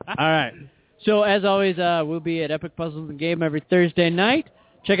 All right. So, as always, we'll be at Epic Puzzles and Game every Thursday night.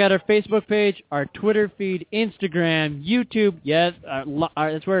 Check out our Facebook page, our Twitter feed, Instagram, YouTube. Yes,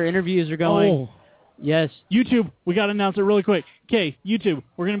 that's where our interviews are going. Oh. Yes. YouTube, we got to announce it really quick. Okay, YouTube,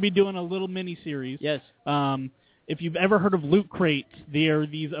 we're going to be doing a little mini-series. Yes. If you've ever heard of Loot Crates, they are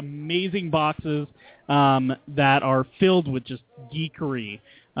these amazing boxes that are filled with just geekery.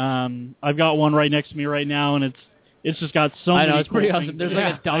 I've got one right next to me right now, and it's just got so many. I know, it's cool pretty things. awesome. There's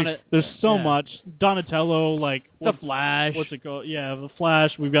like a there's so much. Donatello, like the Flash. What's it called? Yeah, the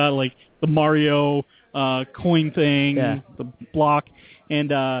Flash. We've got like the Mario coin thing, the block,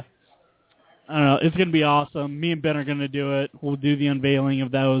 and I don't know. It's going to be awesome. Me and Ben are going to do it. We'll do the unveiling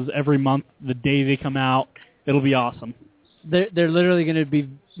of those every month, the day they come out. It'll be awesome. They're literally going to be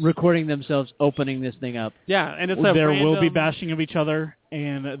recording themselves opening this thing up. Yeah, and it's there will be bashing of each other,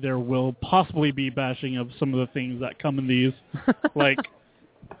 and there will possibly be bashing of some of the things that come in these, like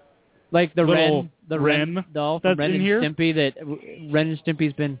the little Ren doll that's from Ren in and here. Stimpy that Ren and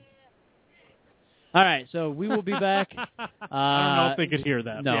Stimpy's been. All right, so we will be back. I don't know if they could hear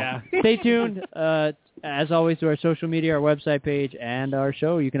that. No. Yeah. Stay tuned, as always, to our social media, our website page, and our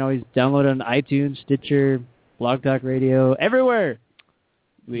show. You can always download it on iTunes, Stitcher, Blog Talk Radio, everywhere.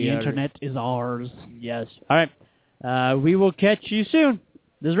 The internet is ours. Yes. All right. We will catch you soon.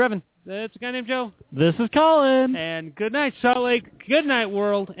 This is Revan. It's a guy named Joe. This is Colin. And good night, Salt Lake. Good night,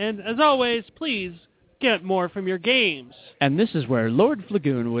 world. And as always, please get more from your games. And this is where Lord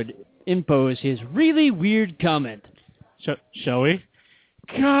Flagoon would impose his really weird comment. Shall we?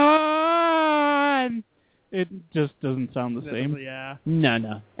 Con! It just doesn't sound the same. Yeah.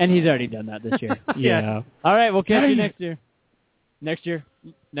 No. And he's already done that this year. Yeah. All right, we'll catch you next year. Next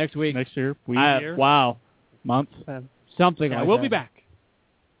week. Next year. Wow. Month. Something like that. We'll be back.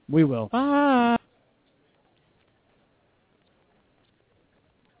 We will. Bye.